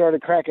 I just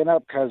started cracking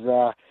up because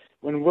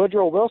when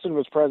Woodrow Wilson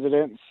was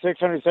president,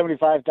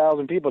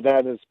 675,000 people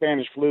died of the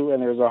Spanish flu,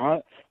 and there's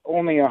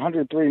only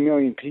 103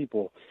 million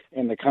people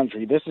in the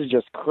country. This is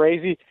just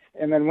crazy.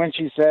 And then when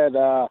she said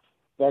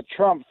that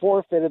Trump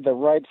forfeited the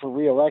right for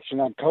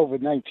re-election on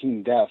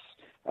COVID-19 deaths,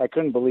 I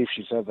couldn't believe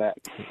she said that.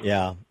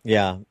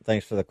 Yeah.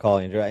 Thanks for the call,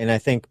 Andrew. And I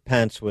think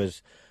Pence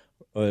was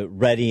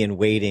ready and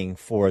waiting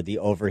for the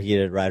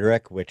overheated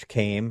rhetoric, which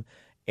came,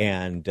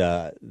 and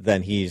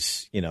then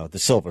he's, the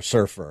Silver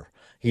Surfer.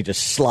 He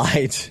just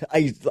slides,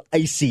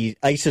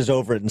 ices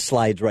over it and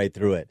slides right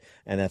through it,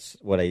 and that's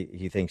what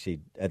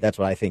that's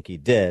what I think he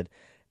did.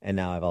 And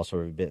now I've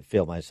also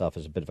feel myself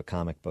as a bit of a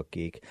comic book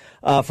geek.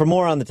 For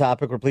more on the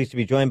topic, we're pleased to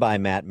be joined by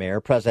Matt Mayer,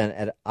 president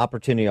at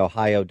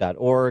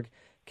OpportunityOhio.org,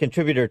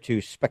 contributor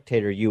to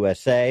Spectator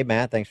USA.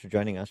 Matt, thanks for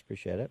joining us.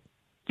 Appreciate it.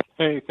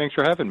 Hey, thanks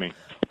for having me.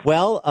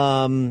 Well,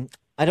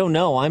 I don't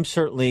know. I'm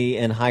certainly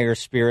in higher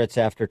spirits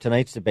after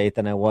tonight's debate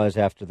than I was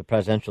after the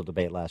presidential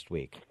debate last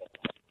week.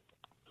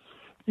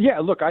 Yeah,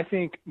 look, I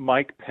think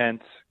Mike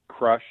Pence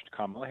crushed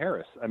Kamala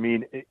Harris. I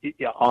mean,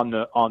 on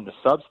the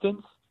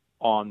substance,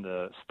 on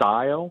the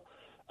style.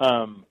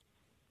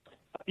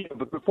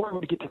 But before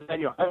we get to that, I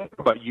don't know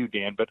about you,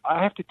 Dan, but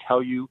I have to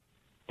tell you,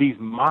 these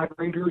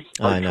moderators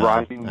are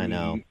driving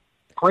me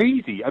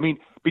crazy. I mean,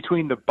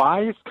 between the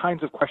biased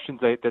kinds of questions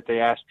that they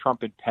ask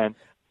Trump and Pence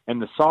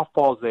and the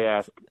softballs they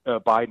ask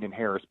Biden and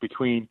Harris,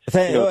 between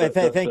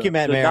Thank you,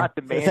 Matt Mayer.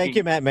 Thank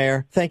you, Matt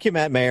Mayer. Thank you,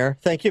 Matt Mayer.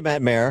 Thank you,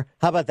 Matt Mayer.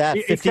 How about that?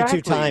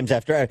 52 times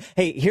after.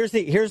 Hey, here's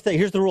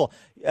the rule.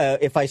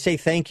 If I say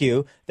thank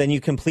you, then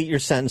you complete your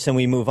sentence and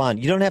we move on.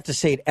 You don't have to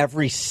say it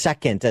every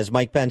second as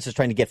Mike Pence is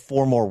trying to get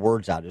 4 more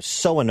words out. It's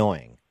so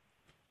annoying.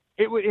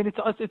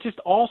 It's just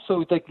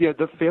also like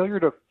the failure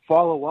to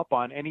follow up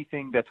on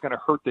anything that's going to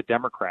hurt the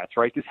Democrats,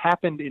 right? This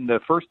happened in the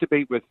first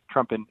debate with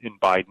Trump and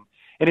Biden,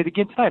 and it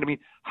again tonight. I mean,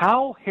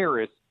 how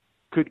Harris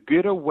could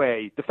get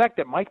away, the fact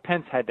that Mike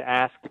Pence had to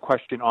ask the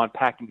question on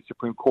packing the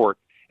Supreme Court,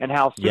 and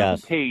how Susan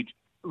Page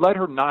let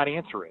her not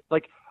answer it.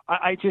 Like,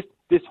 I just,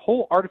 this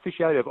whole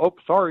artificiality of, oh,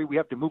 sorry, we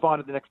have to move on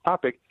to the next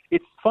topic.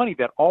 It's funny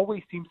that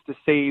always seems to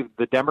save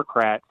the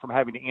Democrat from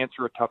having to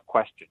answer a tough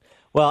question.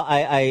 Well,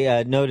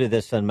 I noted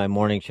this on my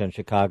morning show in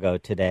Chicago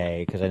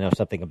today because I know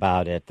something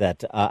about it,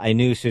 that I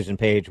knew Susan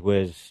Page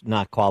was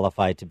not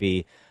qualified to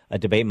be a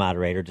debate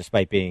moderator,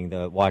 despite being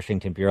the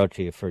Washington bureau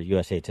chief for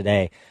USA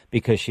Today,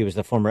 because she was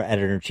the former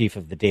editor-in-chief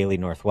of the Daily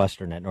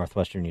Northwestern at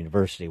Northwestern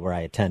University, where I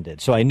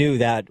attended. So I knew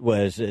that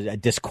was a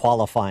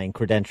disqualifying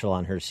credential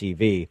on her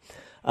CV.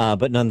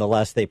 But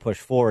nonetheless, they pushed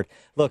forward.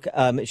 Look,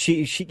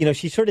 she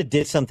sort of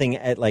did something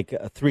at like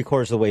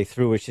 3/4 of the way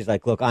through, where she's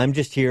like, "Look, I'm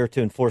just here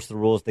to enforce the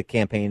rules the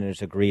campaign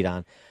has agreed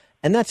on,"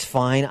 and that's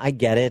fine. I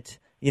get it,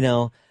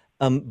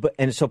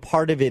 and so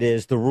part of it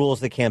is the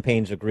rules the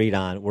campaigns agreed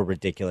on were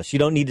ridiculous. You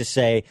don't need to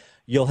say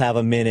you'll have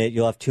a minute,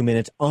 you'll have 2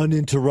 minutes,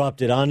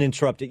 uninterrupted.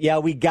 Yeah,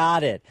 we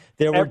got it.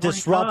 There were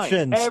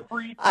disruptions.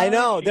 Every time I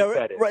know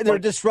there were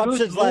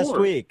disruptions last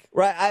week.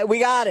 Right, we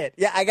got it.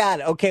 Yeah, I got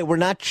it. Okay, we're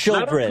not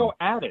children. Let them go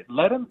at it.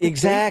 Let them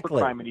exactly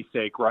for criminy's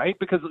sake, right?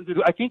 Because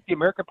I think the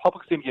American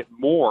public's going to get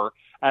more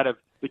out of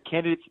the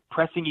candidates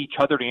pressing each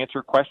other to answer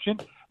a question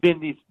than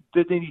these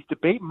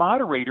debate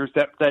moderators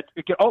that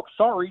get, oh,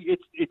 sorry,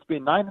 it's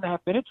been 9.5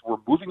 minutes. We're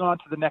moving on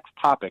to the next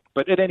topic.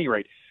 But at any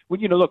rate,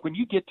 when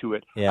you get to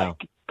it,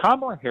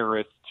 Kamala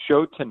Harris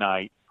showed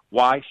tonight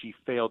why she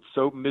failed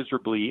so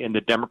miserably in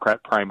the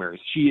Democrat primaries.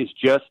 She is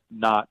just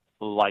not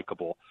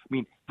likable. I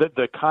mean,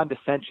 the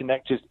condescension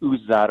that just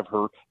oozes out of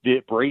her,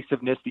 the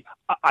abrasiveness,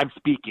 I'm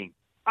speaking.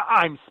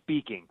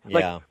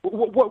 Yeah. Like,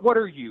 what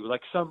are you?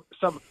 Like some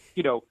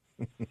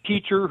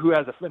teacher who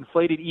has an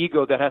inflated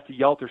ego that has to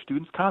yell at their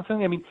students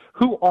constantly? I mean,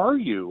 who are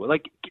you?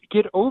 Like,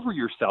 get over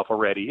yourself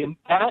already. And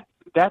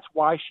that's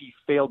why she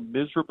failed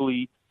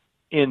miserably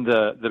in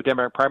the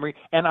Democratic primary.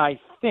 And I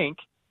think,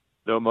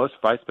 though most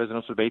vice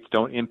presidential debates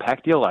don't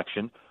impact the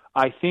election,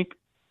 I think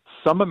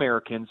some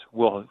Americans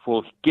will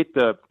get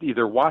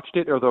either watched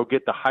it or they'll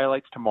get the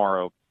highlights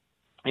tomorrow,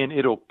 and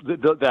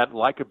that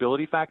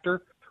likability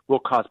factor will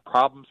cause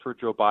problems for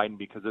Joe Biden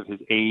because of his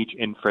age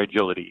and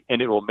fragility,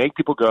 and it will make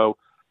people go,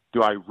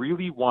 do I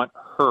really want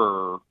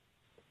her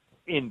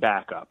in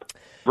backup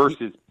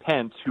versus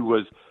Pence, who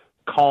was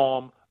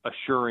calm,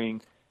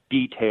 assuring,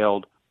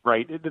 detailed,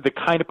 right? The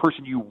kind of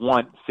person you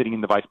want sitting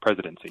in the vice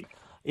presidency.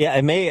 Yeah,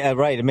 it may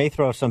right. It may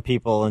throw some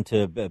people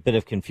into a bit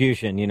of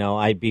confusion. You know,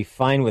 I'd be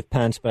fine with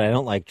Pence, but I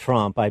don't like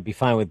Trump. I'd be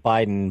fine with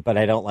Biden, but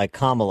I don't like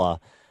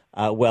Kamala.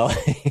 Well,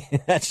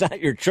 that's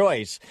not your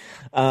choice.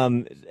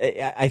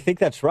 I think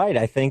that's right.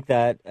 I think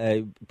that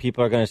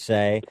people are going to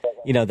say,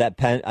 you know,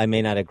 that I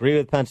may not agree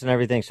with Pence and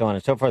everything, so on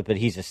and so forth, but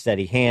he's a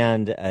steady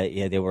hand.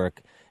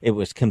 It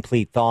was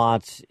complete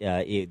thoughts.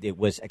 It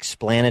was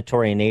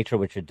explanatory in nature,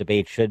 which a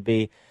debate should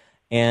be.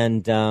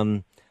 And,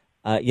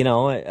 I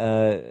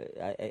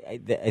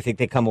think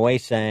they come away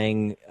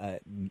saying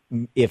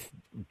if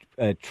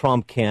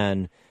Trump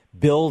can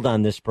build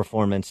on this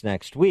performance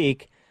next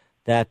week,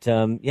 that,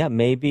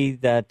 maybe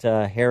that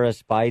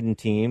Harris-Biden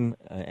team,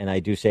 and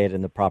I do say it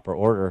in the proper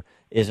order,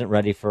 isn't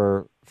ready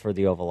for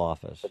the Oval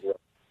Office.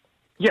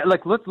 Yeah,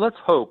 like let's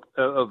hope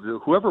of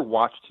whoever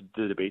watched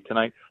the debate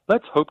tonight,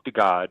 let's hope to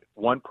God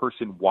one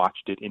person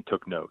watched it and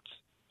took notes.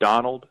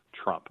 Donald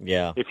Trump.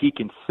 Yeah. If he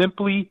can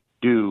simply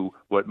do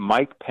what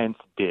Mike Pence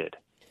did,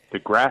 the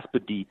grasp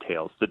of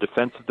details, the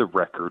defense of the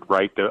record,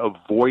 right, the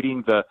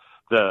avoiding the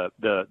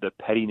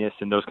pettiness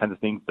and those kinds of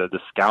things, the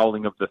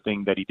scowling of the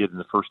thing that he did in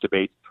the first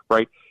debate,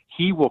 right?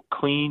 He will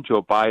clean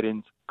Joe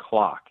Biden's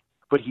clock,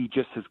 but he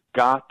just has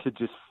got to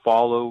just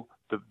follow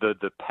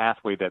the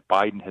pathway that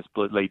Biden has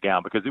laid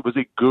down, because it was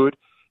a good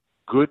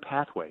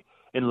pathway.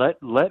 And let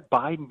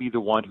Biden be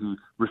the one who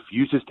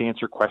refuses to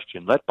answer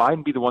questions. Let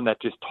Biden be the one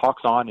that just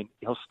talks on and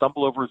he'll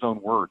stumble over his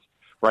own words,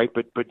 right?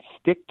 But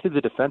stick to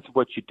the defense of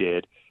what you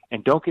did,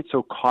 and don't get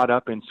so caught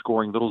up in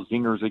scoring little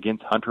zingers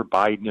against Hunter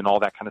Biden and all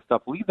that kind of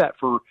stuff. Leave that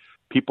for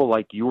people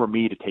like you or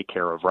me to take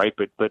care of, right?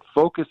 But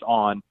focus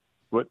on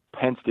what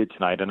Pence did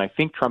tonight. And I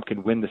think Trump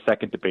can win the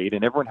second debate.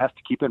 And everyone has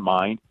to keep in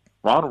mind,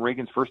 Ronald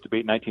Reagan's first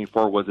debate in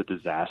 1984 was a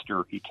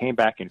disaster. He came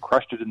back and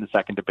crushed it in the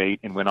second debate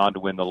and went on to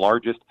win the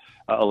largest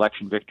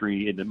election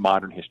victory in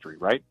modern history,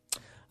 right?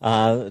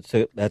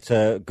 So that's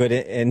a good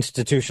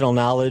institutional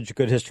knowledge,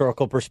 good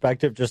historical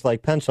perspective, just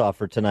like Pence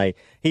offered tonight.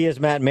 He is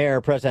Matt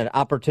Mayer, president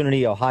of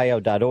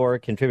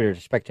OpportunityOhio.org, contributor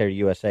to Spectator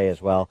USA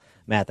as well.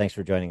 Matt, thanks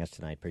for joining us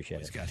tonight.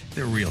 Appreciate it. Got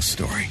the real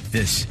story.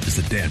 This is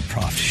the Dan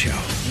Proft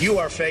Show. You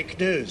are fake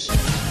news.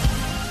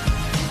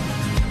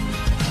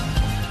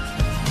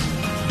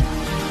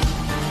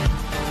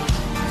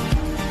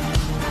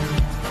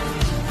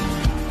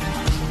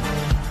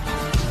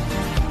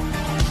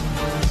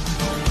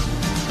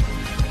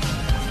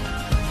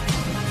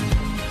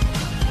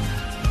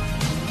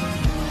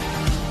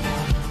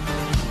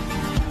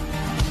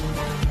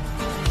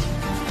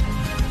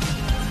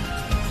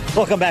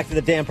 Welcome back to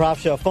the Dan Proft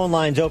Show. Phone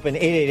lines open,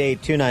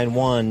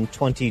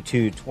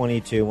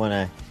 888-291-2222. Want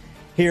to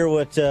hear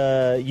what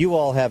you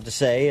all have to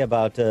say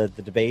about the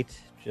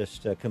debate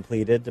just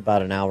completed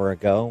about an hour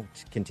ago.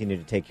 Continue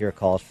to take your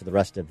calls for the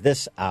rest of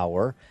this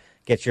hour.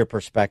 Get your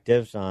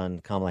perspectives on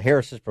Kamala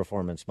Harris's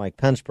performance, Mike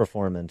Pence's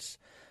performance,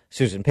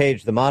 Susan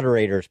Page, the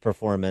moderator's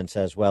performance,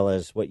 as well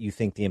as what you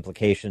think the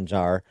implications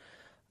are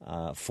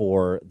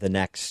for the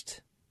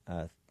next,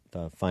 the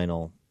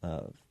final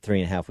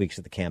 3.5 weeks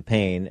of the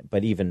campaign,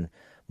 but even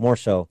more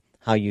so,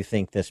 how you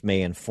think this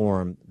may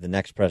inform the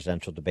next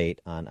presidential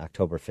debate on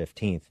October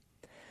 15th.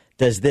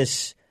 Does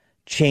this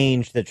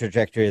change the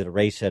trajectory of the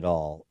race at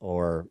all?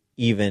 Or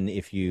even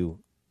if you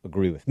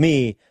agree with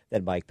me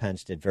that Mike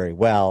Pence did very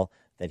well,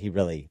 that he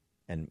really,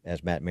 and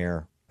as Matt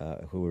Mayer,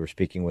 who we were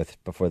speaking with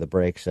before the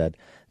break, said,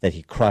 that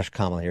he crushed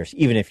Kamala Harris,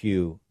 even if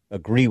you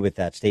agree with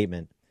that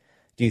statement,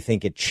 do you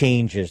think it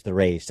changes the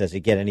race? Does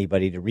it get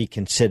anybody to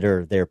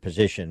reconsider their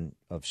position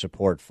of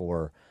support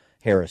for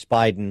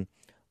Harris-Biden?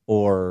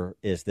 Or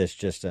is this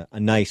just a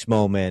nice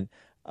moment,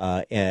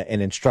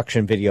 an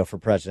instruction video for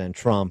President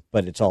Trump,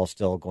 but it's all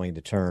still going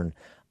to turn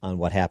on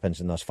what happens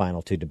in those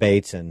final two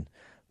debates and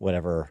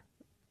whatever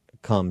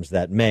comes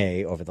that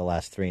may over the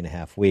last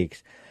 3.5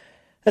 weeks?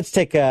 Let's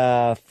take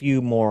a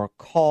few more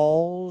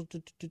calls.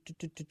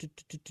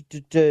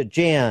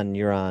 Jan,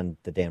 you're on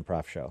the Dan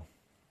Proft Show.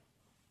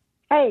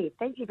 Hey,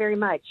 thank you very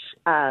much.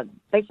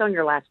 Based on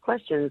your last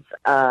questions,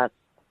 I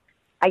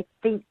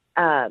think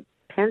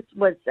Pence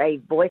was a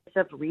voice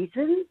of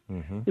reason.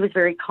 Mm-hmm. He was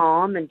very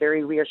calm and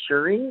very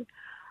reassuring.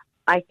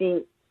 I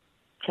think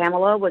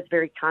Kamala was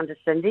very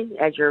condescending,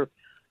 as your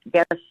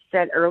guest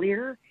said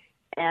earlier,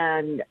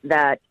 and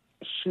that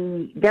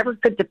she never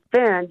could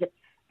defend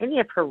any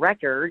of her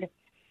record.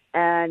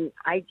 And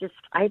I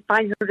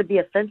find her to be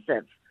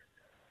offensive.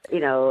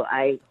 You know,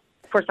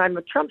 of course, I'm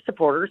a Trump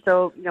supporter,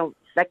 so, you know,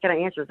 that kind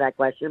of answers that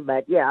question,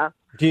 but yeah.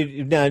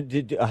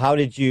 How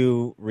did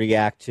you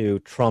react to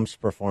Trump's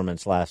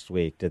performance last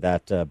week? Did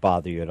that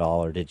bother you at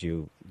all, or did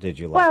you like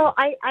Well,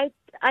 it?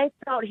 I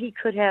thought he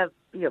could have,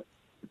 you know,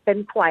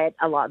 been quiet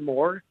a lot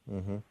more.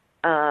 Mm-hmm.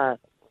 I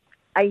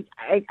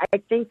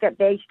think that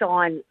based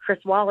on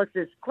Chris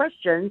Wallace's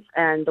questions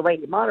and the way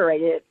he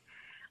moderated,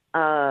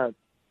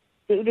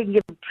 he didn't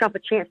give Trump a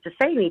chance to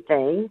say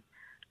anything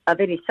of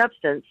any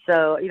substance.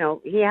 So, you know,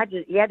 he had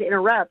to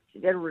interrupt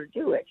in order to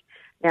do it.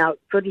 Now,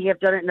 could he have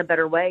done it in a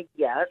better way?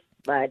 Yes,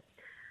 but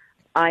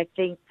I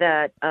think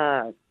that,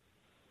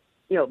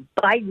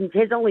 Biden,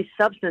 his only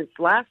substance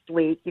last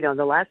week,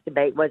 the last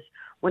debate was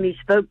when he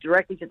spoke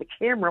directly to the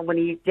camera when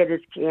he did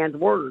his canned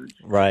words.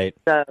 Right.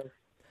 So,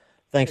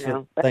 thanks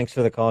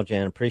for the call,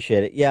 Jan.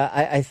 Appreciate it. Yeah,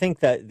 I think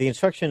that the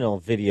instructional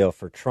video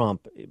for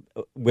Trump,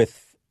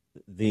 with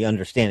the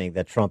understanding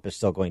that Trump is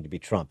still going to be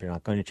Trump, you're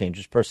not going to change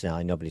his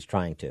personality. Nobody's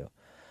trying to.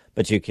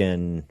 But you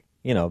can,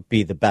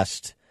 be the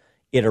best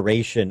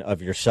iteration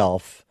of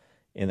yourself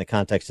in the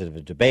context of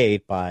a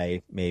debate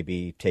by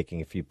maybe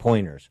taking a few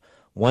pointers.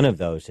 One of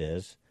those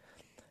is,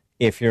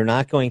 if you're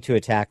not going to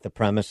attack the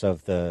premise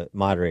of the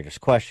moderator's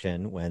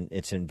question when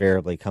it's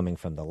invariably coming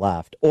from the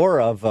left,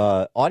 or of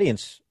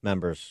audience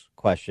members'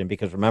 question,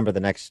 because remember the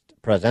next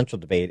presidential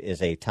debate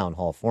is a town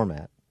hall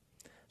format.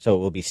 So it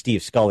will be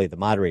Steve Scully, the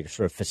moderator,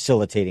 sort of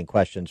facilitating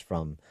questions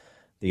from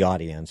the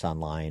audience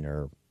online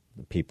or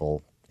the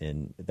people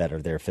that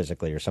are there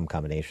physically or some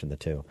combination of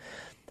the two.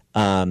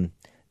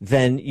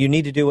 Then you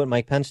need to do what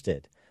Mike Pence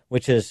did,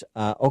 which is,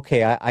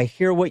 I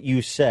hear what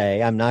you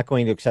say. I'm not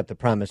going to accept the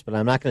premise, but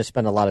I'm not going to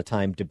spend a lot of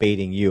time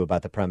debating you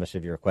about the premise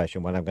of your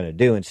question. What I'm going to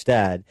do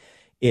instead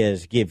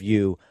is give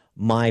you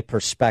my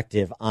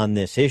perspective on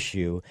this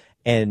issue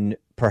and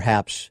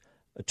perhaps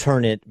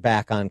turn it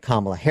back on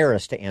Kamala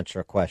Harris to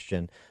answer a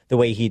question the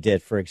way he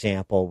did, for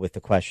example, with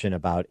the question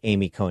about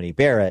Amy Coney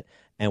Barrett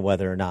and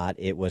whether or not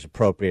it was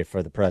appropriate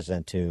for the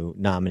president to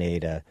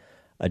nominate a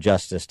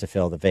justice to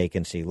fill the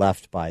vacancy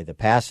left by the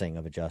passing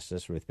of a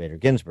justice, Ruth Bader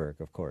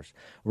Ginsburg, of course,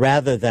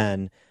 rather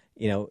than,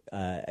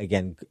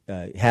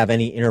 have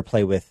any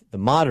interplay with the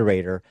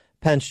moderator.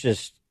 Pence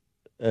just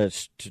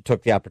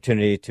took the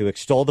opportunity to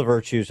extol the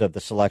virtues of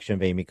the selection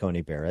of Amy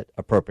Coney Barrett,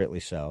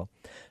 appropriately so,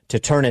 to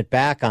turn it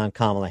back on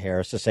Kamala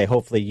Harris, to say,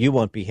 hopefully you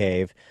won't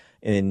behave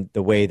in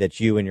the way that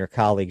you and your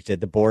colleagues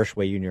did, the boorish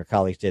way you and your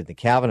colleagues did in the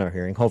Kavanaugh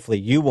hearing. Hopefully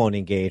you won't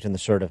engage in the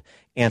sort of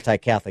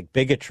anti-Catholic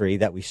bigotry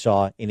that we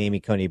saw in Amy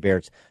Coney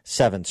Barrett's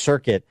Seventh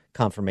Circuit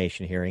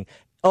confirmation hearing.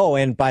 Oh,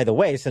 and by the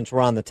way, since we're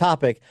on the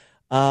topic,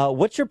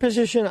 what's your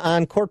position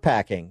on court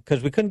packing?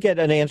 Because we couldn't get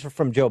an answer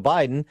from Joe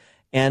Biden,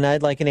 and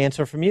I'd like an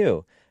answer from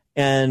you.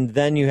 And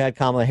then you had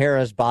Kamala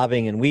Harris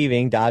bobbing and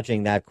weaving,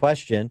 dodging that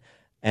question,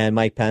 and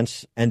Mike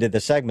Pence ended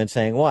the segment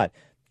saying what?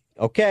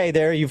 Okay,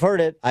 there, you've heard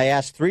it. I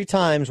asked 3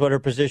 times what her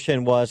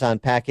position was on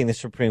packing the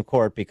Supreme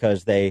Court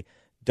because they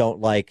don't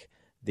like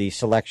the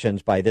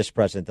selections by this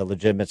president, the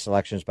legitimate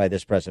selections by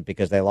this president,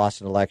 because they lost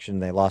an election,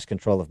 they lost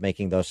control of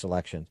making those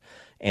selections.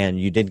 And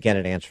you didn't get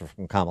an answer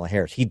from Kamala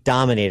Harris. He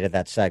dominated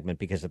that segment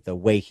because of the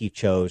way he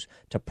chose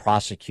to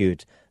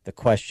prosecute the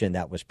question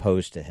that was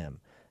posed to him.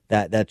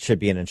 That should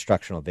be an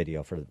instructional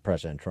video for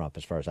President Trump,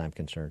 as far as I'm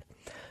concerned.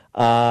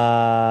 Michael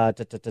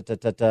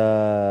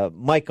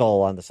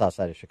on the south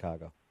side of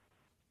Chicago.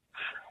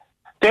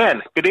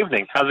 Dan, good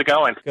evening. How's it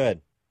going?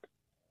 Good.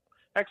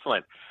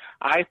 Excellent.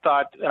 I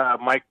thought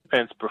Mike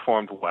Pence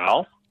performed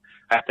well.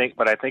 I think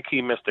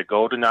he missed a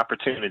golden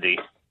opportunity.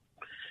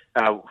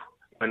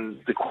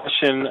 When the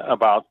question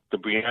about the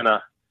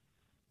Breonna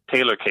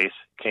Taylor case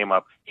came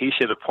up, he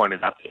should have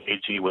pointed out the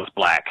AG was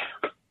black.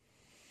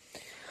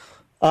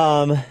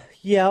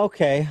 Yeah,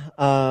 okay.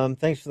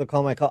 Thanks for the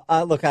call, Michael.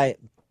 Look, I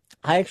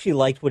actually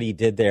liked what he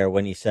did there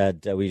when he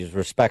said he was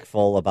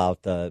respectful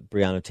about the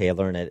Breonna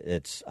Taylor, and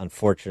it's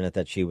unfortunate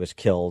that she was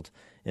killed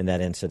in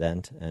that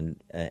incident,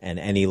 and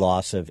any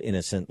loss of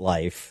innocent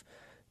life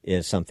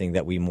is something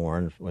that we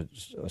mourn,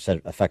 was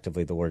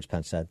effectively the words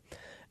Pence said.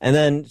 And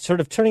then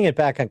sort of turning it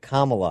back on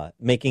Kamala,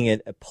 making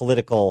it a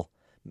political,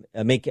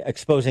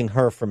 exposing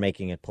her for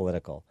making it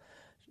political,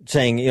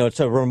 saying, it's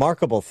a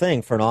remarkable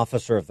thing for an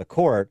officer of the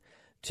court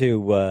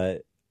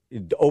to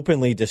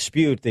openly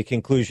dispute the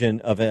conclusion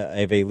of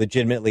a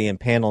legitimately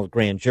impaneled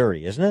grand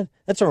jury, isn't it?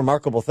 That's a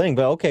remarkable thing,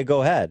 but okay,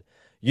 go ahead.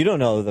 You don't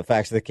know the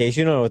facts of the case.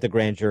 You don't know what the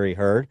grand jury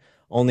heard.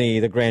 Only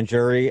the grand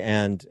jury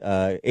and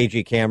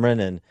A.G. Cameron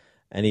and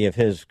any of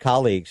his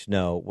colleagues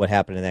know what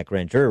happened in that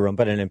grand jury room.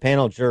 But an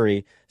impaneled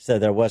jury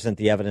said there wasn't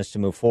the evidence to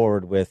move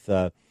forward with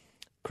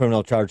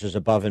criminal charges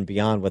above and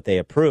beyond what they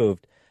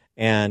approved.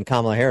 And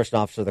Kamala Harris, an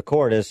officer of the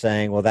court, is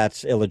saying, well,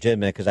 that's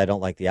illegitimate because I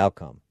don't like the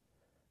outcome,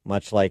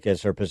 much like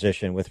is her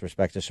position with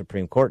respect to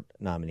Supreme Court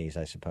nominees,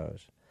 I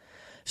suppose.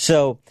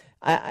 So,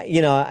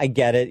 I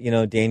get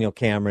it. Daniel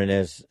Cameron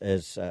is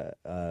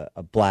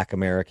a black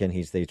American.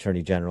 He's the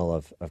Attorney General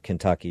of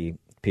Kentucky.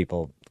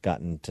 People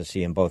gotten to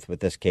see him both with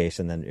this case,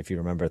 and then if you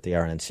remember at the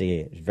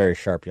RNC, he's a very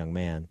sharp young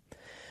man.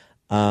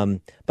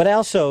 But I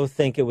also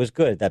think it was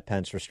good that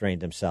Pence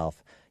restrained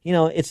himself.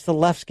 It's the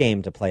left's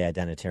game to play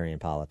identitarian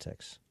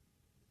politics.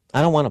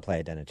 I don't want to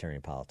play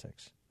identitarian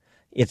politics.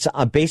 It's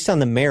based on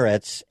the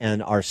merits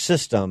and our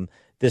system,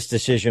 this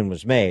decision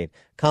was made.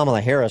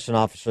 Kamala Harris, an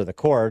officer of the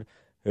court,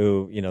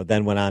 who,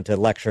 then went on to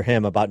lecture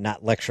him about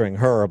not lecturing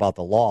her about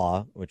the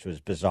law, which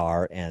was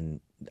bizarre and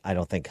I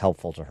don't think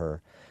helpful to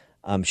her.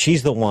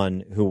 She's the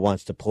one who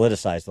wants to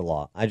politicize the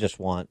law. I just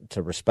want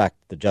to respect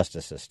the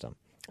justice system.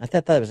 I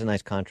thought that was a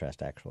nice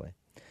contrast, actually.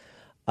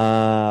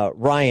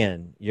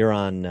 Ryan, you're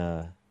on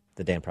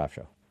the Dan Proft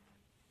Show.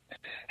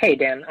 Hey,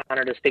 Dan.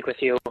 Honored to speak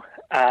with you.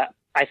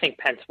 I think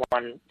Pence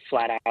won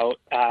flat out.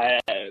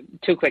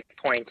 2 quick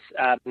points.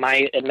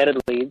 My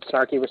admittedly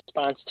snarky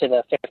response to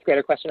the fifth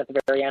grader question at the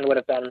very end would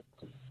have been,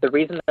 the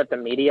reason that the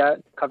media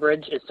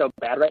coverage is so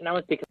bad right now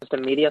is because the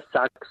media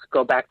sucks.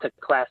 Go back to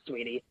class,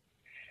 sweetie.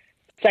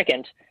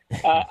 Second,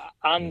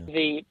 on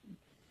the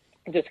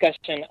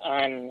discussion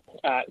on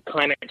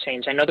climate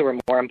change, I know there were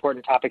more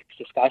important topics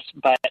to discuss,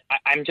 but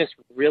I'm just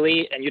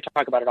really, and you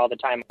talk about it all the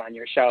time on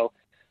your show,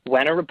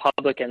 when are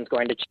Republicans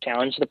going to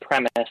challenge the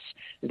premise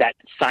that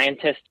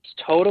scientists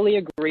totally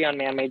agree on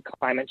man-made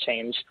climate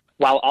change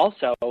while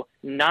also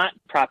not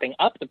propping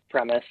up the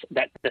premise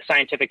that the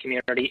scientific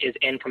community is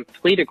in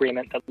complete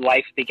agreement that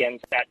life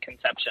begins at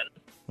conception?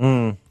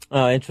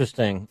 Oh,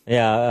 interesting.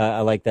 Yeah,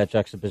 I like that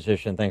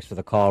juxtaposition. Thanks for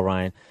the call,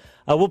 Ryan.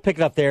 We'll pick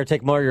it up there.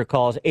 Take more of your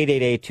calls.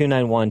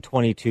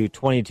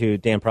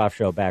 888-291-2222. Dan Proft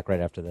Show back right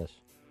after this.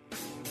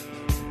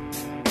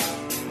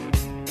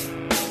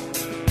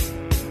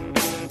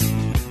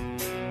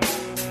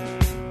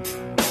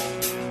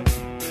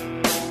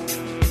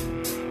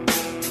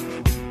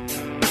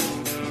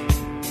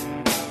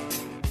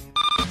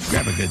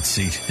 Grab a good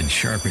seat and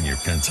sharpen your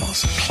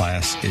pencils.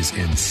 Class is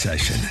in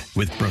session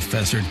with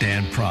Professor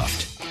Dan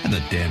Proft and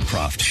the Dan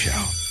Proft Show.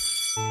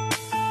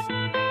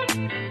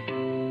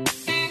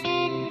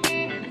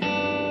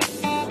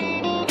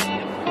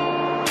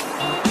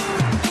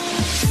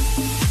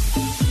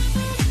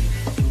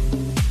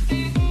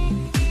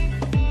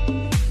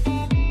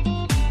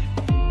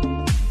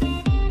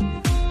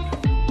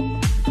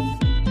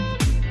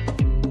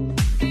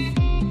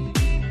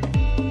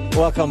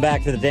 Welcome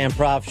back to the Dan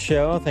Proft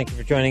Show. Thank you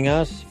for joining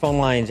us. Phone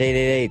lines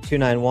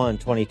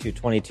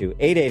 888-291-2222.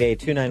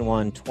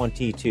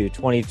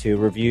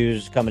 888-291-2222.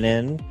 Reviews coming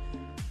in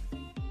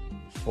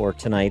for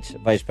tonight's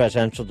vice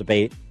presidential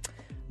debate.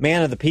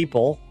 Man of the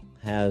People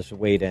has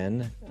weighed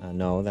in.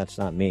 No, that's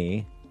not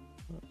me.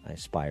 I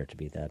aspire to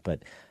be that,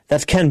 but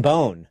that's Ken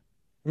Bone.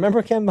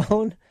 Remember Ken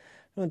Bone?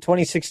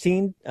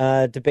 2016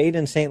 debate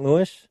in St.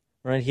 Louis,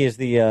 right? He is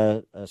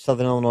the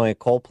Southern Illinois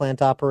coal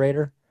plant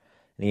operator.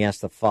 And he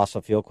asked the fossil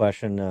fuel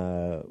question,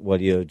 what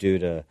do you do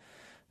to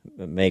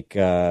make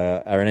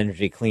our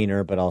energy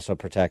cleaner, but also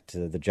protect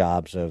the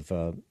jobs of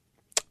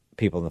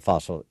people in the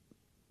fossil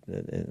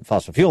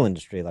fuel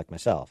industry like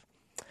myself?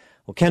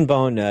 Well, Ken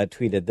Bone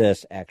tweeted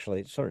this,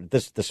 actually, sort of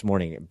this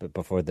morning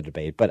before the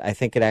debate, but I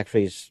think it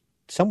actually is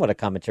somewhat a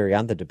commentary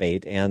on the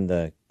debate and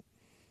the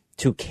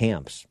two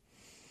camps.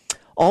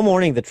 All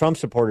morning, the Trump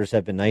supporters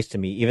have been nice to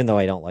me, even though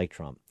I don't like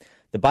Trump.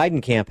 The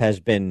Biden camp has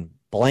been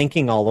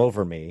blanking all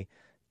over me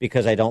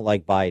because I don't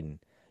like Biden.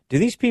 Do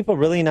these people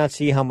really not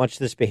see how much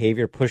this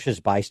behavior pushes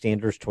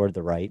bystanders toward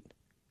the right?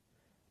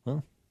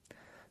 Well,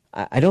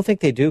 I don't think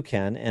they do,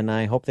 Ken, and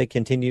I hope they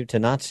continue to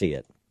not see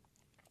it.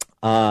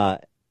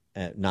 Not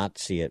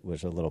see it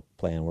was a little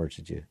play on words.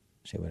 Did you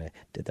see what I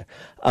did there?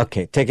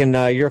 Okay, taking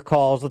your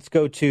calls. Let's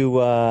go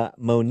to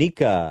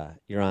Monica.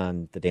 You're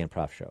on the Dan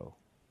Proft Show.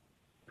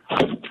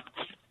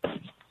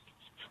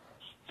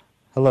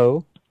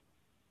 Hello?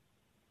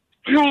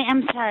 Hi,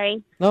 I'm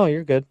sorry. No,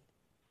 you're good.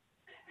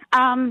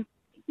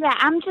 Yeah,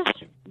 I'm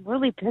just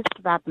really pissed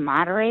about the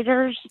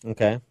moderators.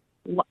 Okay.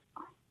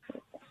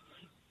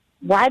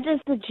 Why does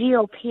the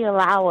GOP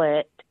allow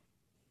it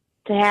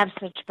to have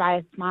such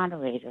biased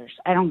moderators?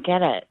 I don't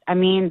get it. I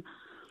mean,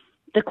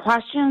 the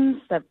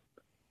questions, the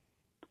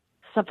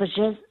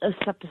suppositions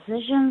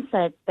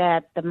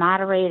that the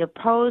moderator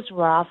posed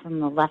were all from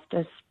the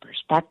leftist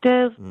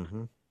perspective.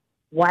 Mm-hmm.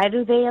 Why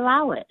do they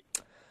allow it?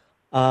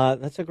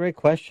 That's a great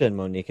question,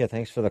 Monica.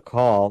 Thanks for the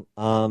call.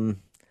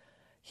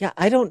 Yeah,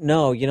 I don't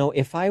know. You know,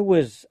 if I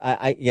was,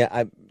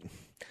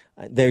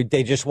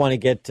 they just want to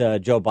get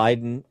Joe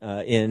Biden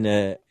in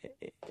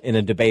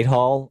a debate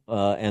hall,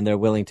 and they're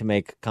willing to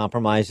make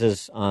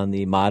compromises on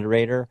the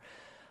moderator.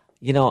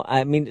 You know,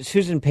 I mean,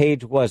 Susan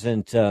Page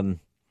wasn't. I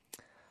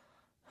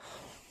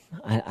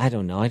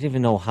don't know. I don't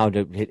even know how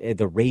to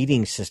the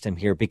rating system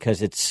here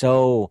because it's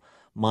so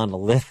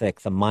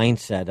monolithic. The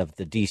mindset of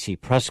the D.C.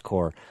 press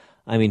corps.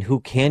 I mean, who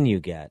can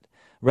you get?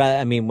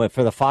 I mean,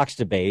 for the Fox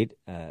debate.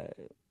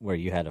 Where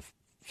you had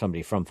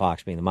somebody from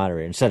Fox being the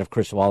moderator. Instead of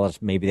Chris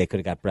Wallace, maybe they could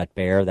have got Brett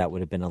Baer. That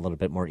would have been a little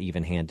bit more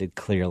even-handed,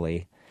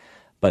 clearly.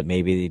 But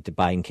maybe the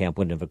Biden camp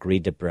wouldn't have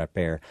agreed to Brett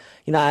Baer.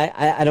 You know,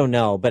 I don't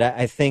know. But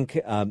I think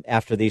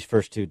after these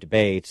first two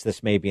debates,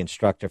 this may be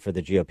instructive for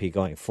the GOP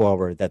going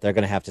forward, that they're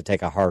going to have to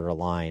take a harder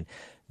line.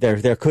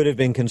 There could have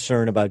been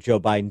concern about Joe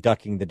Biden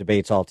ducking the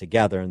debates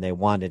altogether, and they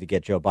wanted to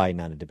get Joe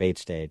Biden on a debate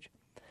stage.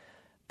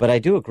 But I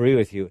do agree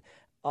with you.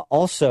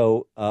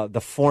 Also, the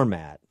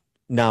format.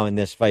 Now in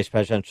this vice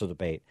presidential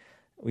debate,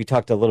 we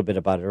talked a little bit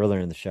about it earlier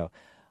in the show.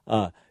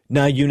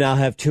 Now you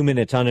have 2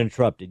 minutes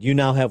uninterrupted. You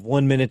now have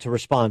 1 minute to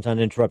respond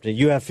uninterrupted.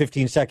 You have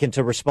 15 seconds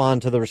to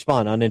respond to the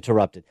response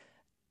uninterrupted.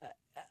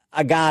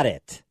 I got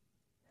it.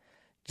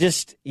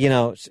 Just,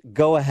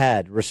 go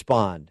ahead,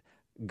 respond.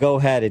 Go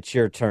ahead, it's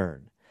your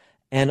turn.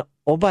 And,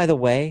 oh, by the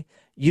way,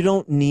 you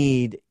don't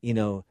need,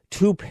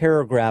 2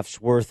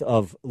 paragraphs worth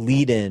of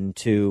lead-in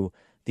to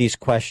these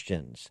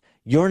questions.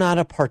 You're not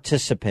a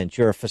participant.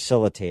 You're a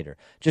facilitator.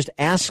 Just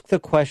ask the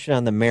question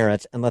on the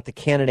merits and let the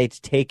candidates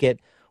take it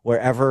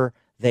wherever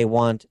they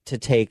want to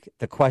take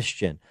the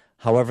question,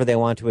 however they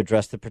want to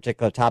address the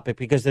particular topic,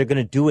 because they're going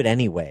to do it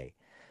anyway.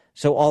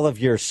 So all of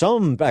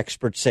some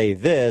experts say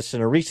this,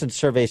 and a recent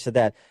survey said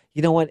that.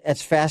 You know what?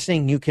 It's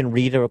fascinating. You can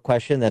read a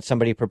question that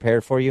somebody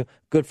prepared for you.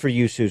 Good for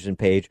you, Susan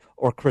Page,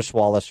 or Chris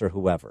Wallace, or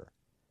whoever.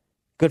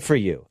 Good for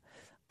you.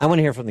 I want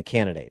to hear from the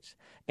candidates.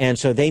 And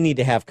so they need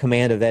to have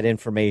command of that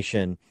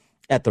information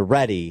at the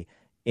ready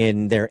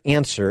in their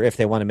answer if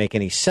they want to make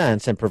any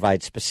sense and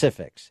provide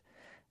specifics.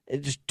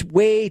 It's just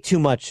way too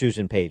much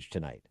Susan Page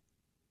tonight.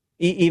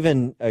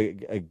 Even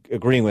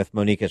agreeing with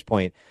Monica's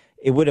point,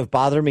 it would have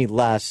bothered me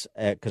less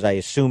because I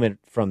assume it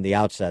from the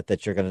outset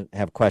that you're going to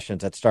have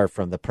questions that start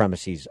from the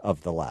premises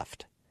of the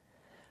left.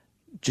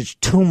 Just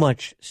too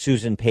much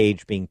Susan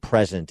Page being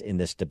present in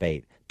this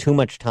debate. Too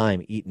much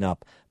time eaten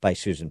up by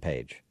Susan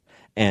Page.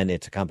 And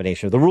it's a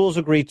combination of the rules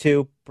agreed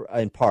to,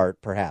 in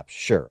part, perhaps.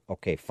 Sure.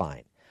 Okay,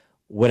 fine.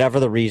 Whatever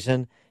the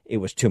reason, it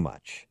was too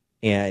much.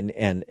 And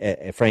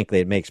frankly,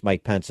 it makes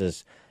Mike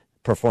Pence's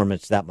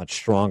performance that much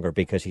stronger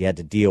because he had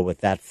to deal with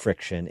that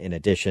friction in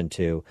addition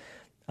to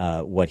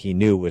what he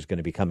knew was going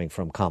to be coming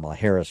from Kamala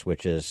Harris,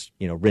 which is,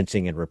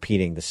 rinsing and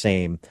repeating the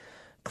same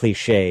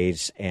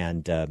cliches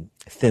and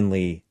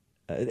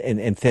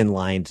thin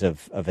lines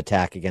of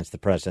attack against the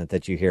president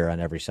that you hear on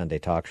every Sunday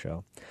talk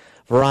show.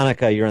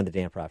 Veronica, you're on the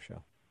Dan Proft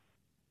Show.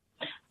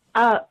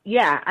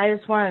 Yeah, I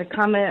just wanted to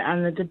comment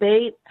on the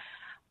debate.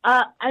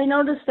 I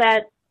noticed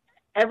that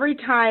every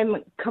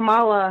time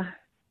Kamala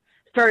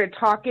started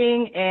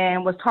talking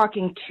and was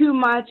talking too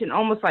much and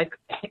almost like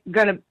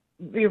going to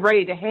be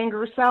ready to hang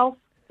herself,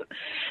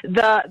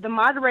 the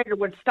moderator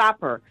would stop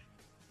her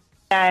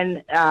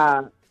and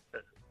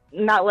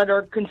not let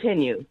her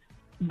continue.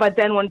 But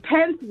then when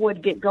Pence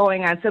would get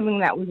going on something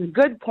that was a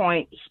good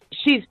point,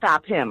 she'd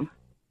stop him.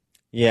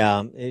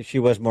 Yeah, she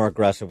was more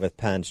aggressive with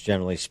Pence,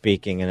 generally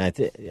speaking, and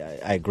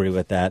I agree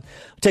with that.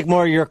 We'll take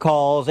more of your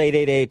calls,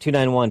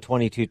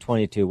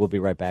 888-291-2222. We'll be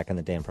right back on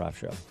the Dan Proft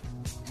Show.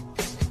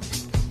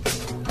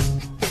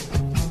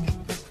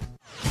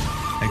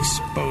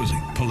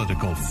 Exposing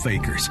political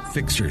fakers,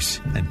 fixers,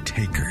 and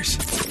takers.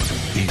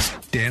 He's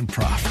Dan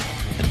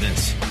Proft, and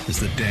this is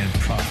the Dan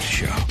Proft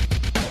Show.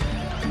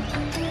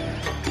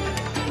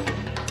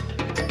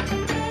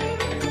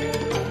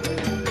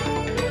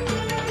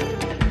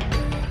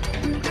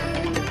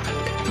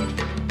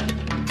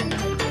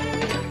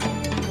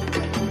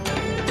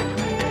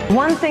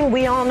 One thing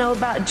we all know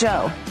about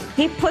Joe,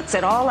 he puts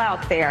it all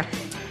out there.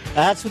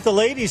 That's what the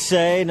ladies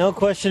say, no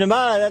question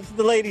about it. That's what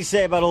the ladies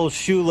say about old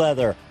shoe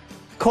leather.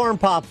 Corn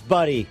Pop's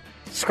buddy,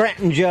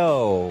 Scranton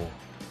Joe.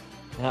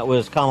 That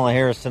was Kamala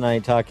Harris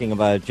tonight talking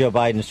about Joe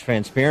Biden's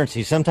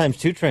transparency, sometimes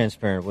too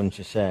transparent, wouldn't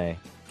you say?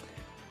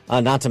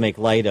 Not to make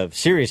light of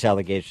serious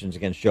allegations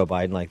against Joe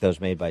Biden like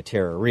those made by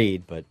Tara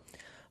Reid, but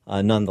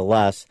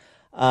nonetheless.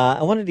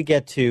 I wanted to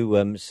get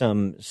to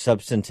some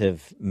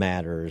substantive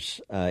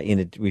matters.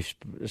 We've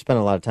spent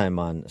a lot of time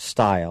on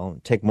style.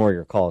 Take more of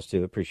your calls,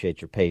 too.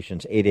 Appreciate your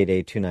patience.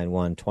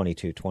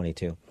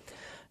 888-291-2222.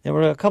 There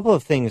were a couple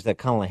of things that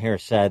Kamala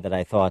Harris said that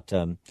I thought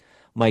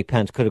Mike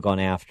Pence could have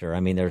gone after. I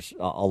mean, there's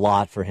a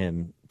lot for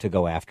him to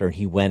go after.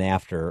 He went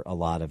after a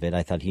lot of it.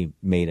 I thought he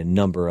made a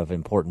number of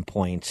important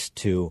points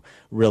to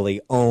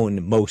really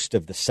own most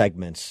of the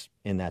segments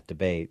in that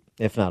debate,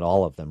 if not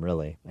all of them,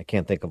 really. I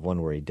can't think of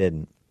one where he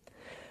didn't.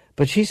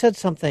 But she said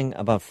something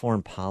about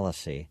foreign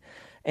policy.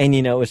 And,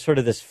 it was sort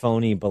of this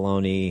phony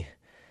baloney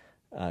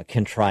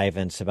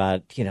contrivance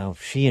about,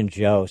 she and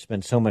Joe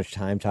spend so much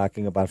time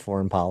talking about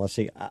foreign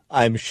policy.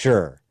 I'm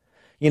sure.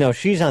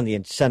 She's on the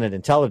Senate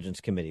Intelligence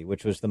Committee,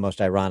 which was the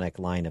most ironic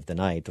line of the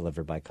night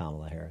delivered by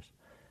Kamala Harris.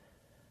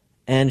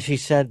 And she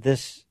said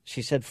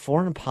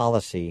foreign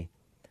policy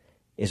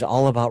is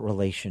all about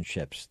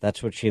relationships.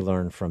 That's what she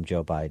learned from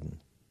Joe Biden.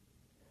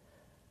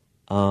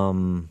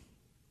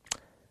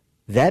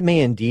 That may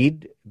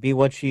indeed be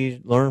what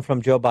she learned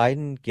from Joe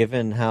Biden,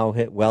 given how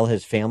well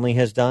his family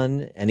has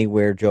done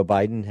anywhere Joe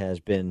Biden has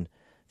been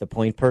the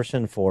point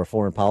person for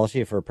foreign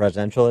policy for a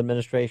presidential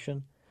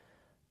administration.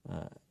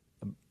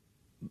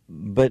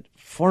 But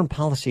foreign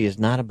policy is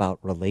not about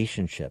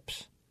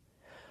relationships.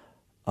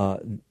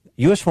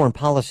 U.S. foreign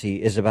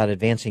policy is about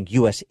advancing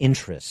U.S.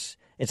 interests.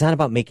 It's not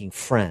about making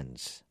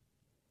friends.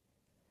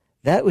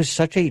 That was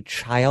such a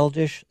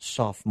childish,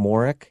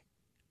 sophomoric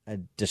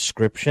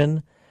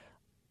description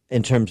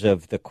in terms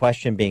of the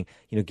question being,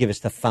 give us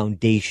the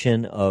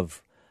foundation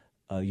of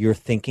your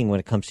thinking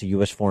when it comes to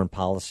U.S. foreign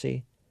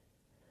policy.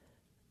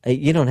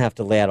 You don't have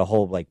to lay out a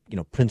whole,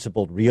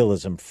 principled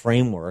realism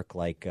framework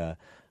like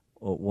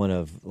one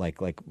of,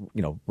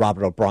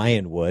 Robert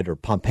O'Brien would or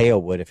Pompeo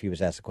would if he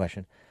was asked the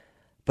question.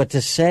 But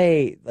to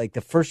say,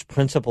 the first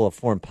principle of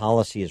foreign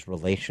policy is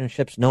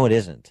relationships, no, it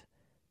isn't.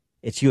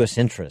 It's U.S.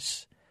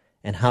 interests.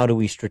 And how do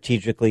we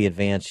strategically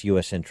advance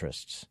U.S.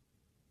 interests?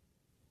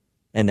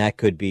 And that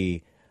could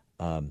be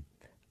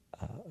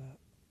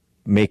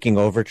making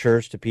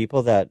overtures to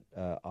people that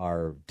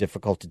are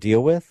difficult to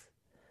deal with.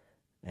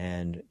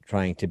 and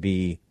trying to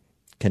be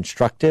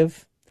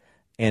constructive,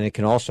 and it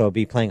can also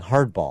be playing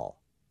hardball.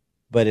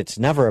 But it's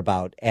never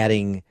about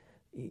adding,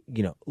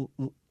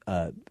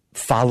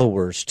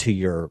 followers to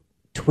your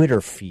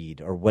Twitter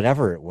feed or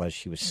whatever it was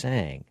she was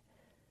saying.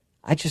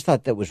 I just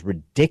thought that was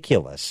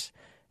ridiculous,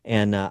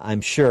 and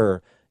I'm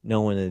sure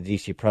no one in the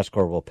D.C. press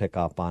corps will pick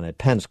up on it.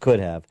 Pence could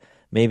have.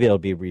 Maybe it'll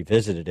be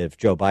revisited if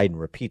Joe Biden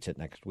repeats it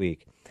next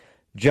week.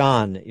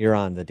 John, you're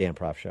on the Dan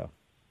Proft Show.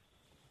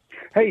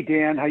 Hey,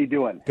 Dan, how you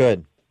doing?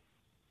 Good.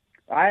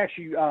 I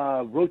actually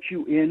wrote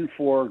you in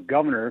for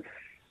governor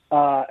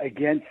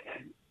against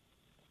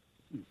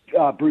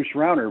Bruce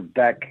Rauner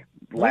back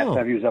last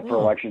time he was up for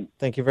election.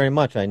 Thank you very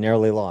much. I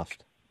narrowly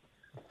lost.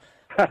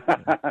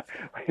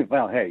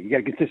 Well, hey, you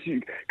got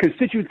a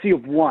constituency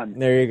of one.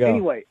 There you go.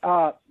 Anyway,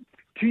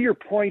 to your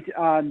point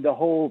on the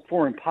whole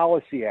foreign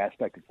policy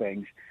aspect of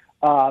things,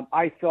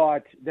 I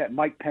thought that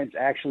Mike Pence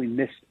actually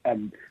missed a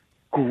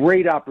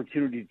great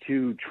opportunity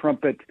to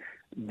trumpet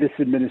this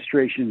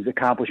administration's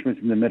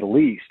accomplishments in the Middle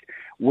East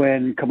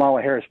when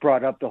Kamala Harris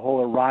brought up the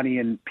whole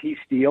Iranian peace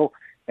deal,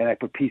 and I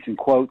put peace in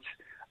quotes.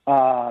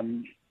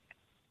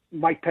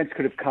 Mike Pence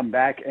could have come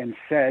back and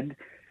said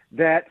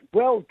that,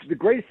 well, the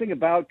greatest thing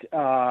about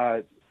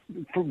the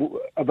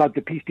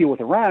peace deal with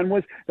Iran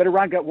was that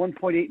Iran got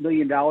 $1.8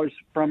 million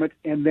from it,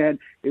 and then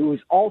it was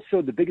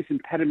also the biggest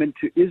impediment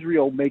to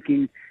Israel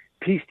making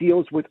peace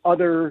deals with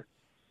other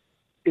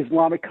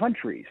Islamic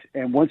countries.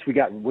 And once we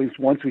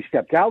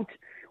stepped out,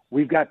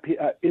 we've got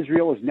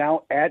Israel is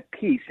now at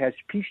peace, has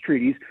peace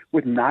treaties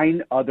with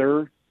 9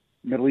 other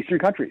Middle Eastern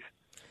countries.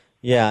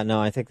 Yeah,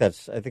 no, I think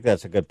that's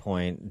a good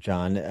point,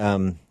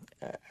 John.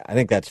 I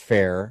think that's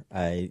fair.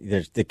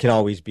 It can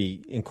always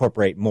be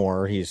incorporate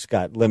more. He's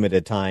got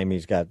limited time.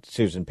 He's got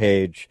Susan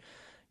Page,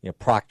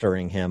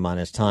 proctoring him on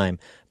his time.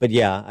 But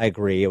yeah, I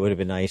agree. It would have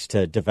been nice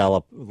to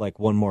develop like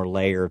one more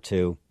layer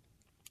to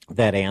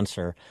that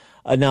answer.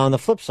 Now, on the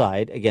flip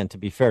side, again, to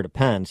be fair to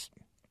Pence,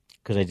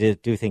 because I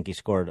do think he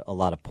scored a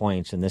lot of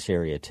points in this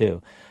area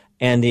too,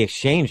 and the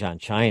exchange on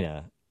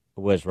China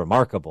was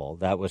remarkable.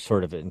 That was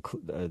sort of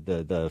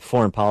the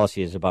foreign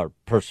policy is about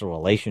personal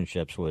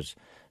relationships was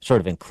sort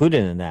of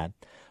included in that.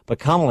 But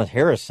Kamala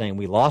Harris saying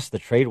we lost the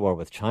trade war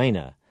with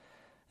China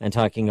and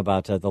talking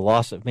about the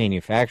loss of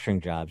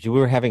manufacturing jobs. We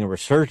were having a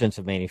resurgence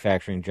of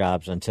manufacturing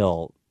jobs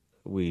until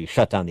we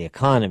shut down the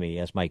economy,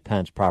 as Mike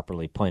Pence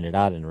properly pointed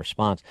out in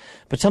response.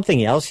 But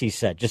something else he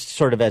said, just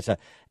sort of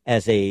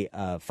as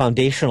a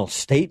foundational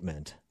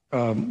statement.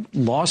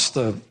 Lost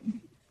the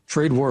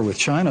trade war with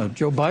China.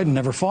 Joe Biden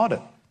never fought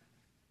it.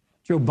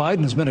 Joe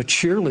Biden has been a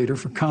cheerleader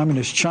for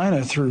communist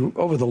China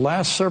over the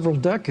last several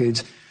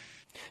decades.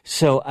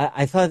 So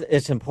I thought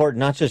it's important,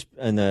 not just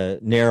in the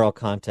narrow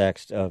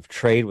context of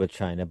trade with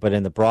China, but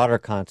in the broader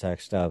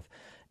context of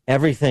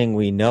everything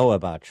we know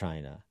about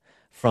China,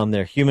 from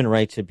their human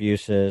rights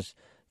abuses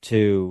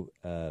to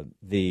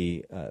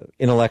the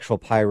intellectual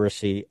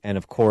piracy and,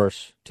 of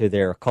course, to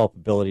their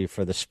culpability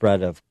for the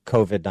spread of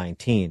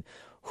COVID-19.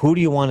 Who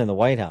do you want in the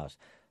White House?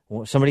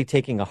 Somebody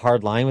taking a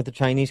hard line with the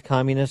Chinese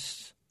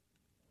communists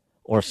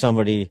or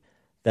somebody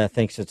that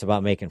thinks it's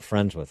about making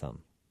friends with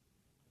them?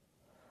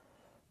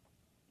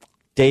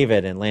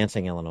 David in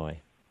Lansing, Illinois.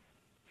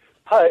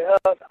 Hi.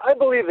 I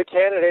believe the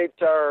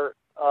candidates are,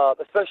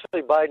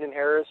 especially Biden and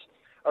Harris,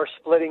 are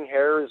splitting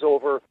hairs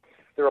over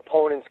their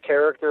opponent's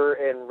character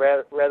and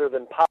rather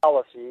than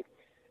policy.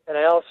 And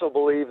I also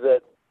believe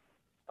that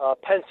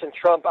Pence and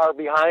Trump are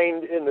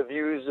behind in the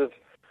views of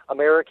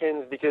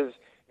Americans because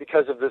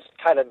of this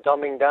kind of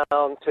dumbing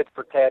down,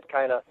 tit-for-tat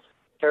kind of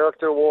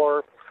character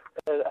war.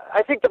 And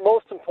I think the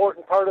most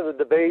important part of the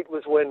debate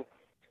was when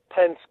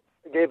Pence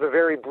gave a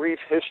very brief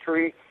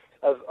history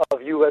of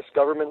U.S.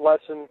 government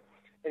lesson,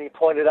 and he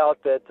pointed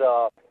out that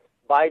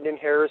Biden and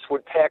Harris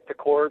would pack the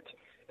court,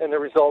 and the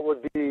result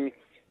would be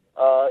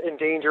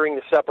endangering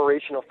the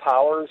separation of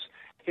powers.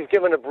 He's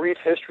given a brief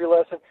history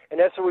lesson, and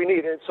that's what we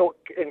need. And so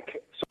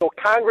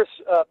Congress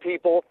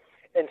people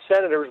and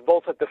senators,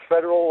 both at the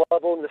federal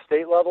level and the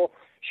state level,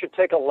 should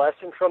take a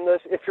lesson from this.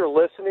 If you're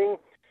listening,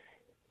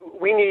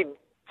 we need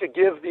to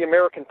give the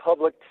American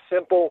public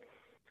simple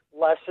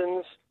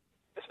lessons,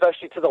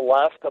 especially to the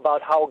left,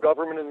 about how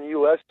government in the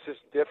U.S. is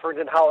different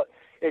and how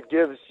it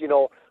gives,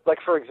 like,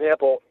 for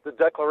example, the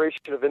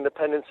Declaration of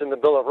Independence and the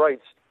Bill of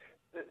Rights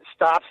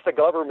stops the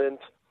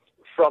government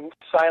from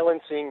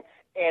silencing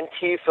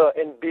Antifa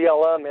and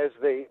BLM as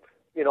they,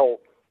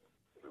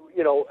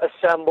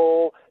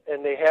 assemble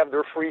and they have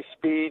their free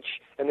speech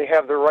and they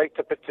have their right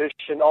to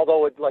petition,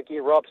 although it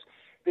erupts.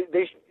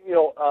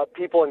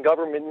 People in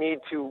government need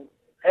to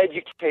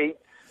educate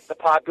the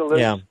populace.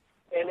 Yeah.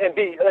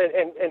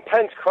 And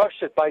Pence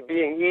crushed it by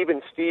being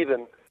even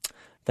Steven.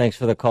 Thanks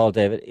for the call,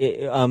 David.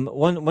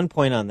 One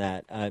point on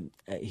that,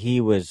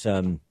 he was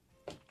good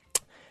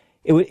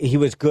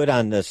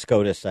on the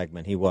SCOTUS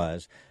segment. He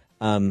was.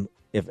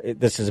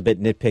 This is a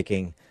bit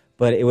nitpicking,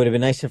 but it would have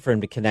been nicer for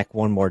him to connect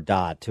one more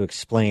dot to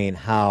explain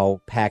how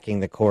packing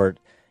the court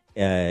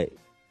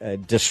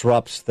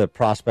disrupts the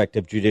prospect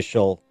of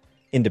judicial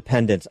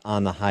independence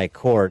on the high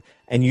court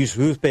and use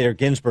Ruth Bader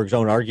Ginsburg's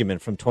own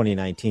argument from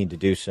 2019 to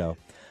do so.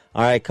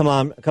 All right,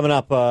 coming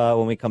up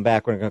when we come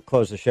back, we're going to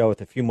close the show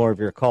with a few more of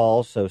your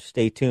calls, so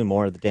stay tuned.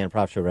 More of the Dan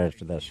Proft Show right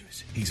after this.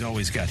 He's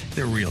always got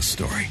the real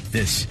story.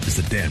 This is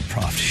the Dan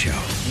Proft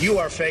Show. You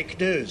are fake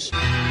news.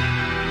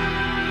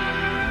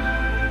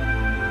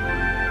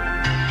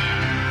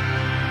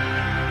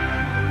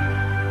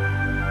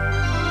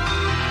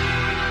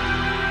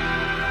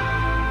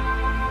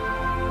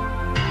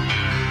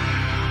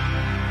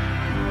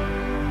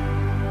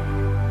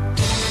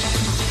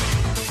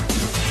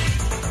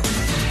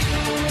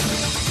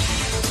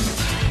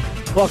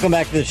 Welcome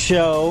back to the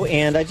show,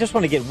 and I just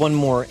want to get one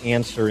more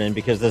answer in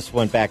because this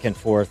went back and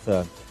forth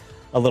a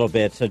little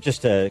bit. So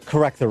just to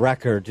correct the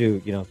record,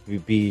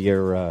 be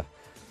your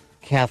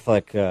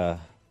Catholic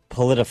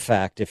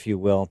PolitiFact, if you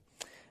will.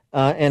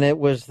 And it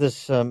was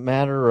this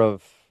matter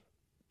of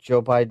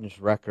Joe Biden's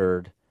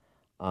record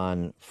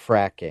on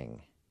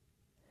fracking.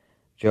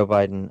 Joe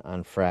Biden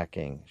on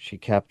fracking. She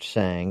kept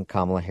saying,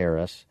 Kamala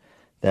Harris,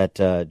 that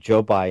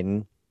Joe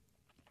Biden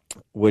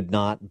would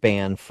not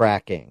ban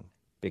fracking,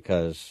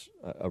 because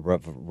a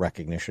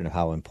recognition of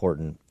how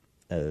important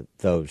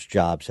those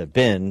jobs have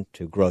been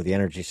to grow the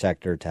energy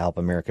sector, to help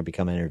America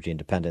become energy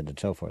independent, and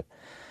so forth.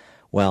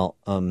 Well,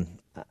 I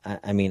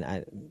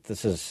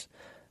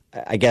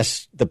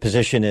guess the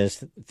position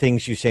is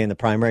things you say in the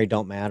primary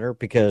don't matter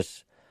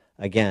because,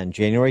 again,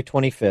 January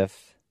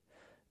 25th,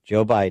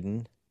 Joe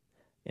Biden,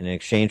 in an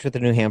exchange with the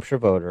New Hampshire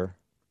voter,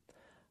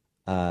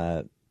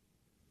 I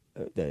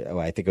think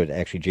it was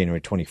actually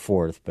January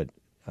 24th, but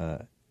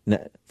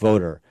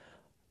voter.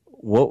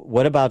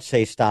 What about,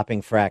 say,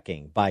 stopping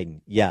fracking? Biden,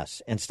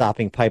 yes. And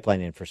stopping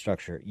pipeline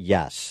infrastructure,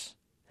 yes.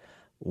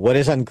 What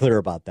is unclear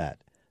about that?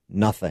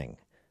 Nothing.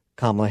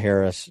 Kamala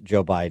Harris,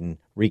 Joe Biden,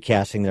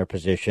 recasting their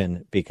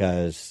position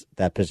because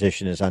that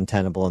position is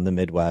untenable in the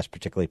Midwest,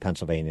 particularly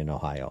Pennsylvania and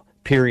Ohio.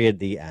 Period.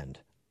 The end.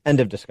 End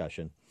of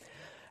discussion.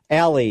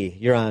 Allie,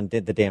 you're on the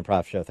Dan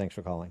Proft Show. Thanks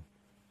for calling.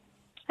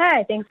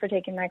 Hi, thanks for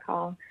taking my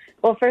call.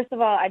 Well, first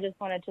of all, I just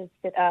wanted to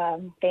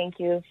thank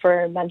you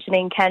for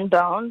mentioning Ken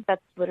Bone.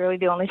 That's literally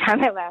the only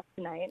time I laughed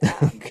tonight.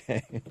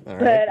 Okay. All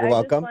right. You're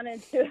welcome. I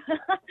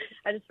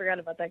just forgot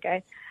about that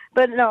guy.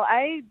 But no,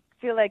 I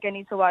feel like I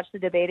need to watch the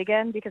debate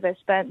again because I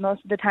spent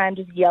most of the time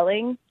just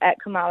yelling at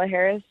Kamala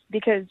Harris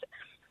because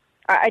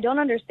I don't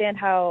understand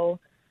how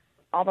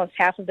almost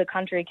half of the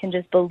country can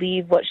just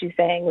believe what she's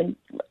saying when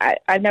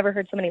I've never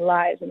heard so many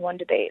lies in one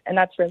debate, and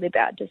that's really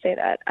bad to say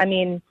that. I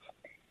mean,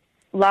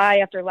 lie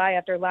after lie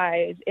after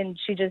lie, and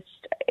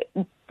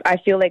I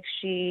feel like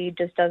she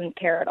just doesn't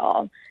care at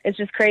all. It's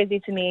just crazy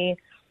to me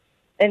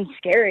and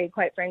scary,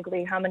 quite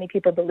frankly, how many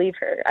people believe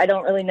her. I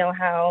don't really know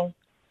how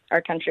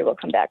our country will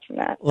come back from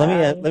that.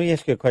 Let me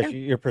ask you a question.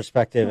 Yeah. Your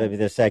perspective, I mean,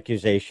 this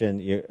accusation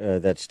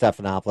that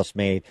Stephanopoulos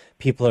made,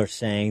 people are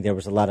saying there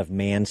was a lot of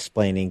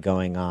mansplaining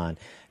going on.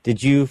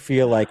 Did you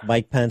feel like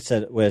Mike Pence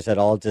was at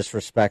all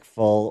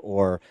disrespectful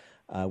or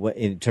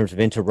in terms of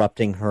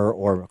interrupting her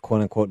or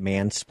quote-unquote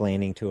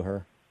mansplaining to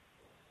her?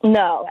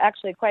 No,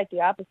 actually quite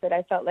the opposite.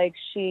 I felt like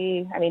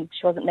she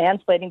wasn't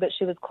mansplaining, but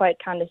she was quite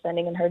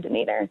condescending in her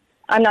demeanor.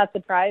 I'm not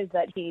surprised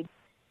that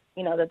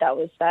that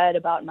was said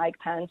about Mike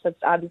Pence. That's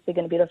obviously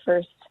going to be the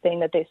first thing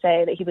that they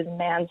say, that he was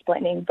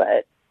mansplaining,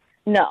 but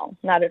no,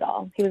 not at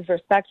all. He was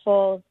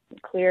respectful,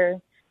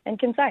 clear, and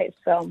concise.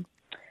 So,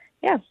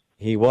 yeah.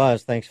 He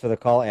was. Thanks for the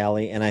call,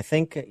 Allie. And I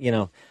think, I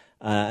don't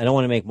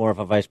want to make more of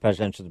a vice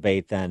presidential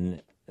debate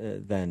than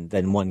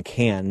one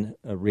can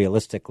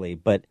realistically,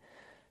 but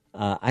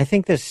I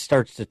think this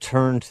starts to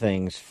turn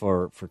things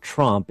for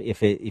Trump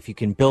if you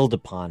can build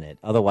upon it.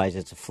 Otherwise,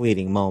 it's a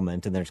fleeting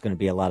moment, and there's going to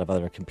be a lot of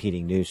other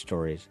competing news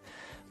stories.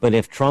 But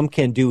if Trump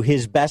can do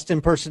his best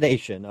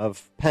impersonation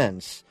of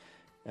Pence,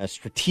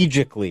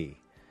 strategically,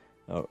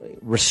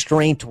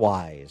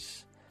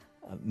 restraint-wise,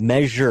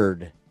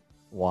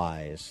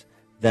 measured-wise,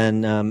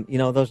 then,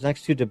 those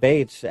next two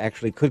debates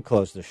actually could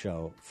close the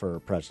show for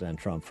President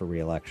Trump for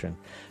re-election.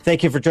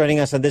 Thank you for joining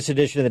us on this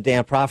edition of the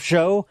Dan Proft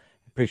Show.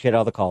 Appreciate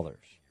all the callers.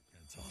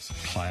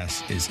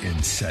 Class is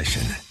in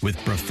session with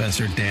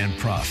Professor Dan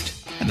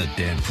Proft and the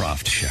Dan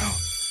Proft Show.